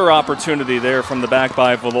another opportunity there from the back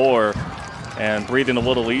by Valor. And breathing a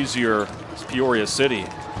little easier is Peoria City.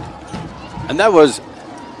 And that was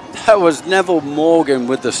Neville Morgan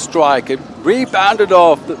with the strike. It rebounded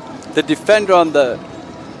off the defender on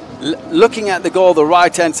looking at the goal, the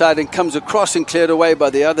right-hand side, and comes across and cleared away by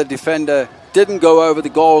the other defender. Didn't go over the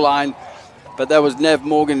goal line. But that was Nev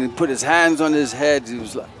Morgan, and put his hands on his head. He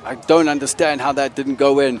was like, I don't understand how that didn't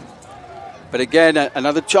go in. But again,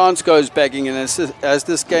 another chance goes begging, and as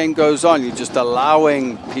this game goes on, you're just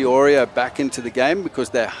allowing Peoria back into the game because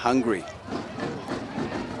they're hungry.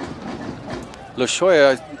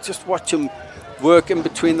 LaShoya, just watch him work in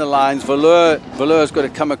between the lines. Valor's got to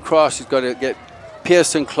come across. He's got to get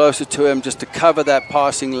Pearson closer to him just to cover that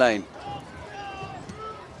passing lane.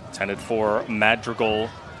 Intended for Madrigal,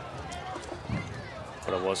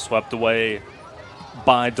 but it was swept away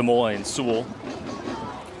by Des Moines. Sewell.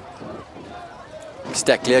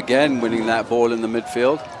 Steckley again winning that ball in the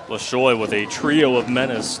midfield. LaShoy with a trio of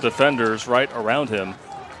Menace defenders right around him.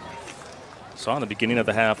 Saw in the beginning of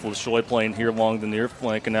the half, LaShoy playing here along the near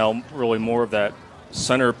flank, and now really more of that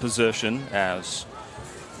center position as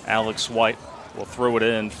Alex White will throw it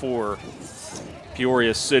in for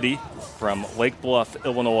Peoria City from Lake Bluff,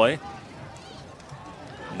 Illinois.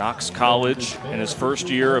 Knox College in his first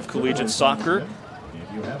year of collegiate soccer,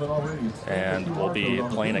 and will be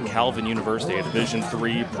playing at Calvin University, a Division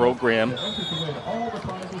III program.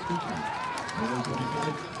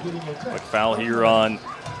 Quick foul here on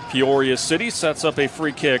Peoria City, sets up a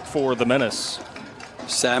free kick for the Menace.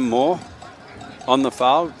 Sam Moore on the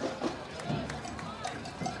foul.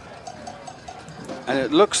 And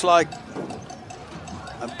it looks like,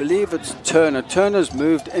 I believe it's Turner. Turner's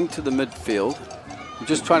moved into the midfield. I'm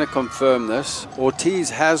just trying to confirm this. Ortiz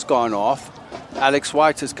has gone off. Alex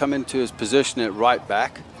White has come into his position at right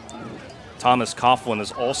back. Thomas Coughlin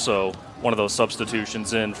is also one of those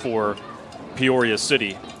substitutions in for Peoria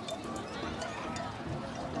City.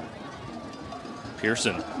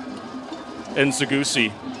 Pearson.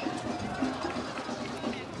 Nzagusi.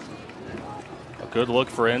 A good look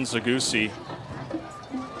for Nzagusi.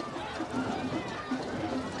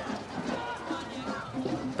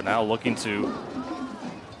 But now looking to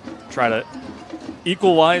try to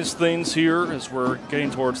equalize things here as we're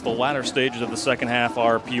getting towards the latter stages of the second half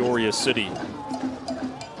are Peoria City.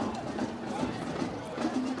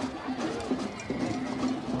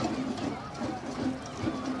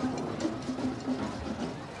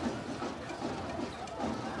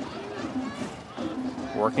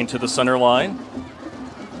 Working to the center line,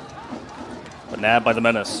 but nabbed by the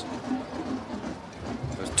Menace.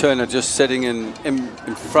 Turner just sitting in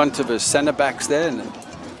front of his center backs there in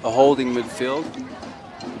a holding midfield.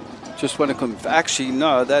 Just want to actually,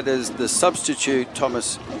 no, that is the substitute,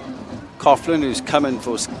 Thomas Coughlin, who's coming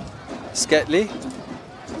for Sketley.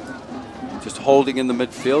 Just holding in the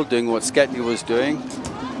midfield, doing what Sketley was doing.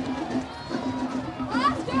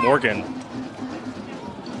 Morgan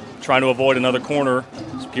trying to avoid another corner.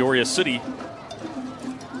 It's Peoria City.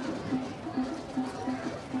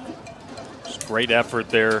 Just great effort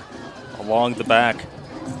there along the back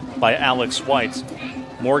by Alex White.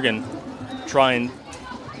 Morgan trying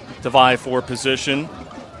to vie for position.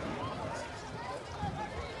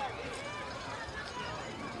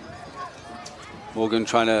 Morgan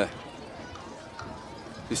trying to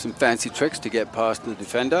do some fancy tricks to get past the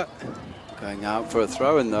defender. Going out for a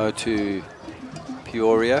throw and though to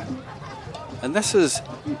Peoria. And this is,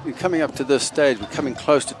 coming up to this stage, we're coming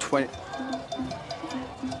close to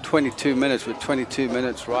 22 minutes. We're 22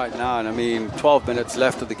 minutes right now, and I mean 12 minutes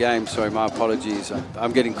left of the game. Sorry, my apologies.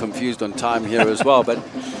 I'm getting confused on time here as well. But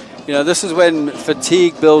you know, this is when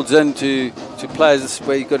fatigue builds into players. This is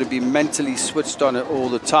where you've got to be mentally switched on it all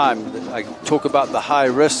the time. I talk about the high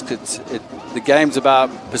risk. The game's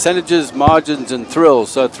about percentages, margins, and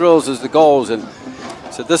thrills. So thrills is the goals, and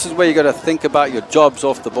so this is where you got to think about your jobs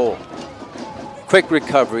off the ball. Quick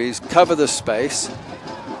recoveries, cover the space,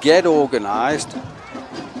 get organized.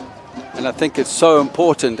 And I think it's so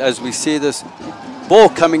important as we see this ball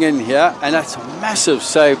coming in here, and that's a massive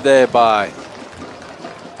save there by.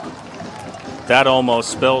 That almost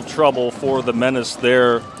spelled trouble for the Menace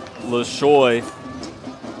there. LaShoy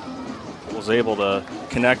was able to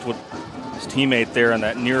connect with his teammate there on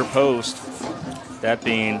that near post, that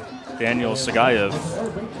being Daniel Sagayev,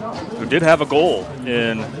 who did have a goal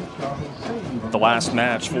in the last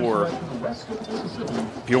match for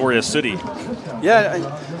Peoria City. Yeah,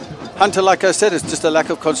 Hunter, like I said, it's just a lack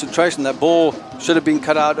of concentration. That ball should have been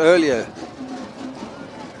cut out earlier.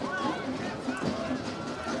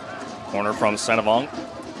 Corner from Sanavong.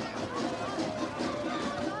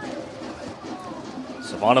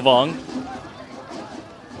 Savanavong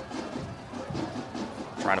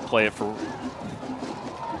trying to play it for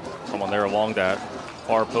someone there along that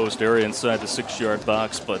far post area inside the 6-yard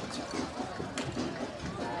box, but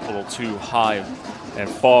a little too high and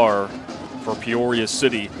far for Peoria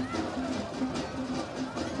City.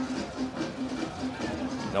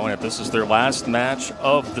 Knowing that this is their last match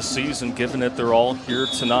of the season, given that they're all here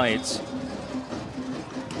tonight.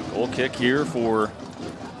 Goal kick here for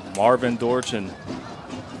Marvin Dorchin.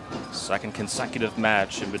 Second consecutive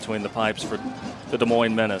match in between the pipes for the Des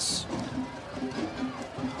Moines Menace.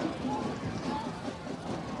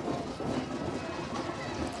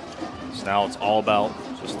 So now it's all about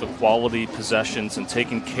just the quality possessions and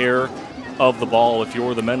taking care of the ball if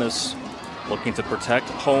you're the Menace, looking to protect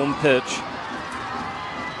home pitch.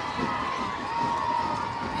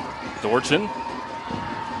 Dorchin.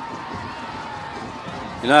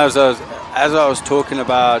 You know, as I was talking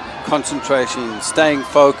about concentration, staying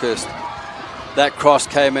focused, that cross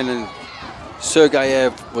came in and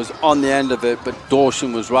Sergeyev was on the end of it, but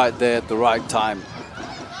Dawson was right there at the right time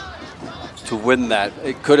to win that.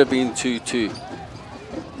 It could have been 2-2.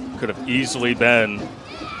 Could have easily been,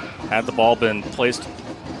 had the ball been placed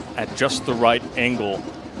at just the right angle.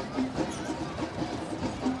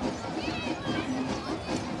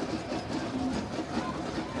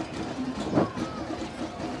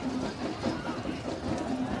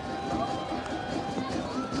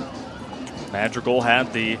 Madrigal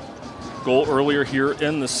had the goal earlier here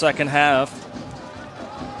in the second half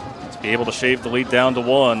to be able to shave the lead down to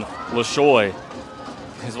 1. LaShoy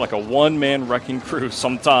is like a one-man wrecking crew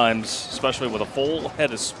sometimes, especially with a full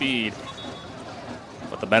head of speed.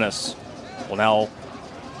 But the Menace will now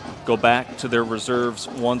go back to their reserves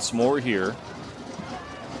once more here.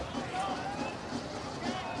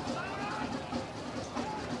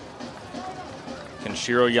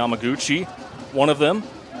 Kenshiro Yamaguchi, one of them.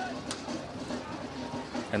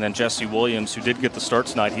 And then Jesse Williams, who did get the start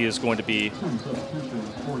tonight, he is going to be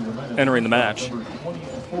entering the match.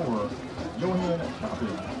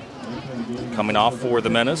 Coming off for the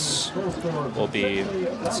Menace will be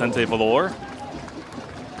Vicente Valor.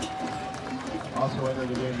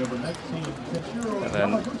 And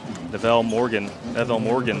then Neville Morgan.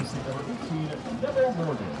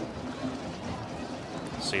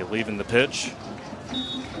 See, leaving the pitch.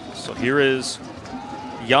 So here is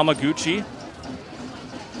Yamaguchi.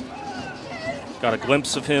 Got a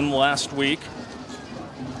glimpse of him last week.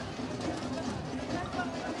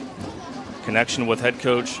 Connection with head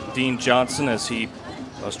coach Dean Johnson, as he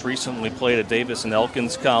most recently played at Davis and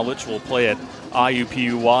Elkins College. Will play at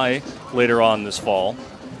IUPUI later on this fall.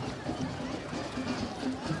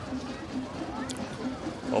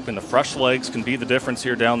 Hoping the fresh legs can be the difference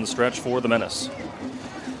here down the stretch for the Menace.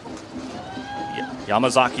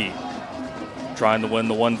 Yamazaki trying to win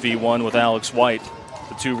the 1v1 with Alex White.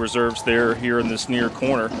 The two reserves there here in this near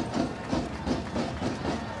corner.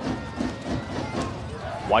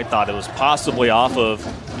 White thought it was possibly off of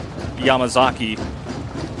Yamazaki.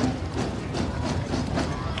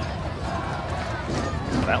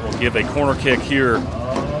 That will give a corner kick here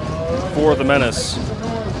for the Menace.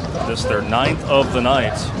 This their 9th of the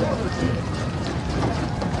night.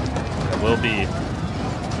 It will be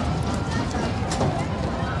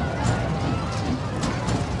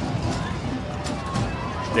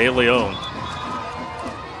De Leon.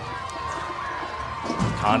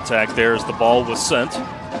 Contact there as the ball was sent.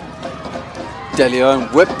 De Leon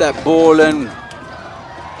whipped that ball in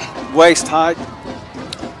waist height.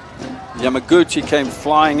 Yamaguchi came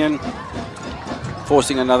flying in,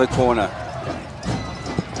 forcing another corner.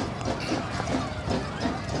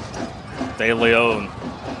 De Leon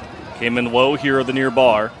came in low here at the near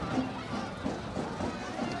bar.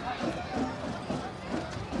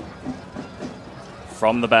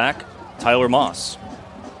 From the back, Tyler Moss.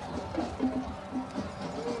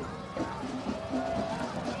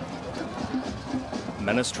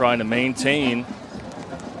 Menace trying to maintain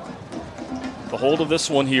the hold of this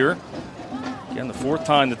one here. Again, the 4th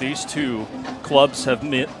time that these two clubs have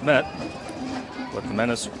met, with the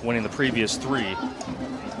Menace winning the previous 3.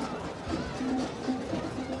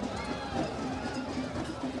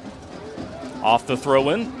 Off the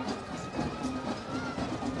throw-in.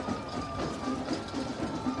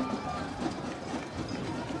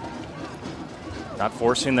 Not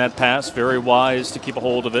forcing that pass, very wise to keep a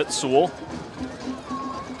hold of it, Sewell.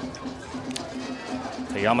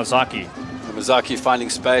 To Yamazaki. Yamazaki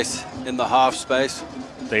finding space in the half space.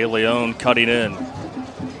 De Leon cutting in.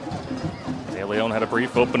 De Leon had a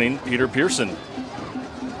brief opening. Peter Pearson.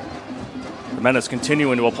 The Menace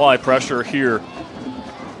continuing to apply pressure here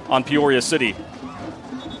on Peoria City.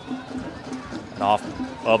 And off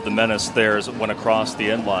of the Menace there as it went across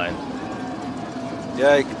the end line.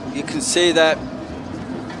 Yeah, you can see that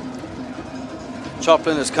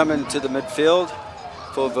Choplin has come into the midfield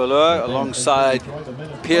for Valor alongside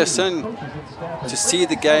Pearson to see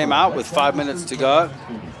the game out with 5 minutes to go.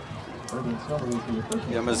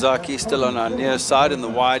 Yamazaki still on our near side in the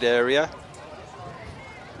wide area.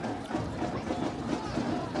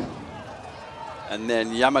 And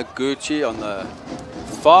then Yamaguchi on the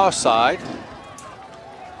far side.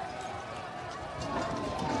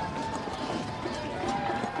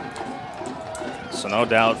 So no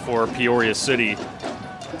doubt for Peoria City,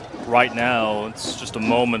 right now, it's just a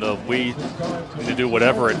moment of we need to do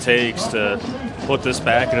whatever it takes to put this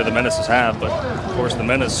back into the Menace's half. But, of course, the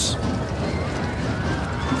Menace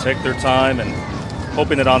take their time and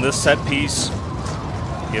hoping that on this set piece,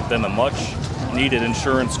 give them a much-needed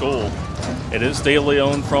insurance goal. It is De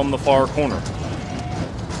Leon from the far corner.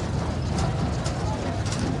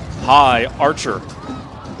 High, Archer.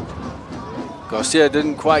 Garcia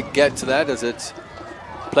didn't quite get to that as it's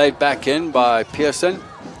played back in by Pearson.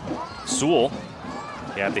 Sewell,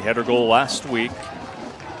 he had the header goal last week.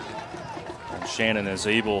 And Shannon is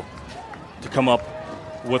able to come up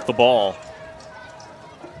with the ball.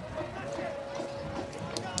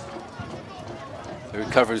 The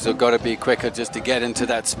recoveries have got to be quicker just to get into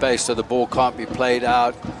that space so the ball can't be played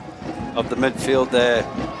out of the midfield there.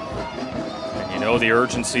 And you know the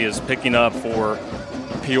urgency is picking up for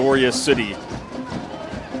Peoria City.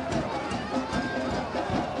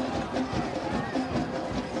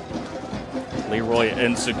 Leroy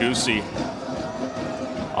Nsagusi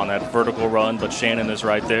on that vertical run, but Shannon is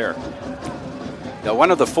right there. Now, one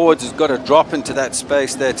of the forwards has got to drop into that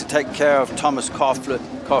space there to take care of Thomas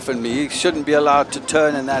Coffin. He shouldn't be allowed to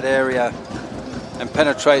turn in that area and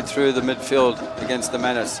penetrate through the midfield against the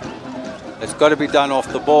Menace. It's got to be done off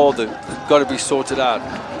the ball. It's got to be sorted out.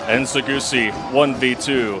 Nsagusi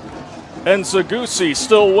 1v2. Nsagusi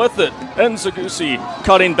still with it. Nsagusi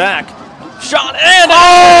cutting back. Shot and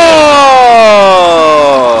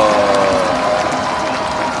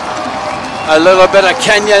a little bit of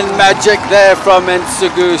Kenyan magic there from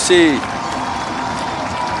Nsagusi.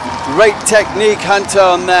 Great technique, Hunter,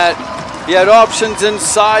 on that. He had options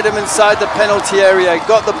inside him, inside the penalty area. He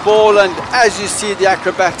got the ball, and as you see the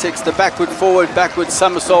acrobatics, the backward forward, backward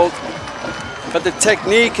somersault. But the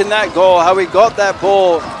technique in that goal, how he got that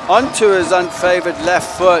ball onto his unfavored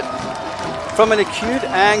left foot from an acute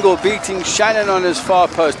angle, beating Shannon on his far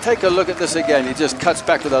post. Take a look at this again. He just cuts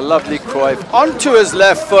back with a lovely Cruyff onto his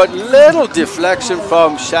left foot. Little deflection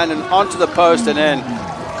from Shannon onto the post and in.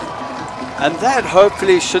 And that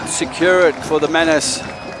hopefully should secure it for the Menace.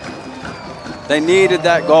 They needed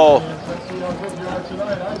that goal.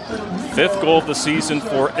 Fifth goal of the season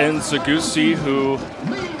for Nsagusi, who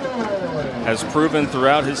has proven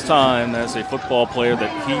throughout his time as a football player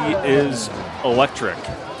that he is electric.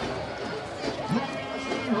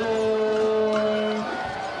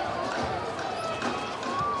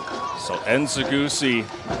 So Nsagusi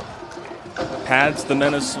pads the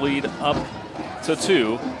Menace lead up to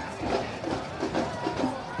 2.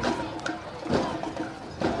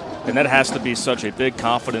 And that has to be such a big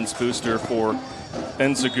confidence booster for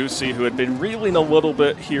Nsagusi, who had been reeling a little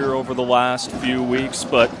bit here over the last few weeks,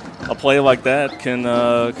 but a play like that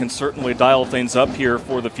can certainly dial things up here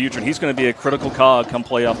for the future. And he's going to be a critical cog come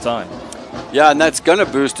playoff time. Yeah, and that's going to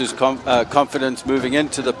boost his confidence moving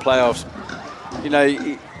into the playoffs. You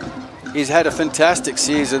know, he's had a fantastic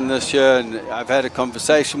season this year, and I've had a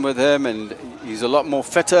conversation with him, and he's a lot more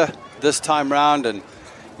fitter this time round, and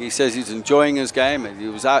he says he's enjoying his game. And he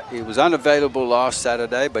was unavailable last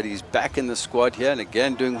Saturday, but he's back in the squad here, and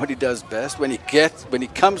again doing what he does best. When he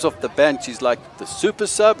comes off the bench, he's like the super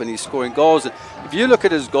sub, and he's scoring goals. And if you look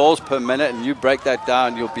at his goals per minute and you break that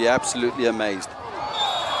down, you'll be absolutely amazed.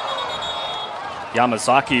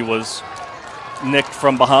 Yamazaki was nicked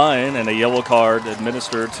from behind, and a yellow card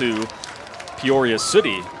administered to Peoria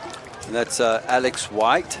City. And that's Alex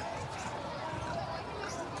White.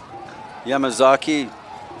 Yamazaki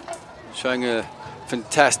showing a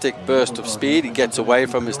fantastic burst of speed. He gets away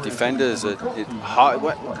from his defenders.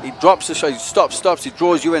 He drops the shot, he stops, he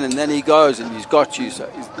draws you in, and then he goes, and he's got you. So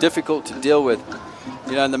he's difficult to deal with.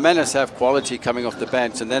 You know, and the Menace have quality coming off the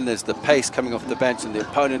bench, and then there's the pace coming off the bench, and the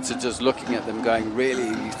opponents are just looking at them going, really,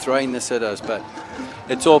 you're throwing this at us? But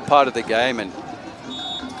it's all part of the game. And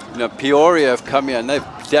you know, Peoria have come here, and they've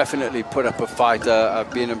definitely put up a fight.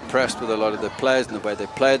 I've been impressed with a lot of the players and the way they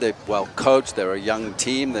play. They're well coached. They're a young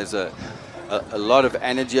team. There's a lot of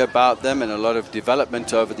energy about them and a lot of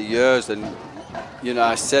development over the years. And, you know,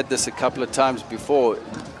 I said this a couple of times before,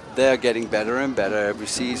 they're getting better and better every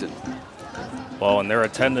season. Well, and their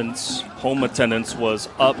attendance, home attendance, was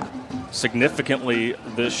up significantly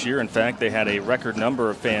this year. In fact, they had a record number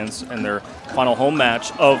of fans in their final home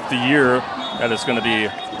match of the year. That is going to be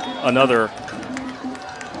another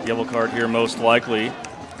yellow card here, most likely,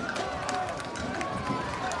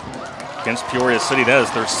 against Peoria City. That is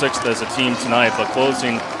their 6th as a team tonight. But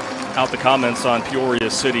closing out the comments on Peoria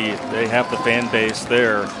City, they have the fan base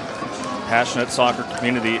there. Passionate soccer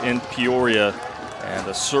community in Peoria,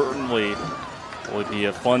 and certainly will be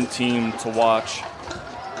a fun team to watch,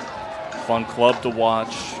 fun club to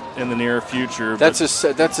watch in the near future. That's a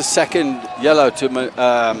second yellow to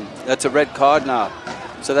that's a red card now.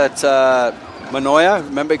 So that's Manoia.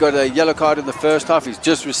 Remember, he got a yellow card in the first half. He's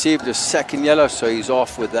just received a second yellow, so he's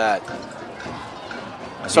off with that.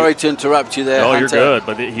 Sorry to interrupt you there, No, Hunter. You're good,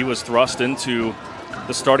 but he was thrust into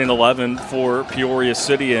the starting 11 for Peoria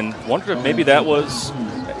City, and wondered if maybe that was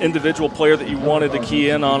an individual player that you wanted to key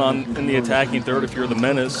in on in the attacking third if you're the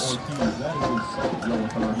Menace.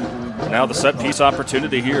 now the set piece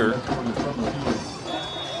opportunity here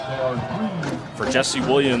for Jesse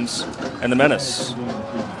Williams and the Menace.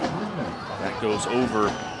 That goes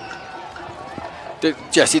over.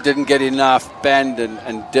 Jesse didn't get enough bend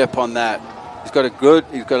and dip on that. He's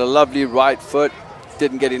got a lovely right foot.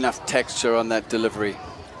 Didn't get enough texture on that delivery.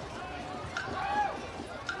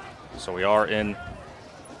 So we are in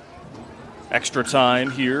extra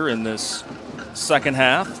time here in this second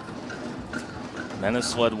half.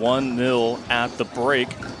 Menace led 1-0 at the break.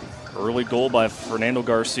 Early goal by Fernando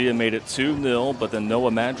Garcia made it 2-0, but then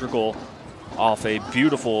Noah Madrigal, off a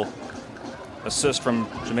beautiful assist from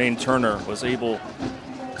Jermaine Turner, was able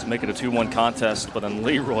to make it a 2-1 contest, but then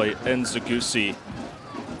Leroy Nzegusi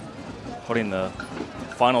putting the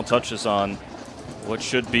final touches on what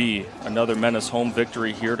should be another Menace home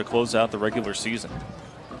victory here to close out the regular season.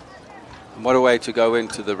 What a way to go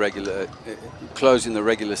into the closing the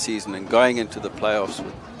regular season and going into the playoffs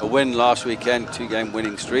with a win last weekend, 2-game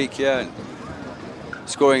winning streak here, and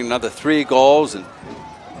scoring another 3 goals and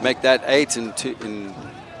make that 8 in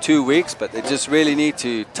 2 weeks. But they just really need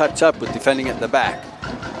to touch up with defending at the back.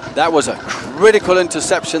 That was a critical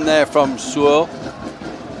interception there from Sewell.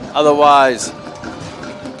 Otherwise,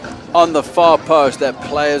 on the far post, that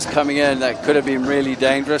players coming in that could have been really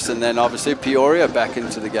dangerous, and then obviously Peoria back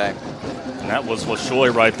into the game. And that was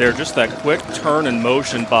Lashoy right there. Just that quick turn and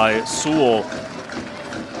motion by Sewell.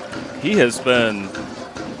 He has been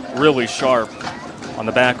really sharp on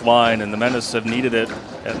the back line, and the Menace have needed it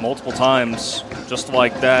at multiple times. Just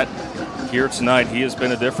like that here tonight, he has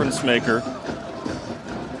been a difference maker.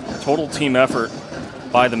 Total team effort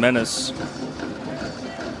by the Menace.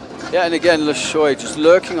 Yeah, and again, Lashoy just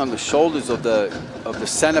lurking on the shoulders of the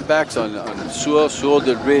center backs on Sewell. Sewell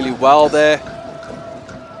did really well there.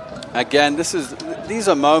 Again, these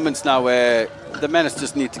are moments now where the Menace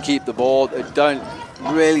just need to keep the ball. They don't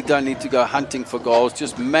need to go hunting for goals.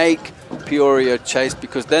 Just make Peoria chase,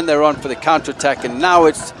 because then they're on for the counterattack, and now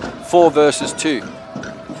it's 4 versus 2.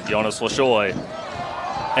 Jonas Lashoy.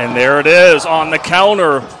 And there it is on the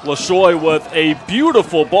counter. Lashoy with a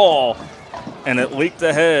beautiful ball, and it leaked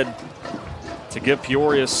ahead to give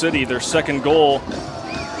Peoria City their second goal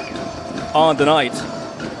on the night.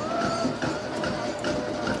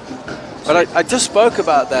 But I just spoke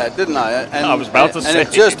about that, didn't I? And I was about to say. And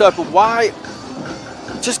it just opened. Why?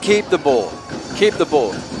 Just keep the ball. Keep the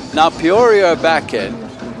ball. Now Peoria are back in.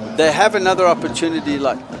 They have another opportunity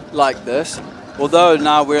like this. Although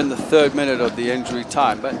now we're in the 3rd minute of the injury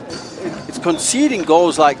time. But it's conceding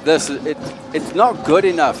goals like this. It's not good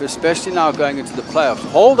enough, especially now going into the playoffs.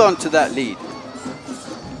 Hold on to that lead.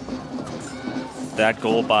 That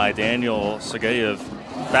goal by Daniel Sergeyev.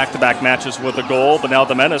 Back-to-back matches with a goal, but now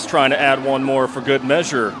the Menace trying to add one more for good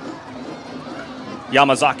measure.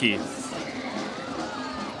 Yamazaki.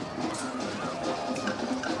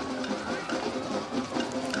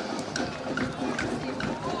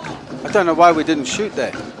 I don't know why we didn't shoot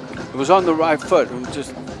there. It was on the right foot. I'm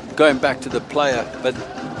just going back to the player, but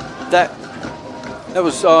that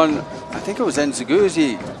was on, I think it was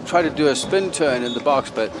Nzegusi, tried to do a spin turn in the box,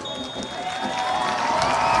 but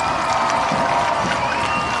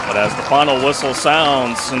as the final whistle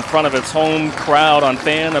sounds in front of its home crowd on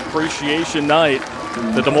Fan Appreciation Night,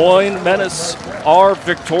 the Des Moines Menace are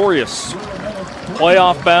victorious.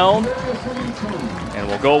 Playoff bound, and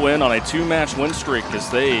will go in on a 2-match win streak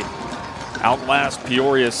as they outlast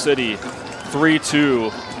Peoria City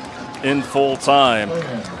 3-2 in full time.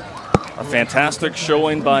 A fantastic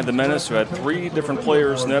showing by the Menace, who had 3 different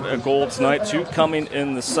players net a goal tonight, 2 coming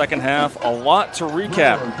in the second half. A lot to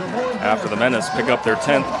recap after the Menace pick up their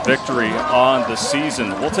 10th victory on the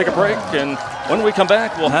season. We'll take a break, and when we come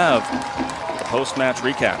back, we'll have the post-match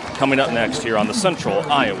recap coming up next here on the Central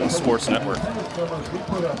Iowa Sports Network.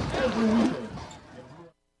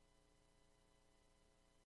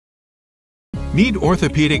 Need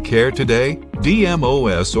orthopedic care today?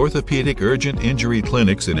 DMOS Orthopedic Urgent Injury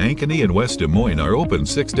Clinics in Ankeny and West Des Moines are open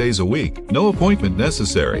 6 days a week. No appointment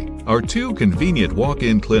necessary. Our 2 convenient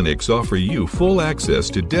walk-in clinics offer you full access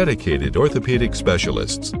to dedicated orthopedic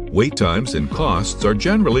specialists. Wait times and costs are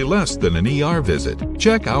generally less than an ER visit.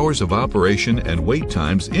 Check hours of operation and wait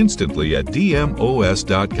times instantly at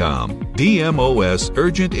DMOS.com. DMOS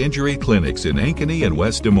Urgent Injury Clinics in Ankeny and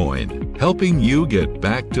West Des Moines, helping you get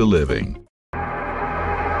back to living.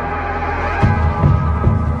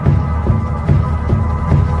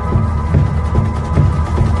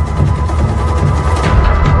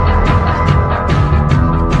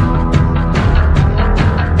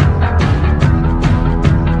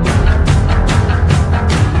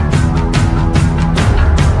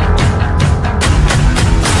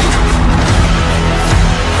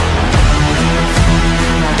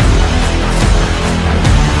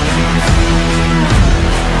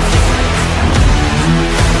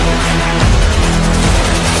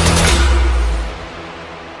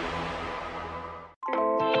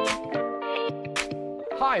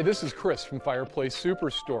 Hi, this is Chris from Fireplace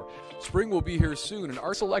Superstore. Spring will be here soon, and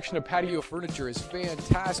our selection of patio furniture is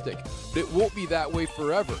fantastic, but it won't be that way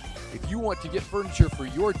forever. If you want to get furniture for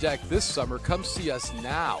your deck this summer, come see us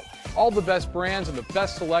now. All the best brands and the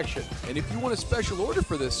best selection. And if you want a special order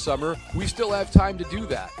for this summer, we still have time to do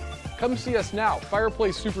that. Come see us now,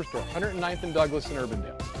 Fireplace Superstore, 109th and Douglas in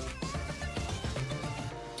Urbandale.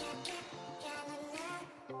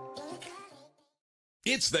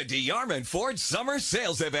 It's the DeYarman Ford Summer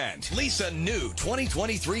Sales Event. Lease a new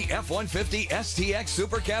 2023 F-150 STX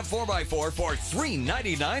Super Cab 4x4 for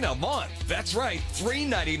 $399 a month. That's right,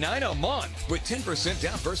 $399 a month. With 10%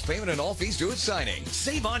 down first payment and all fees due at signing.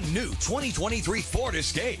 Save on new 2023 Ford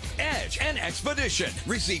Escape, Edge, and Expedition.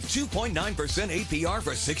 Receive 2.9% APR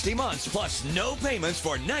for 60 months, plus no payments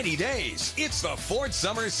for 90 days. It's the Ford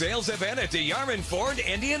Summer Sales Event at DeYarman Ford,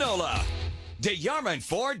 Indianola.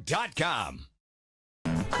 DeYarmanFord.com.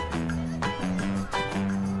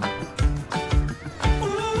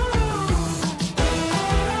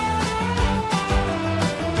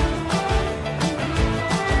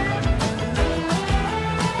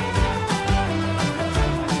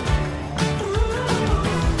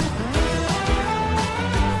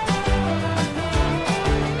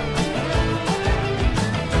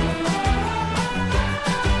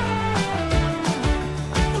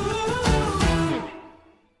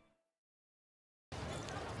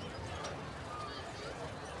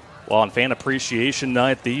 Well, on Fan Appreciation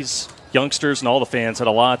Night, these youngsters and all the fans had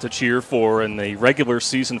a lot to cheer for. In the regular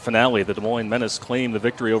season finale, the Des Moines Menace claimed the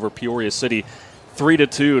victory over Peoria City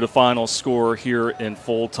 3-2 to final score here in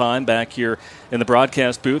full time. Back here in the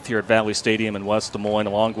broadcast booth here at Valley Stadium in West Des Moines,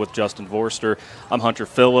 along with Justin Vorster. I'm Hunter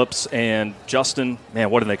Phillips. And Justin, man,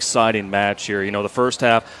 what an exciting match here. You know, the first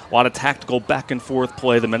half, a lot of tactical back and forth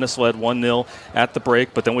play. The Menace led 1-0 at the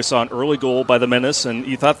break, but then we saw an early goal by the Menace, and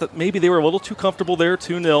you thought that maybe they were a little too comfortable there,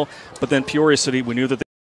 2-0. But then Peoria City, we knew that they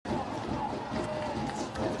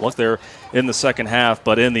looked there in the second half,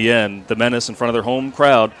 but in the end, the Menace, in front of their home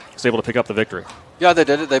crowd, was able to pick up the victory. Yeah, they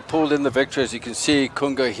did it. They pulled in the victory. As you can see,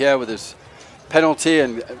 Kunga here with his penalty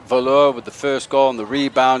and Valor with the first goal and the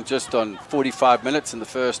rebound just on 45 minutes in the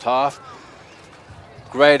first half.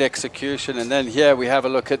 Great execution. And then here we have a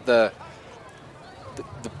look at the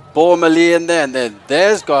ball melee in there. And then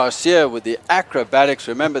there's Garcia with the acrobatics.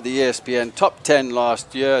 Remember the ESPN top 10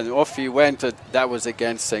 last year. And off he went. That was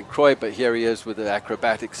against St. Croix, but here he is with the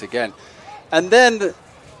acrobatics again. And then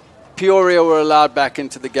Peoria were allowed back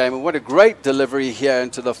into the game, and what a great delivery here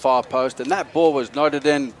into the far post, and that ball was knotted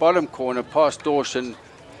in, bottom corner, past Dawson,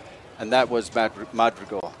 and that was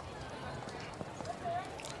Madrigal.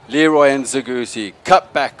 Leroy and Zagusi,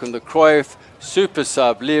 cut back on the Cruyff, super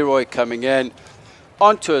sub, Leroy coming in,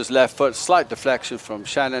 onto his left foot, slight deflection from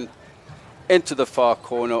Shannon, into the far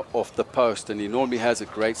corner off the post, and he normally has a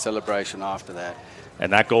great celebration after that.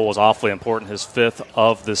 And that goal was awfully important, his fifth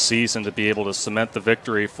of the season, to be able to cement the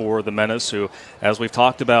victory for the Menace, who, as we've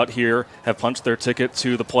talked about here, have punched their ticket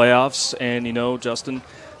to the playoffs. And, you know, Justin,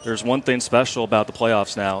 there's one thing special about the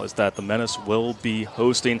playoffs now, is that the Menace will be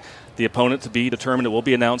hosting the opponent to be determined. It will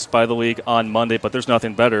be announced by the league on Monday, but there's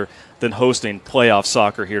nothing better than hosting playoff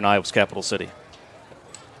soccer here in Iowa's capital city.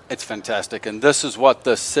 It's fantastic, and this is what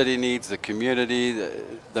the city needs, the community,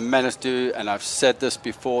 the Menace do, and I've said this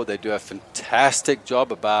before, they do a fantastic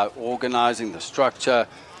job about organizing the structure.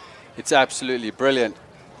 It's absolutely brilliant.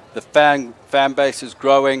 The fan base is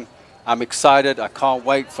growing. I'm excited. I can't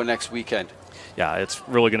wait for next weekend. Yeah, it's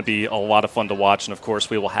really going to be a lot of fun to watch, and of course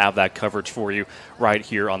we will have that coverage for you right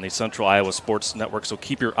here on the Central Iowa Sports Network. So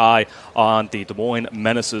keep your eye on the Des Moines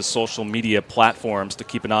Menace's social media platforms to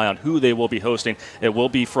keep an eye on who they will be hosting. It will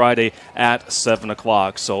be Friday at 7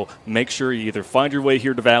 o'clock, so make sure you either find your way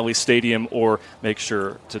here to Valley Stadium or make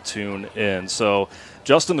sure to tune in. So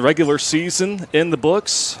Justin, the regular season in the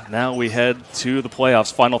books. Now we head to the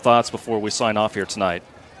playoffs. Final thoughts before we sign off here tonight.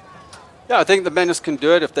 Yeah, I think the Menace can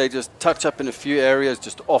do it if they just touch up in a few areas,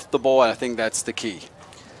 just off the ball, and I think that's the key.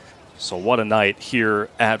 So what a night here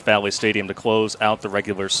at Valley Stadium to close out the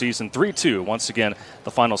regular season. 3-2, once again,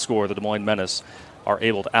 the final score. The Des Moines Menace are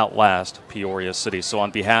able to outlast Peoria City. So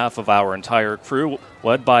on behalf of our entire crew,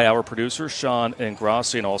 led by our producer, Sean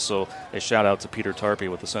Ingrassi, and also a shout-out to Peter Tarpey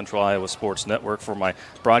with the Central Iowa Sports Network. For my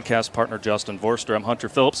broadcast partner, Justin Vorster, I'm Hunter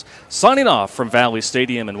Phillips, signing off from Valley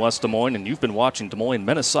Stadium in West Des Moines, and you've been watching Des Moines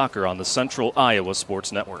Menace Soccer on the Central Iowa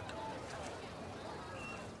Sports Network.